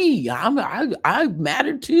about me? I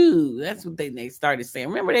matter too. That's what they started saying.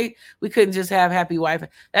 Remember, we couldn't just have happy wife.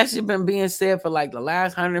 That shit been being said for like the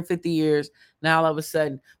last 150 years. Now all of a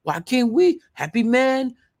sudden, why can't we happy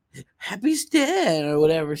man, happy Stan or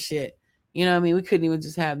whatever shit? You know what I mean? We couldn't even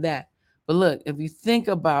just have that. But look, if you think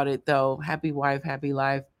about it though, happy wife, happy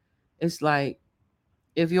life, it's like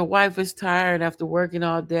if your wife is tired after working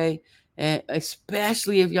all day, and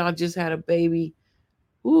especially if y'all just had a baby.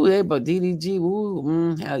 Ooh, they about DDG.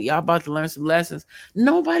 Ooh, hell, y'all about to learn some lessons.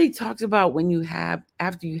 Nobody talks about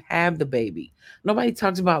after you have the baby. Nobody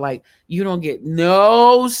talks about like you don't get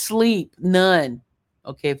no sleep, none.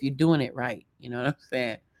 Okay, if you're doing it right, you know what I'm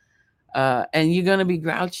saying. And you're gonna be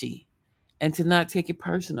grouchy, and to not take it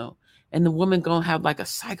personal. And the woman gonna have like a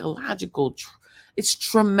psychological. It's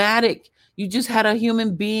traumatic. You just had a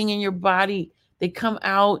human being in your body. They come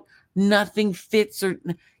out, nothing fits or.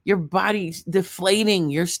 Your body's deflating.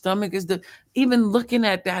 Your stomach is even looking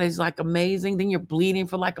at that is like amazing. Then you're bleeding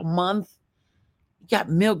for like a month. You got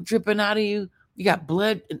milk dripping out of you. You got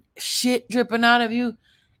blood and shit dripping out of you.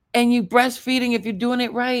 And you breastfeeding if you're doing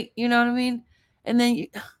it right. You know what I mean? And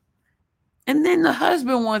then the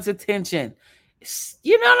husband wants attention.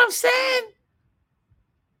 You know what I'm saying?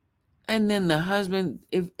 And then the husband,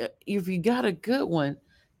 if you got a good one,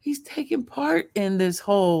 he's taking part in this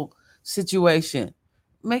whole situation,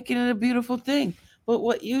 making it a beautiful thing. But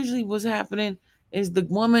what usually was happening is the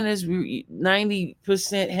woman is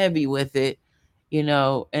 90% heavy with it,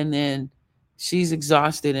 and then she's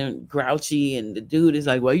exhausted and grouchy, and the dude is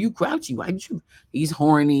like, well, you grouchy, why did you? He's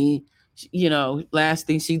horny, last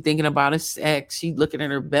thing she's thinking about is sex. She's looking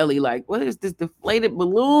at her belly like, what is this deflated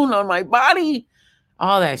balloon on my body?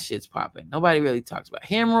 All that shit's popping. Nobody really talks about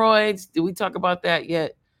hemorrhoids. Did we talk about that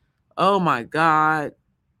yet? Oh my God.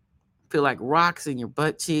 Feel like rocks in your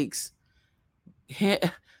butt cheeks,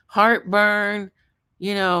 heartburn,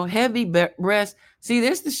 heavy breasts. See,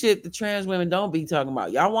 this the shit the trans women don't be talking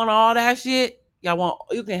about. Y'all want all that shit?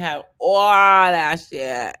 You can have all that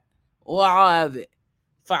shit, all of it.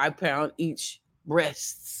 5 pound each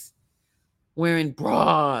breasts, wearing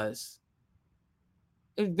bras.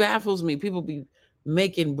 It baffles me. People be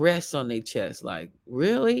making breasts on their chest. Like,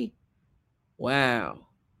 really? Wow.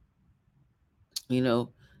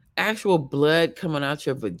 Actual blood coming out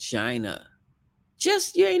your vagina.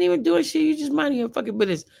 Just, you ain't even doing shit. You just minding your fucking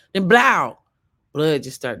business. Then blow. Blood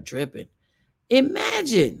just start dripping.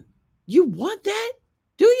 Imagine. You want that?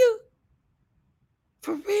 Do you?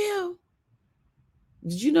 For real?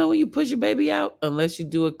 Did you know when you push your baby out? Unless you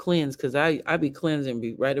do a cleanse. Because I be cleansing.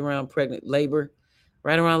 Be right around pregnant labor.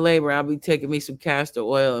 Right around labor, I'll be taking me some castor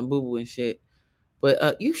oil and boo-boo and shit.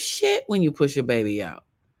 But you shit when you push your baby out.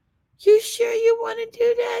 You sure you want to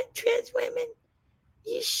do that, trans women?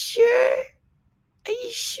 You sure? Are you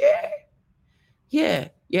sure? Yeah,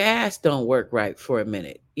 your ass don't work right for a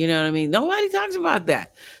minute. You know what I mean? Nobody talks about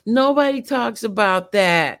that. Nobody talks about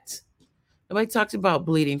that. Nobody talks about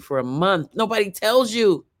bleeding for a month. Nobody tells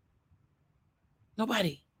you.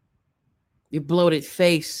 Nobody. Your bloated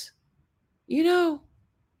face. Then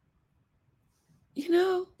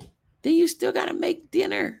you still got to make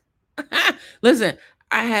dinner. Listen,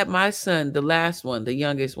 I had my son, the last one, the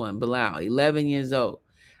youngest one, Bilal, 11 years old.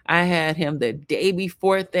 I had him the day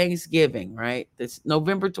before Thanksgiving, right? This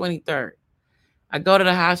November 23rd. I go to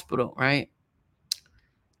the hospital, right?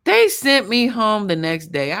 They sent me home the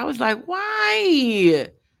next day. I was like, why?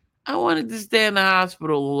 I wanted to stay in the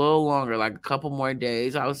hospital a little longer, like a couple more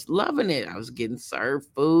days. I was loving it. I was getting served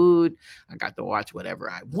food. I got to watch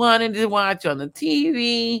whatever I wanted to watch on the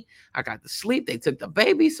TV. I got to sleep. They took the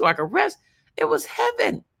baby so I could rest. It was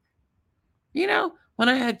heaven. When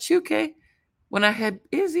I had Chuke, when I had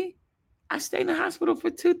Izzy, I stayed in the hospital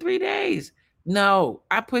for 2-3 days. No,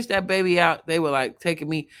 I pushed that baby out. They were like taking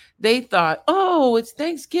me. They thought, oh, it's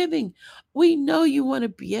Thanksgiving. We know you want to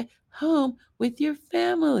be at home with your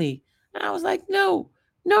family. And I was like, no,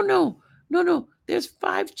 no, no, no, no. There's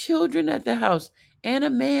 5 children at the house and a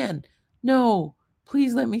man. No,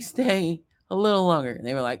 please let me stay a little longer. And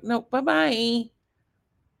they were like, no, bye bye.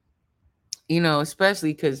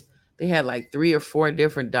 Especially because they had like 3 or 4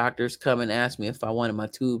 different doctors come and ask me if I wanted my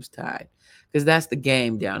tubes tied. Because that's the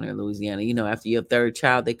game down there in Louisiana. After your 3rd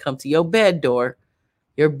child, they come to your bed,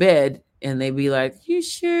 and they be like, you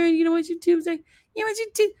sure you don't want your tubes tied? You want your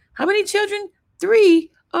tubes? How many children?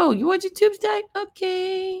 3. Oh, you want your tubes tied?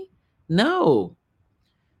 Okay. No.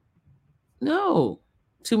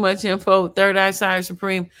 Too much info. Third Eye Sire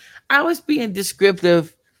Supreme. I was being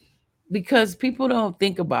descriptive because people don't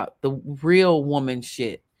think about the real woman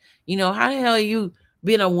shit. How the hell you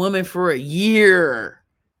been a woman for a year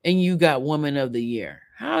and you got Woman of the Year?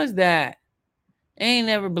 How is that? Ain't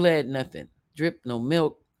never bled nothing. Drip no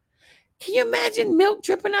milk. Can you imagine milk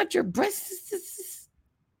dripping out your breasts?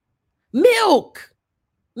 Milk.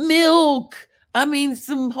 I mean,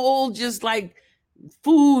 some whole just like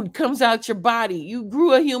food comes out your body. You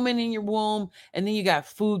grew a human in your womb, and then you got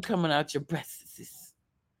food coming out your breasts.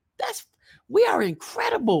 We are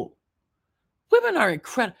incredible. Women are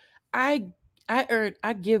incredible. I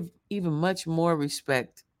give even much more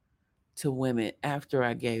respect to women after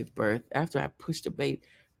I gave birth, after I pushed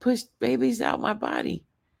babies out my body.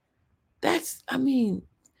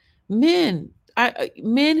 Men,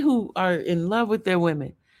 men who are in love with their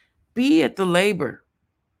women, be at the labor,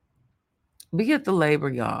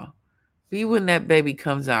 y'all. Be when that baby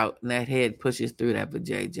comes out and that head pushes through that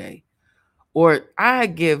vajayjay. Or I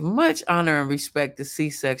give much honor and respect to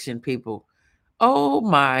C-section people. Oh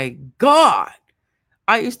my God.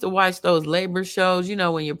 I used to watch those labor shows.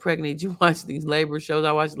 When you're pregnant, you watch these labor shows.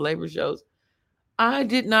 I watched labor shows. I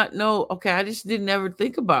did not know. Okay, I just didn't ever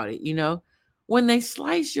think about it. When they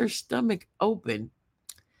slice your stomach open,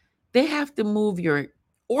 they have to move your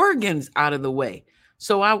organs out of the way.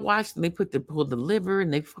 So I watched and they pulled the liver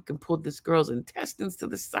and they fucking pulled this girl's intestines to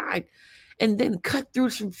the side and then cut through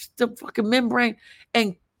some fucking membrane.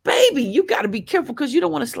 And baby, you got to be careful because you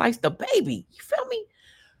don't want to slice the baby. You feel me?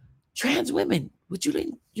 Trans women,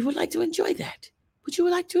 you would like to enjoy that? Would you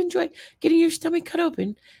like to enjoy getting your stomach cut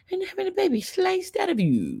open and having a baby sliced out of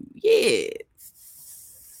you? Yes.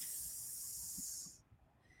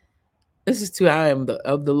 This is too I am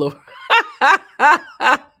of the Lord.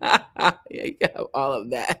 Yeah, you have all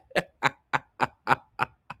of that.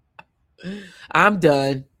 I'm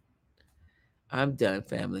done,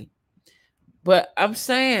 family. But I'm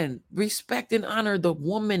saying respect and honor the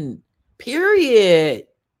woman, period.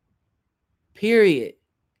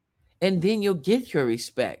 And then you'll get your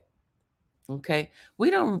respect. Okay?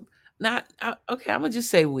 We don't okay, I'm gonna just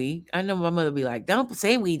say we. I know my mother be like, don't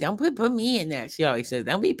say we, don't put me in that. She always says,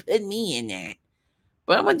 don't be putting me in that.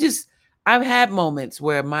 But I'm gonna just I've had moments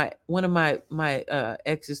where one of my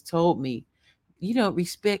exes told me, you don't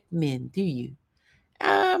respect men, do you?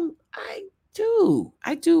 I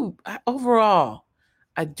do. Overall,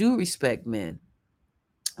 I do respect men.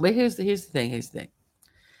 But here's the thing.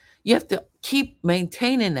 You have to keep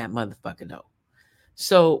maintaining that motherfucker though.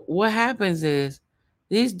 So what happens is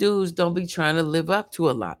these dudes don't be trying to live up to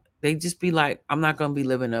a lot. They just be like, I'm not gonna be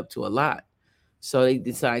living up to a lot. So they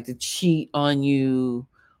decide to cheat on you,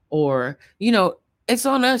 or it's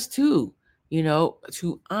on us too,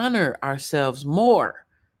 to honor ourselves more.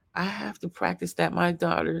 I have to practice that. My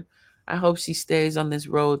daughter, I hope she stays on this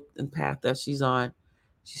road and path that she's on.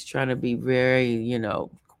 She's trying to be very,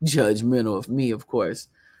 judgmental of me, of course.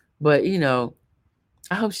 But,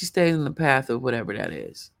 I hope she stays on the path of whatever that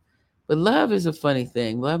is. But love is a funny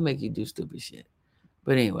thing. Love make you do stupid shit.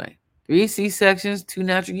 But anyway, 3 C-sections, 2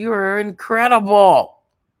 natural. You are incredible.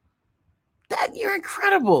 You're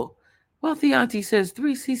incredible. Wealthy Auntie says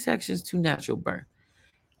 3 C-sections, 2 natural birth.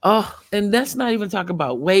 Oh, and let's not even talk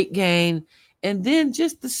about weight gain. And then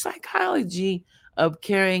just the psychology of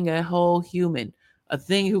carrying a whole human. A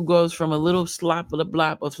thing who goes from a little slop of the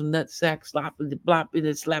blop of some nut sack, slop of the blop, and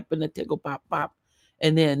then slap in the tickle pop pop.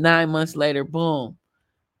 And then 9 months later, boom.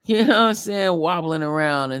 You know what I'm saying? Wobbling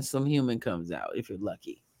around and some human comes out if you're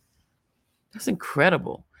lucky. That's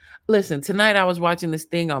incredible. Listen, tonight I was watching this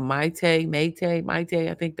thing on Maite.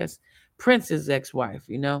 I think that's Prince's ex-wife,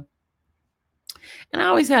 And I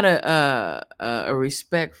always had a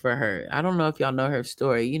respect for her. I don't know if y'all know her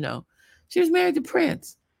story, She was married to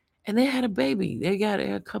Prince. And they had a baby. They had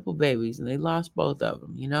a couple babies and they lost both of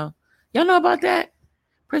them, Y'all know about that?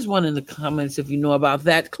 Press 1 in the comments if you know about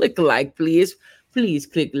that. Click like, please. Please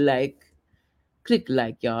click like. Click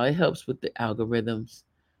like, y'all. It helps with the algorithms.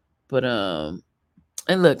 But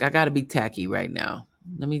and look, I gotta be tacky right now.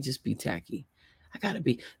 Let me just be tacky. I gotta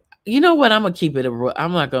be. You know what? I'm gonna keep it.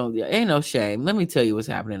 I'm not gonna. Ain't no shame. Let me tell you what's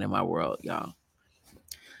happening in my world, y'all.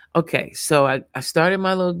 Okay, so I started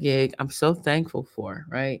my little gig. I'm so thankful for,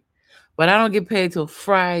 right? But I don't get paid till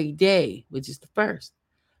Friday, which is the first.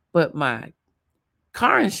 But my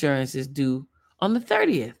car insurance is due on the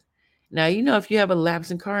 30th. Now, you know, if you have a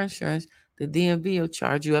lapse in car insurance, the DMV will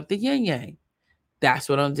charge you up the yin yang. That's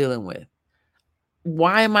what I'm dealing with.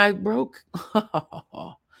 Why am I broke?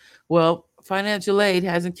 Well, financial aid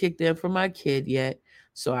hasn't kicked in for my kid yet.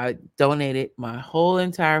 So I donated my whole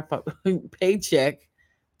entire paycheck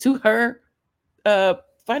to her uh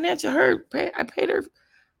financial her. I paid her,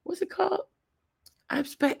 what's it called? I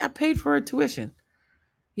paid for her tuition.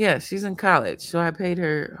 Yeah, she's in college. So I paid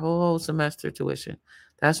her whole semester tuition.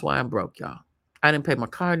 That's why I'm broke, y'all. I didn't pay my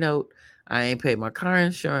car note. I ain't paid my car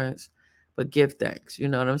insurance, but give thanks. You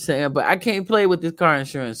know what I'm saying? But I can't play with this car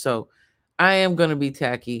insurance. So I am going to be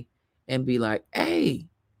tacky and be like, hey,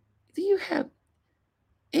 do you have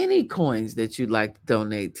any coins that you'd like to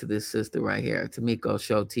donate to this sister right here, to Miko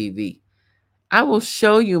Show TV? I will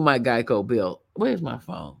show you my Geico bill. Where's my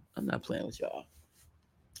phone? I'm not playing with y'all.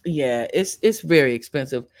 Yeah, it's very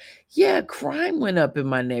expensive. Yeah, crime went up in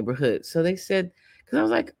my neighborhood. So they said, because I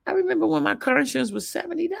was like, I remember when my car insurance was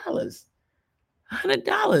 $70,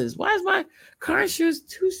 $100. Why is my car insurance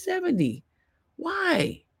 $270?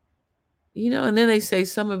 Why? You know, and then they say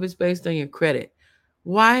some of it's based on your credit.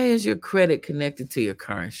 Why is your credit connected to your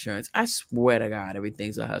car insurance? I swear to God,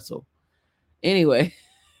 everything's a hustle. Anyway,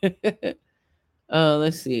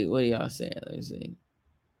 let's see. What are y'all saying? Let's see.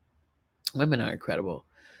 Women are incredible.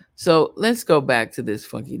 So let's go back to this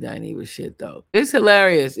funky DIneva shit though. It's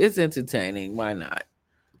hilarious. It's entertaining. Why not?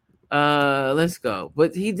 Let's go.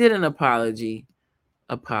 But he did an apology.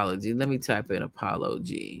 Apology. Let me type in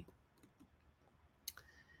apology.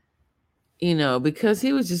 You know, because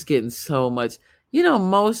he was just getting so much. You know,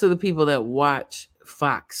 most of the people that watch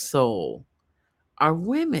Fox Soul are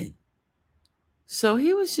women. So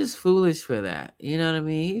he was just foolish for that. You know what I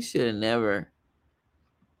mean? He should have never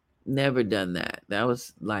done that. That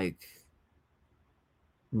was like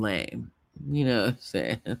lame. You know what I'm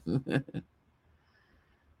saying?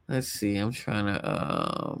 Let's see. I'm trying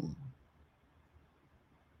to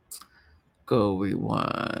go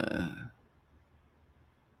rewind.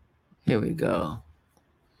 Here we go.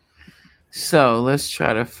 So let's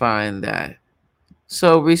try to find that.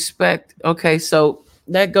 So respect. Okay, so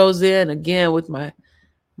that goes in again with my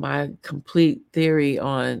complete theory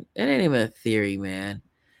on, it ain't even a theory, man.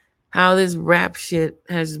 How this rap shit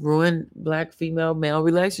has ruined black female male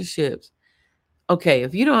relationships. Okay,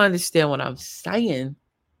 if you don't understand what I'm saying,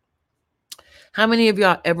 how many of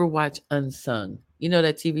y'all ever watch Unsung? You know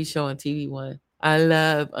that TV show on TV One? I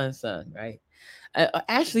love Unsung, right?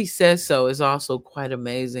 Ashley Says So is also quite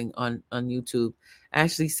amazing on YouTube.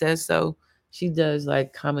 Ashley Says So. She does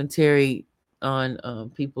like commentary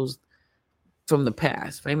on people's from the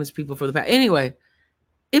past, famous people from the past. Anyway,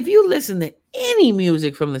 if you listen to any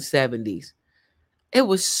music from the 70s, it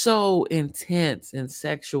was so intense and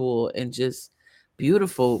sexual and just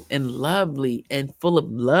beautiful and lovely and full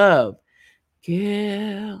of love.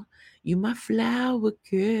 Girl, you my flower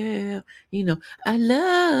girl. You know, I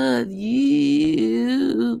love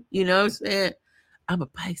you. You know what I'm saying? I'm a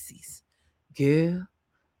Pisces. Girl,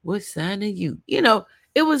 what sign are you? You know,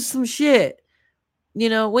 it was some shit. You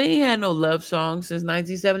know, we ain't had no love songs since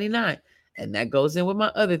 1979. And that goes in with my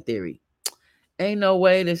other theory. Ain't no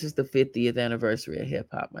way this is the 50th anniversary of hip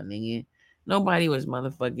hop, my nigga. Nobody was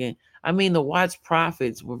motherfucking. I mean, the Watts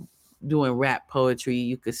Prophets were doing rap poetry,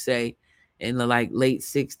 you could say, in the like late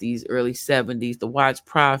 60s, early 70s. The Watts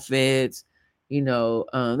Prophets, you know,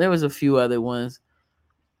 there was a few other ones,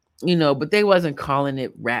 you know, but they wasn't calling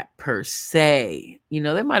it rap per se. You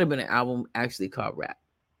know, there might have been an album actually called Rap.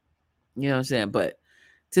 You know what I'm saying? But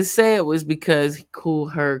to say it was because Cool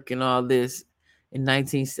Herc and all this in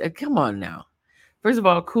 19... Come on now. First of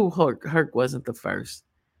all, Cool Herc wasn't the first,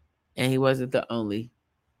 and he wasn't the only,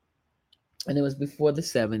 and it was before the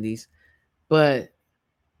 70s, but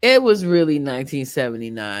it was really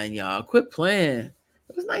 1979, y'all. Quit playing.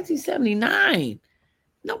 It was 1979.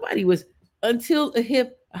 Nobody was, until a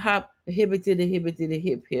hip hop, a hip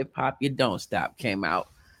hop, you don't stop came out.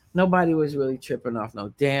 Nobody was really tripping off no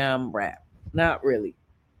damn rap. Not really.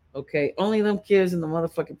 Okay? Only them kids in the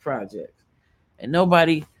motherfucking projects. And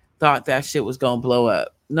nobody thought that shit was gonna blow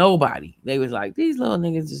up. Nobody. They was like, these little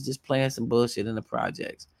niggas is just playing some bullshit in the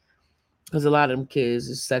projects. Because a lot of them kids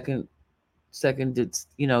is second,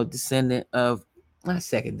 you know, descendant of, not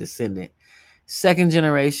second descendant, second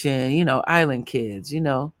generation, you know, island kids, you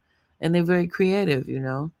know, and they're very creative, you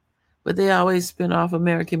know. But they always spin off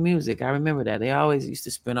American music. I remember that. They always used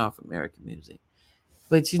to spin off American music.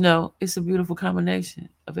 But you know, it's a beautiful combination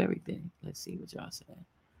of everything. Let's see what y'all say.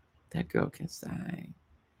 That girl can sing.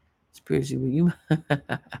 Spiritually, you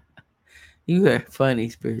you are funny,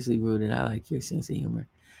 spiritually rooted. I like your sense of humor.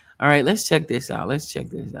 All right, let's check this out.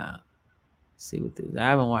 See what this. I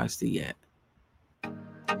haven't watched it yet.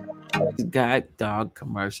 Got dog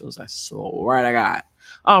commercials. I swear to God.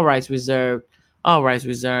 All rights reserved. All rights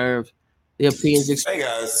reserved. The appeals. Hey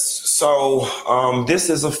guys, so this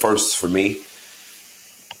is a first for me.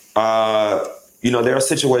 There are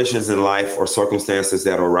situations in life or circumstances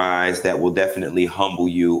that arise that will definitely humble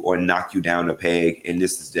you or knock you down a peg, and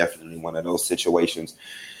this is definitely one of those situations.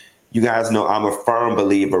 You guys know I'm a firm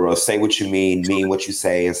believer of say what you mean what you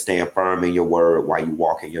say, and stand firm in your word while you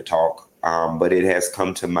walk and your talk. But it has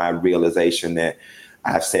come to my realization that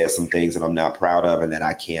I've said some things that I'm not proud of and that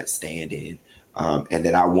I can't stand in, and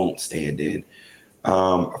that I won't stand in.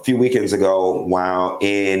 A few weekends ago, while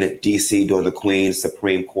in DC doing the Queen's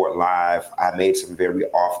Supreme Court Live, I made some very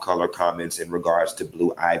off-color comments in regards to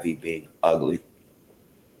Blue Ivy being ugly.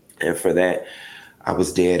 And for that, I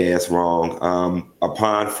was dead ass wrong.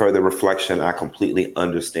 Upon further reflection, I completely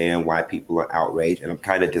understand why people are outraged, and I'm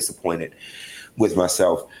kind of disappointed with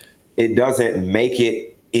myself. It doesn't make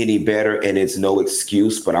it any better, and it's no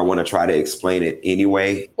excuse, but I want to try to explain it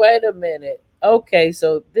anyway. Wait a minute. Okay,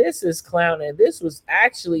 so this is clowning. This was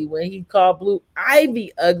actually when he called Blue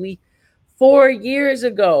Ivy ugly 4 years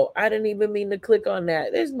ago. I didn't even mean to click on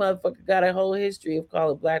that. This motherfucker got a whole history of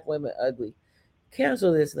calling black women ugly.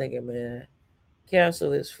 Cancel this nigga, man.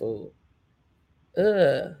 Cancel this fool.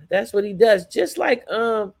 That's what he does. Just like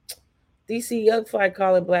DC Young Fly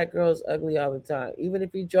calling black girls ugly all the time, even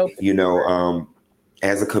if he joke.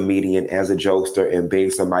 As a comedian, as a jokester, and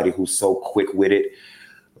being somebody who's so quick with it,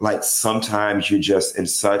 like sometimes you're just in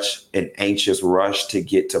such an anxious rush to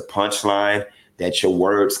get to punchline that your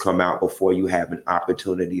words come out before you have an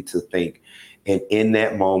opportunity to think. And in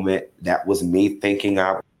that moment, that was me thinking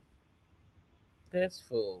out. That's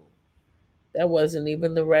fool. That wasn't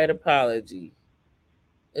even the right apology.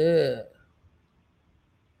 What's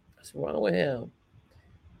wrong with him?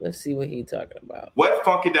 Let's see what he's talking about. What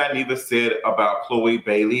Funky DIneva said about Chloe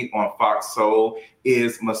Bailey on Fox Soul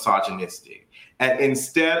is misogynistic. And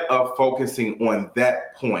instead of focusing on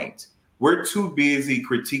that point, we're too busy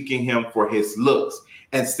critiquing him for his looks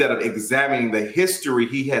instead of examining the history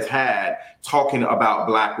he has had talking about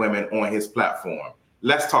black women on his platform.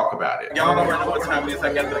 Let's talk about it. Y'all already know what time it is.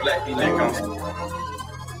 I got the black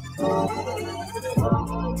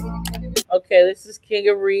Okay, this is King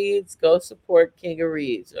of Reeds. Go support King of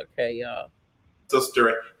Reeds. Okay, y'all.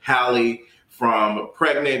 Sister Halle from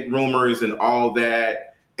Pregnant Rumors and all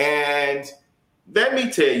that. And let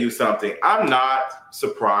me tell you something. I'm not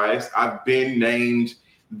surprised. I've been named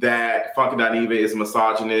that Funky DIneva is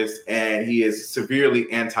misogynist and he is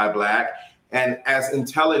severely anti-black. And as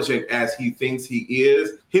intelligent as he thinks he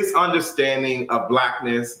is, his understanding of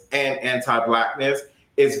blackness and anti-blackness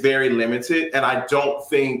is very limited. And I don't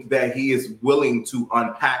think that he is willing to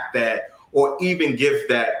unpack that or even give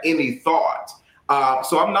that any thought.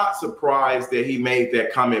 So I'm not surprised that he made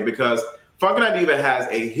that comment because Funky DIneva has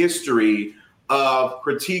a history of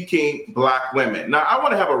critiquing black women. Now, I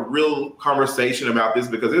want to have a real conversation about this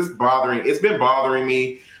because it's been bothering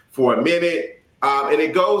me for a minute. And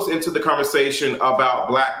it goes into the conversation about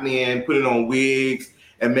black men putting on wigs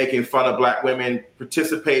and making fun of black women,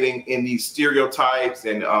 participating in these stereotypes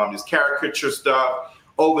and this caricature stuff.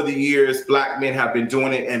 Over the years, black men have been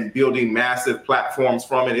doing it and building massive platforms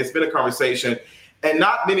from it. It's been a conversation, and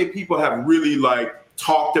not many people have really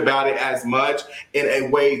talked about it as much in a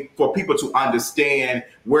way for people to understand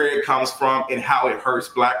where it comes from and how it hurts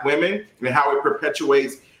black women and how it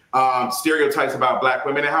perpetuates stereotypes about black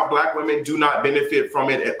women and how black women do not benefit from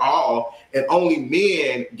it at all. And only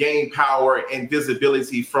men gain power and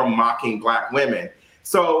visibility from mocking black women.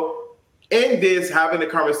 So in this, having a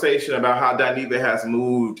conversation about how DIneva has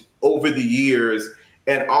moved over the years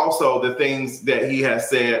and also the things that he has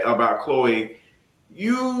said about Chloe,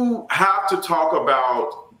 you have to talk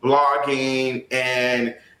about blogging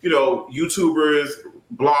and, YouTubers,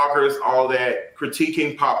 bloggers, all that,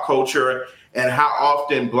 critiquing pop culture and how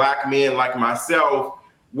often black men like myself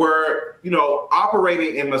were,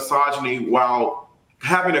 operating in misogyny while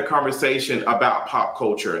having a conversation about pop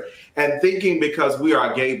culture and thinking because we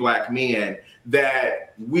are gay black men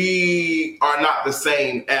that we are not the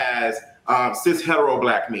same as cis hetero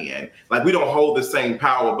black men. Like we don't hold the same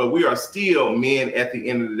power, but we are still men at the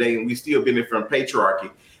end of the day and we still benefit from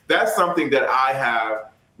patriarchy. That's something that I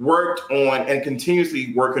have worked on and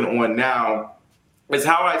continuously working on now is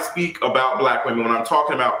how I speak about Black women when I'm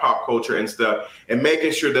talking about pop culture and stuff, and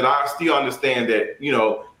making sure that I still understand that, you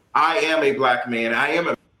know, I am a Black man. I am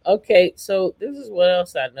a Okay, so this is what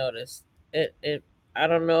else I noticed. It I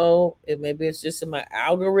don't know. Maybe it's just in my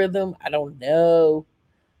algorithm. I don't know,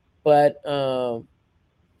 but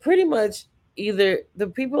pretty much either the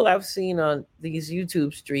people I've seen on these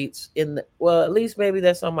YouTube streets well, at least maybe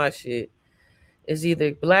that's on my shit, is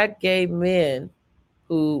either Black gay men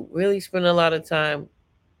who really spend a lot of time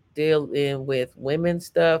dealing with women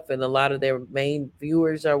stuff, and a lot of their main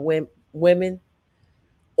viewers are women,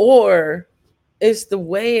 or it's the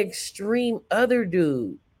way extreme other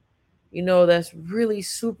dude, that's really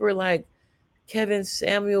super like Kevin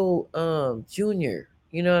Samuel Jr.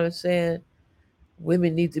 You know what I'm saying?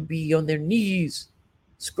 Women need to be on their knees,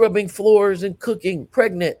 scrubbing floors and cooking,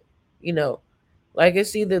 pregnant, you know. Like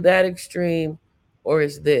it's either that extreme or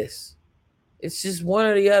it's this. It's just one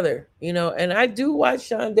or the other. And I do watch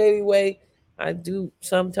Sean Davy Way. I do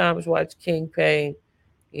sometimes watch King Payne.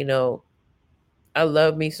 You know, I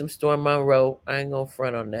love me some Storm Monroe. I ain't gonna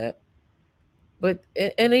front on that. But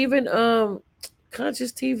and even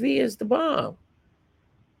Conscious TV is the bomb.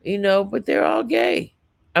 But they're all gay.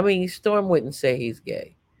 I mean, Storm wouldn't say he's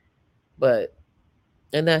gay, but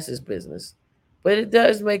and that's his business. But it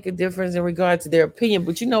does make a difference in regard to their opinion.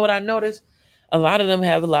 But you know what I noticed? A lot of them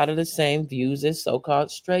have a lot of the same views as so-called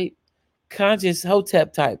straight conscious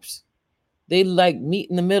hotep types. They like meet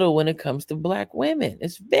in the middle when it comes to Black women.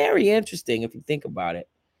 It's very interesting if you think about it.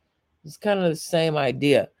 It's kind of the same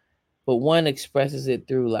idea, but one expresses it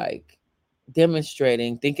through like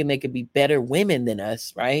demonstrating, thinking they could be better women than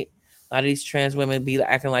us, right? A lot of these trans women be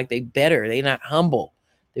acting like they better. They not humble.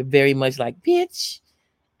 They're very much like, bitch,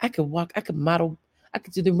 I could walk, I could model, I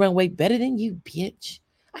could do the runway better than you, bitch.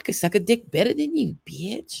 I could suck a dick better than you,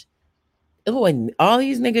 bitch. Oh, and all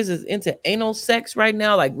these niggas is into anal sex right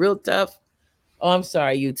now, like real tough. Oh, I'm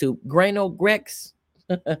sorry, YouTube. Grano Grex.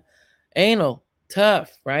 Anal,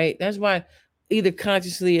 tough, right? That's why either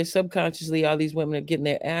consciously or subconsciously, all these women are getting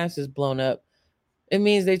their asses blown up. It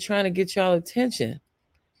means they're trying to get y'all attention.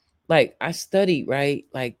 Like I studied, right?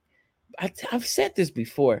 Like I've said this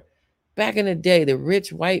before. Back in the day, the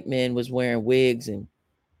rich white men was wearing wigs and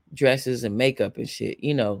dresses and makeup and shit,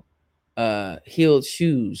 heeled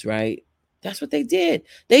shoes, right? That's what they did.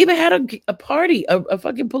 They even had a party, a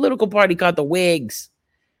fucking political party called the Wigs.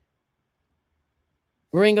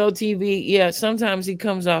 Ringo TV, yeah, sometimes he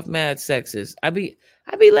comes off mad sexist. I be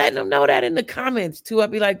letting them know that in the comments too. I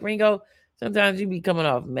be like, Ringo, sometimes you be coming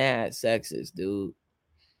off mad sexist, dude.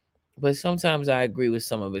 But sometimes I agree with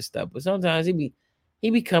some of his stuff. But sometimes he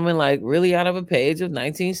be coming like really out of a page of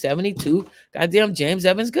 1972. Goddamn James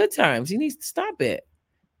Evans Good Times. He needs to stop it.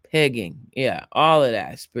 Pegging, yeah, all of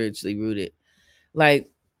that spiritually rooted.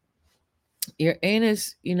 Like your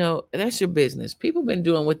anus, that's your business. People been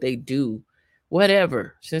doing what they do,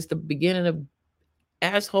 whatever, since the beginning of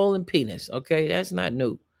asshole and penis. Okay, that's not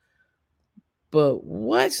new. But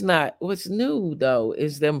what's new though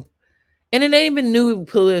is them, and it ain't even new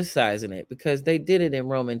politicizing it, because they did it in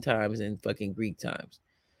Roman times and fucking Greek times.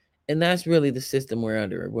 And that's really the system we're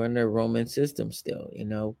under. We're under a Roman system still,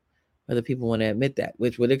 whether people want to admit that,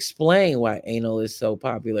 which would explain why anal is so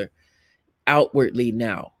popular outwardly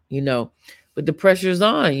now, but the pressure's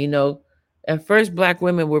on. At first Black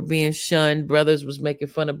women were being shunned. Brothers was making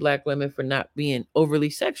fun of Black women for not being overly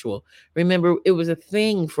sexual. Remember, it was a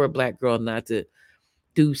thing for a Black girl not to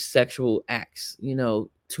do sexual acts,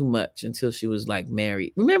 too much until she was like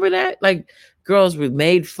married. Remember that? Like girls were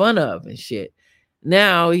made fun of and shit.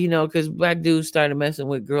 Now, because Black dudes started messing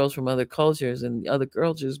with girls from other cultures, and other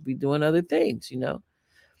cultures be doing other things, then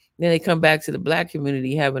they come back to the Black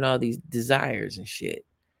community having all these desires and shit.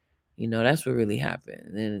 That's what really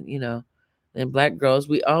happened. And then Black girls,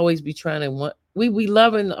 we always be trying to we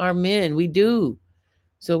loving our men. We do.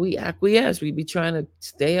 So we acquiesce. We be trying to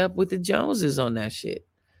stay up with the Joneses on that shit.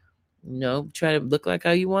 Try to look like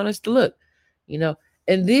how you want us to look.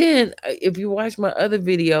 And then if you watch my other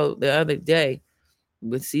video the other day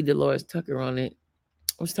with C. Dolores Tucker on it,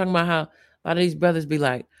 I was talking about how a lot of these brothers be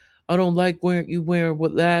like, I don't like you wearing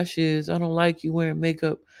what lashes. I don't like you wearing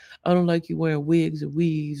makeup. I don't like you wearing wigs or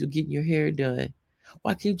weaves or getting your hair done.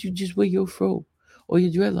 Why can't you just wear your fro or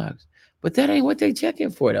your dreadlocks? But that ain't what they checking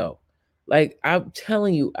for though. Like I'm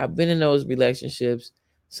telling you, I've been in those relationships.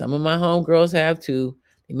 Some of my homegirls have too.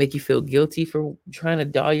 They make you feel guilty for trying to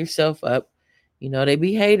doll yourself up. They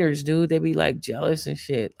be haters, dude. They be like jealous and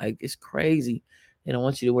shit. Like it's crazy. They don't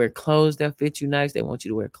want you to wear clothes that fit you nice. They want you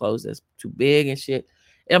to wear clothes that's too big and shit.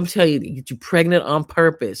 And I'm telling you, they get you pregnant on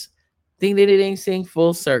purpose. Think that it ain't sing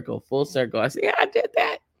full circle. I say, yeah, I did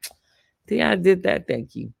that. See, I did that.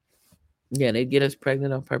 Thank you. Yeah, they get us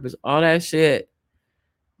pregnant on purpose. All that shit.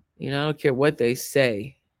 I don't care what they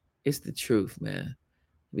say. It's the truth, man.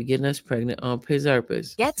 Be getting us pregnant on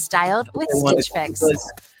purpose. Get styled with They want to Stitch Fix.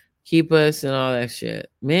 keep us and all that shit.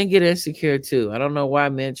 Men get insecure too. I don't know why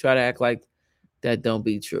men try to act like that don't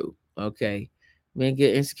be true. Okay. Men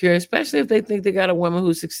get insecure, especially if they think they got a woman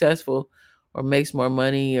who's successful or makes more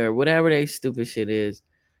money or whatever they stupid shit is.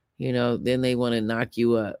 Then they want to knock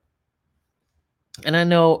you up. And I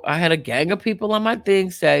know I had a gang of people on my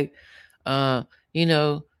thing say,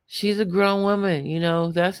 she's a grown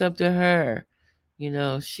woman, that's up to her.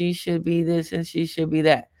 She should be this and she should be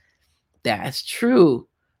that. That's true.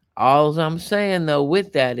 All I'm saying though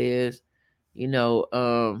with that is, if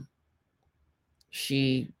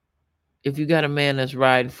you got a man that's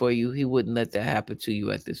riding for you, he wouldn't let that happen to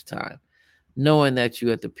you at this time, knowing that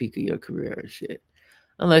you're at the peak of your career and shit.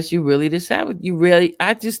 Unless you really decide,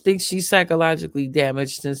 I just think she's psychologically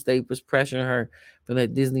damaged since they was pressuring her for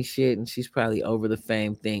that Disney shit, and she's probably over the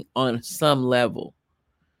fame thing on some level.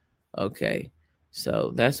 Okay,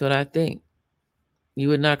 so that's what I think. You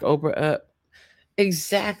would knock Oprah up.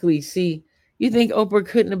 Exactly. See, you think Oprah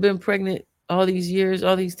couldn't have been pregnant all these years,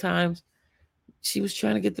 all these times? She was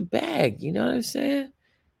trying to get the bag. You know what I'm saying?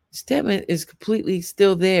 Stedman is completely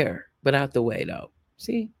still there, but out the way, though.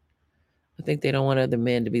 See? I think they don't want other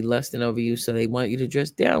men to be lusting over you, so they want you to dress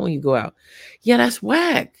down when you go out. Yeah, that's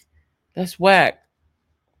whack. That's whack.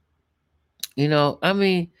 I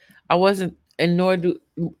wasn't, and nor do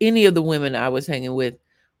any of the women I was hanging with,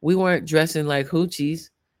 we weren't dressing like hoochies.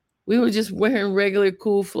 We were just wearing regular,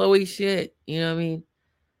 cool, flowy shit. You know what I mean?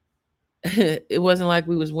 It wasn't like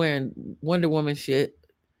we was wearing Wonder Woman shit.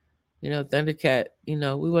 Thundercat.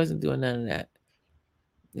 We wasn't doing none of that.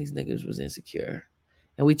 These niggas was insecure.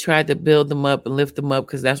 And we tried to build them up and lift them up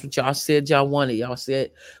because that's what y'all said y'all wanted. Y'all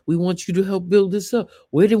said, we want you to help build this up.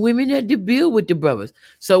 We're the women that did build with the brothers.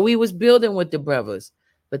 So we was building with the brothers.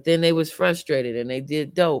 But then they was frustrated and they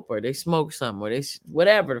did dope or they smoked something or they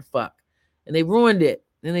whatever the fuck. And they ruined it.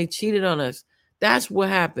 And they cheated on us. That's what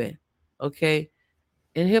happened. Okay?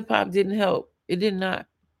 And hip-hop didn't help. It did not.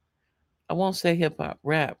 I won't say hip-hop.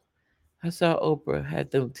 Rap. I saw Oprah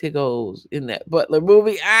had them tiggles in that Butler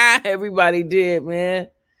movie. Everybody did, man.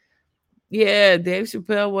 Yeah, Dave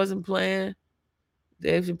Chappelle wasn't playing.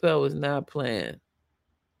 Dave Chappelle was not playing.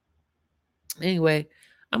 Anyway,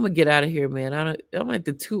 I'm gonna get out of here, man. I'm at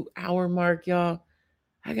the 2-hour mark, y'all.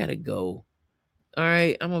 I gotta go. All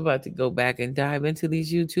right, I'm about to go back and dive into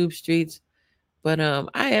these YouTube streets. But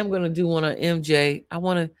I am gonna do one on MJ. I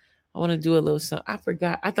wanna do a little something. I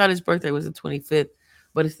forgot. I thought his birthday was the 25th,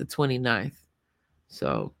 but it's the 29th.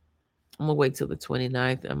 So I'm gonna wait till the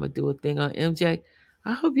 29th. I'm gonna do a thing on MJ.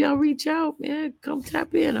 I hope y'all reach out, man. Come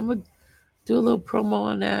tap in. I'm gonna do a little promo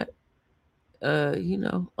on that.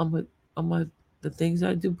 On the things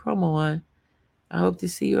I do promo on. I hope to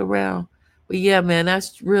see you around. But yeah, man,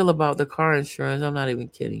 that's real about the car insurance. I'm not even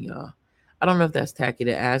kidding, y'all. I don't know if that's tacky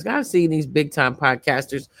to ask. I've seen these big time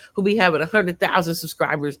podcasters who be having 100,000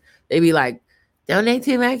 subscribers. They be like, donate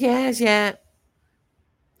to my cash app.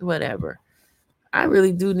 Whatever. I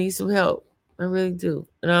really do need some help. I really do.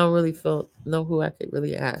 And I don't really know who I could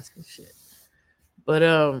really ask and shit. But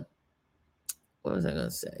what was I gonna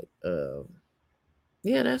say?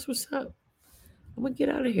 Yeah, that's what's up. I'm gonna get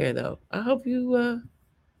out of here though. I hope you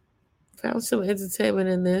found some entertainment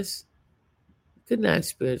in this. Good night,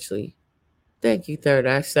 spiritually. Thank you, Third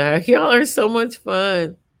Eye Side. Y'all are so much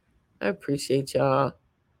fun. I appreciate y'all.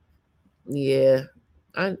 Yeah,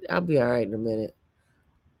 I'll be all right in a minute.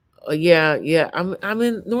 Yeah. I'm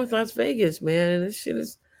in North Las Vegas, man, and this shit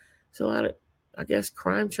is a lot of, I guess,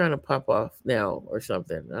 crime trying to pop off now or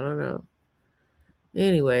something. I don't know.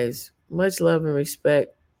 Anyways, much love and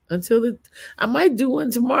respect. I might do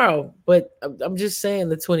one tomorrow, but I'm just saying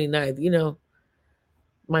the 29th.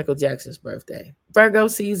 Michael Jackson's birthday, Virgo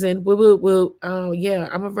season. Woo. Oh yeah,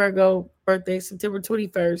 I'm a Virgo. Birthday September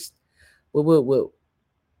 21st. Woo.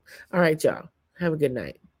 All right, y'all. Have a good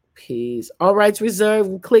night. Peace. All rights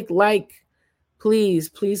reserved. Click like. Please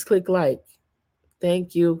click like.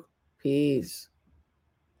 Thank you. Peace.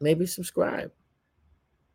 Maybe subscribe.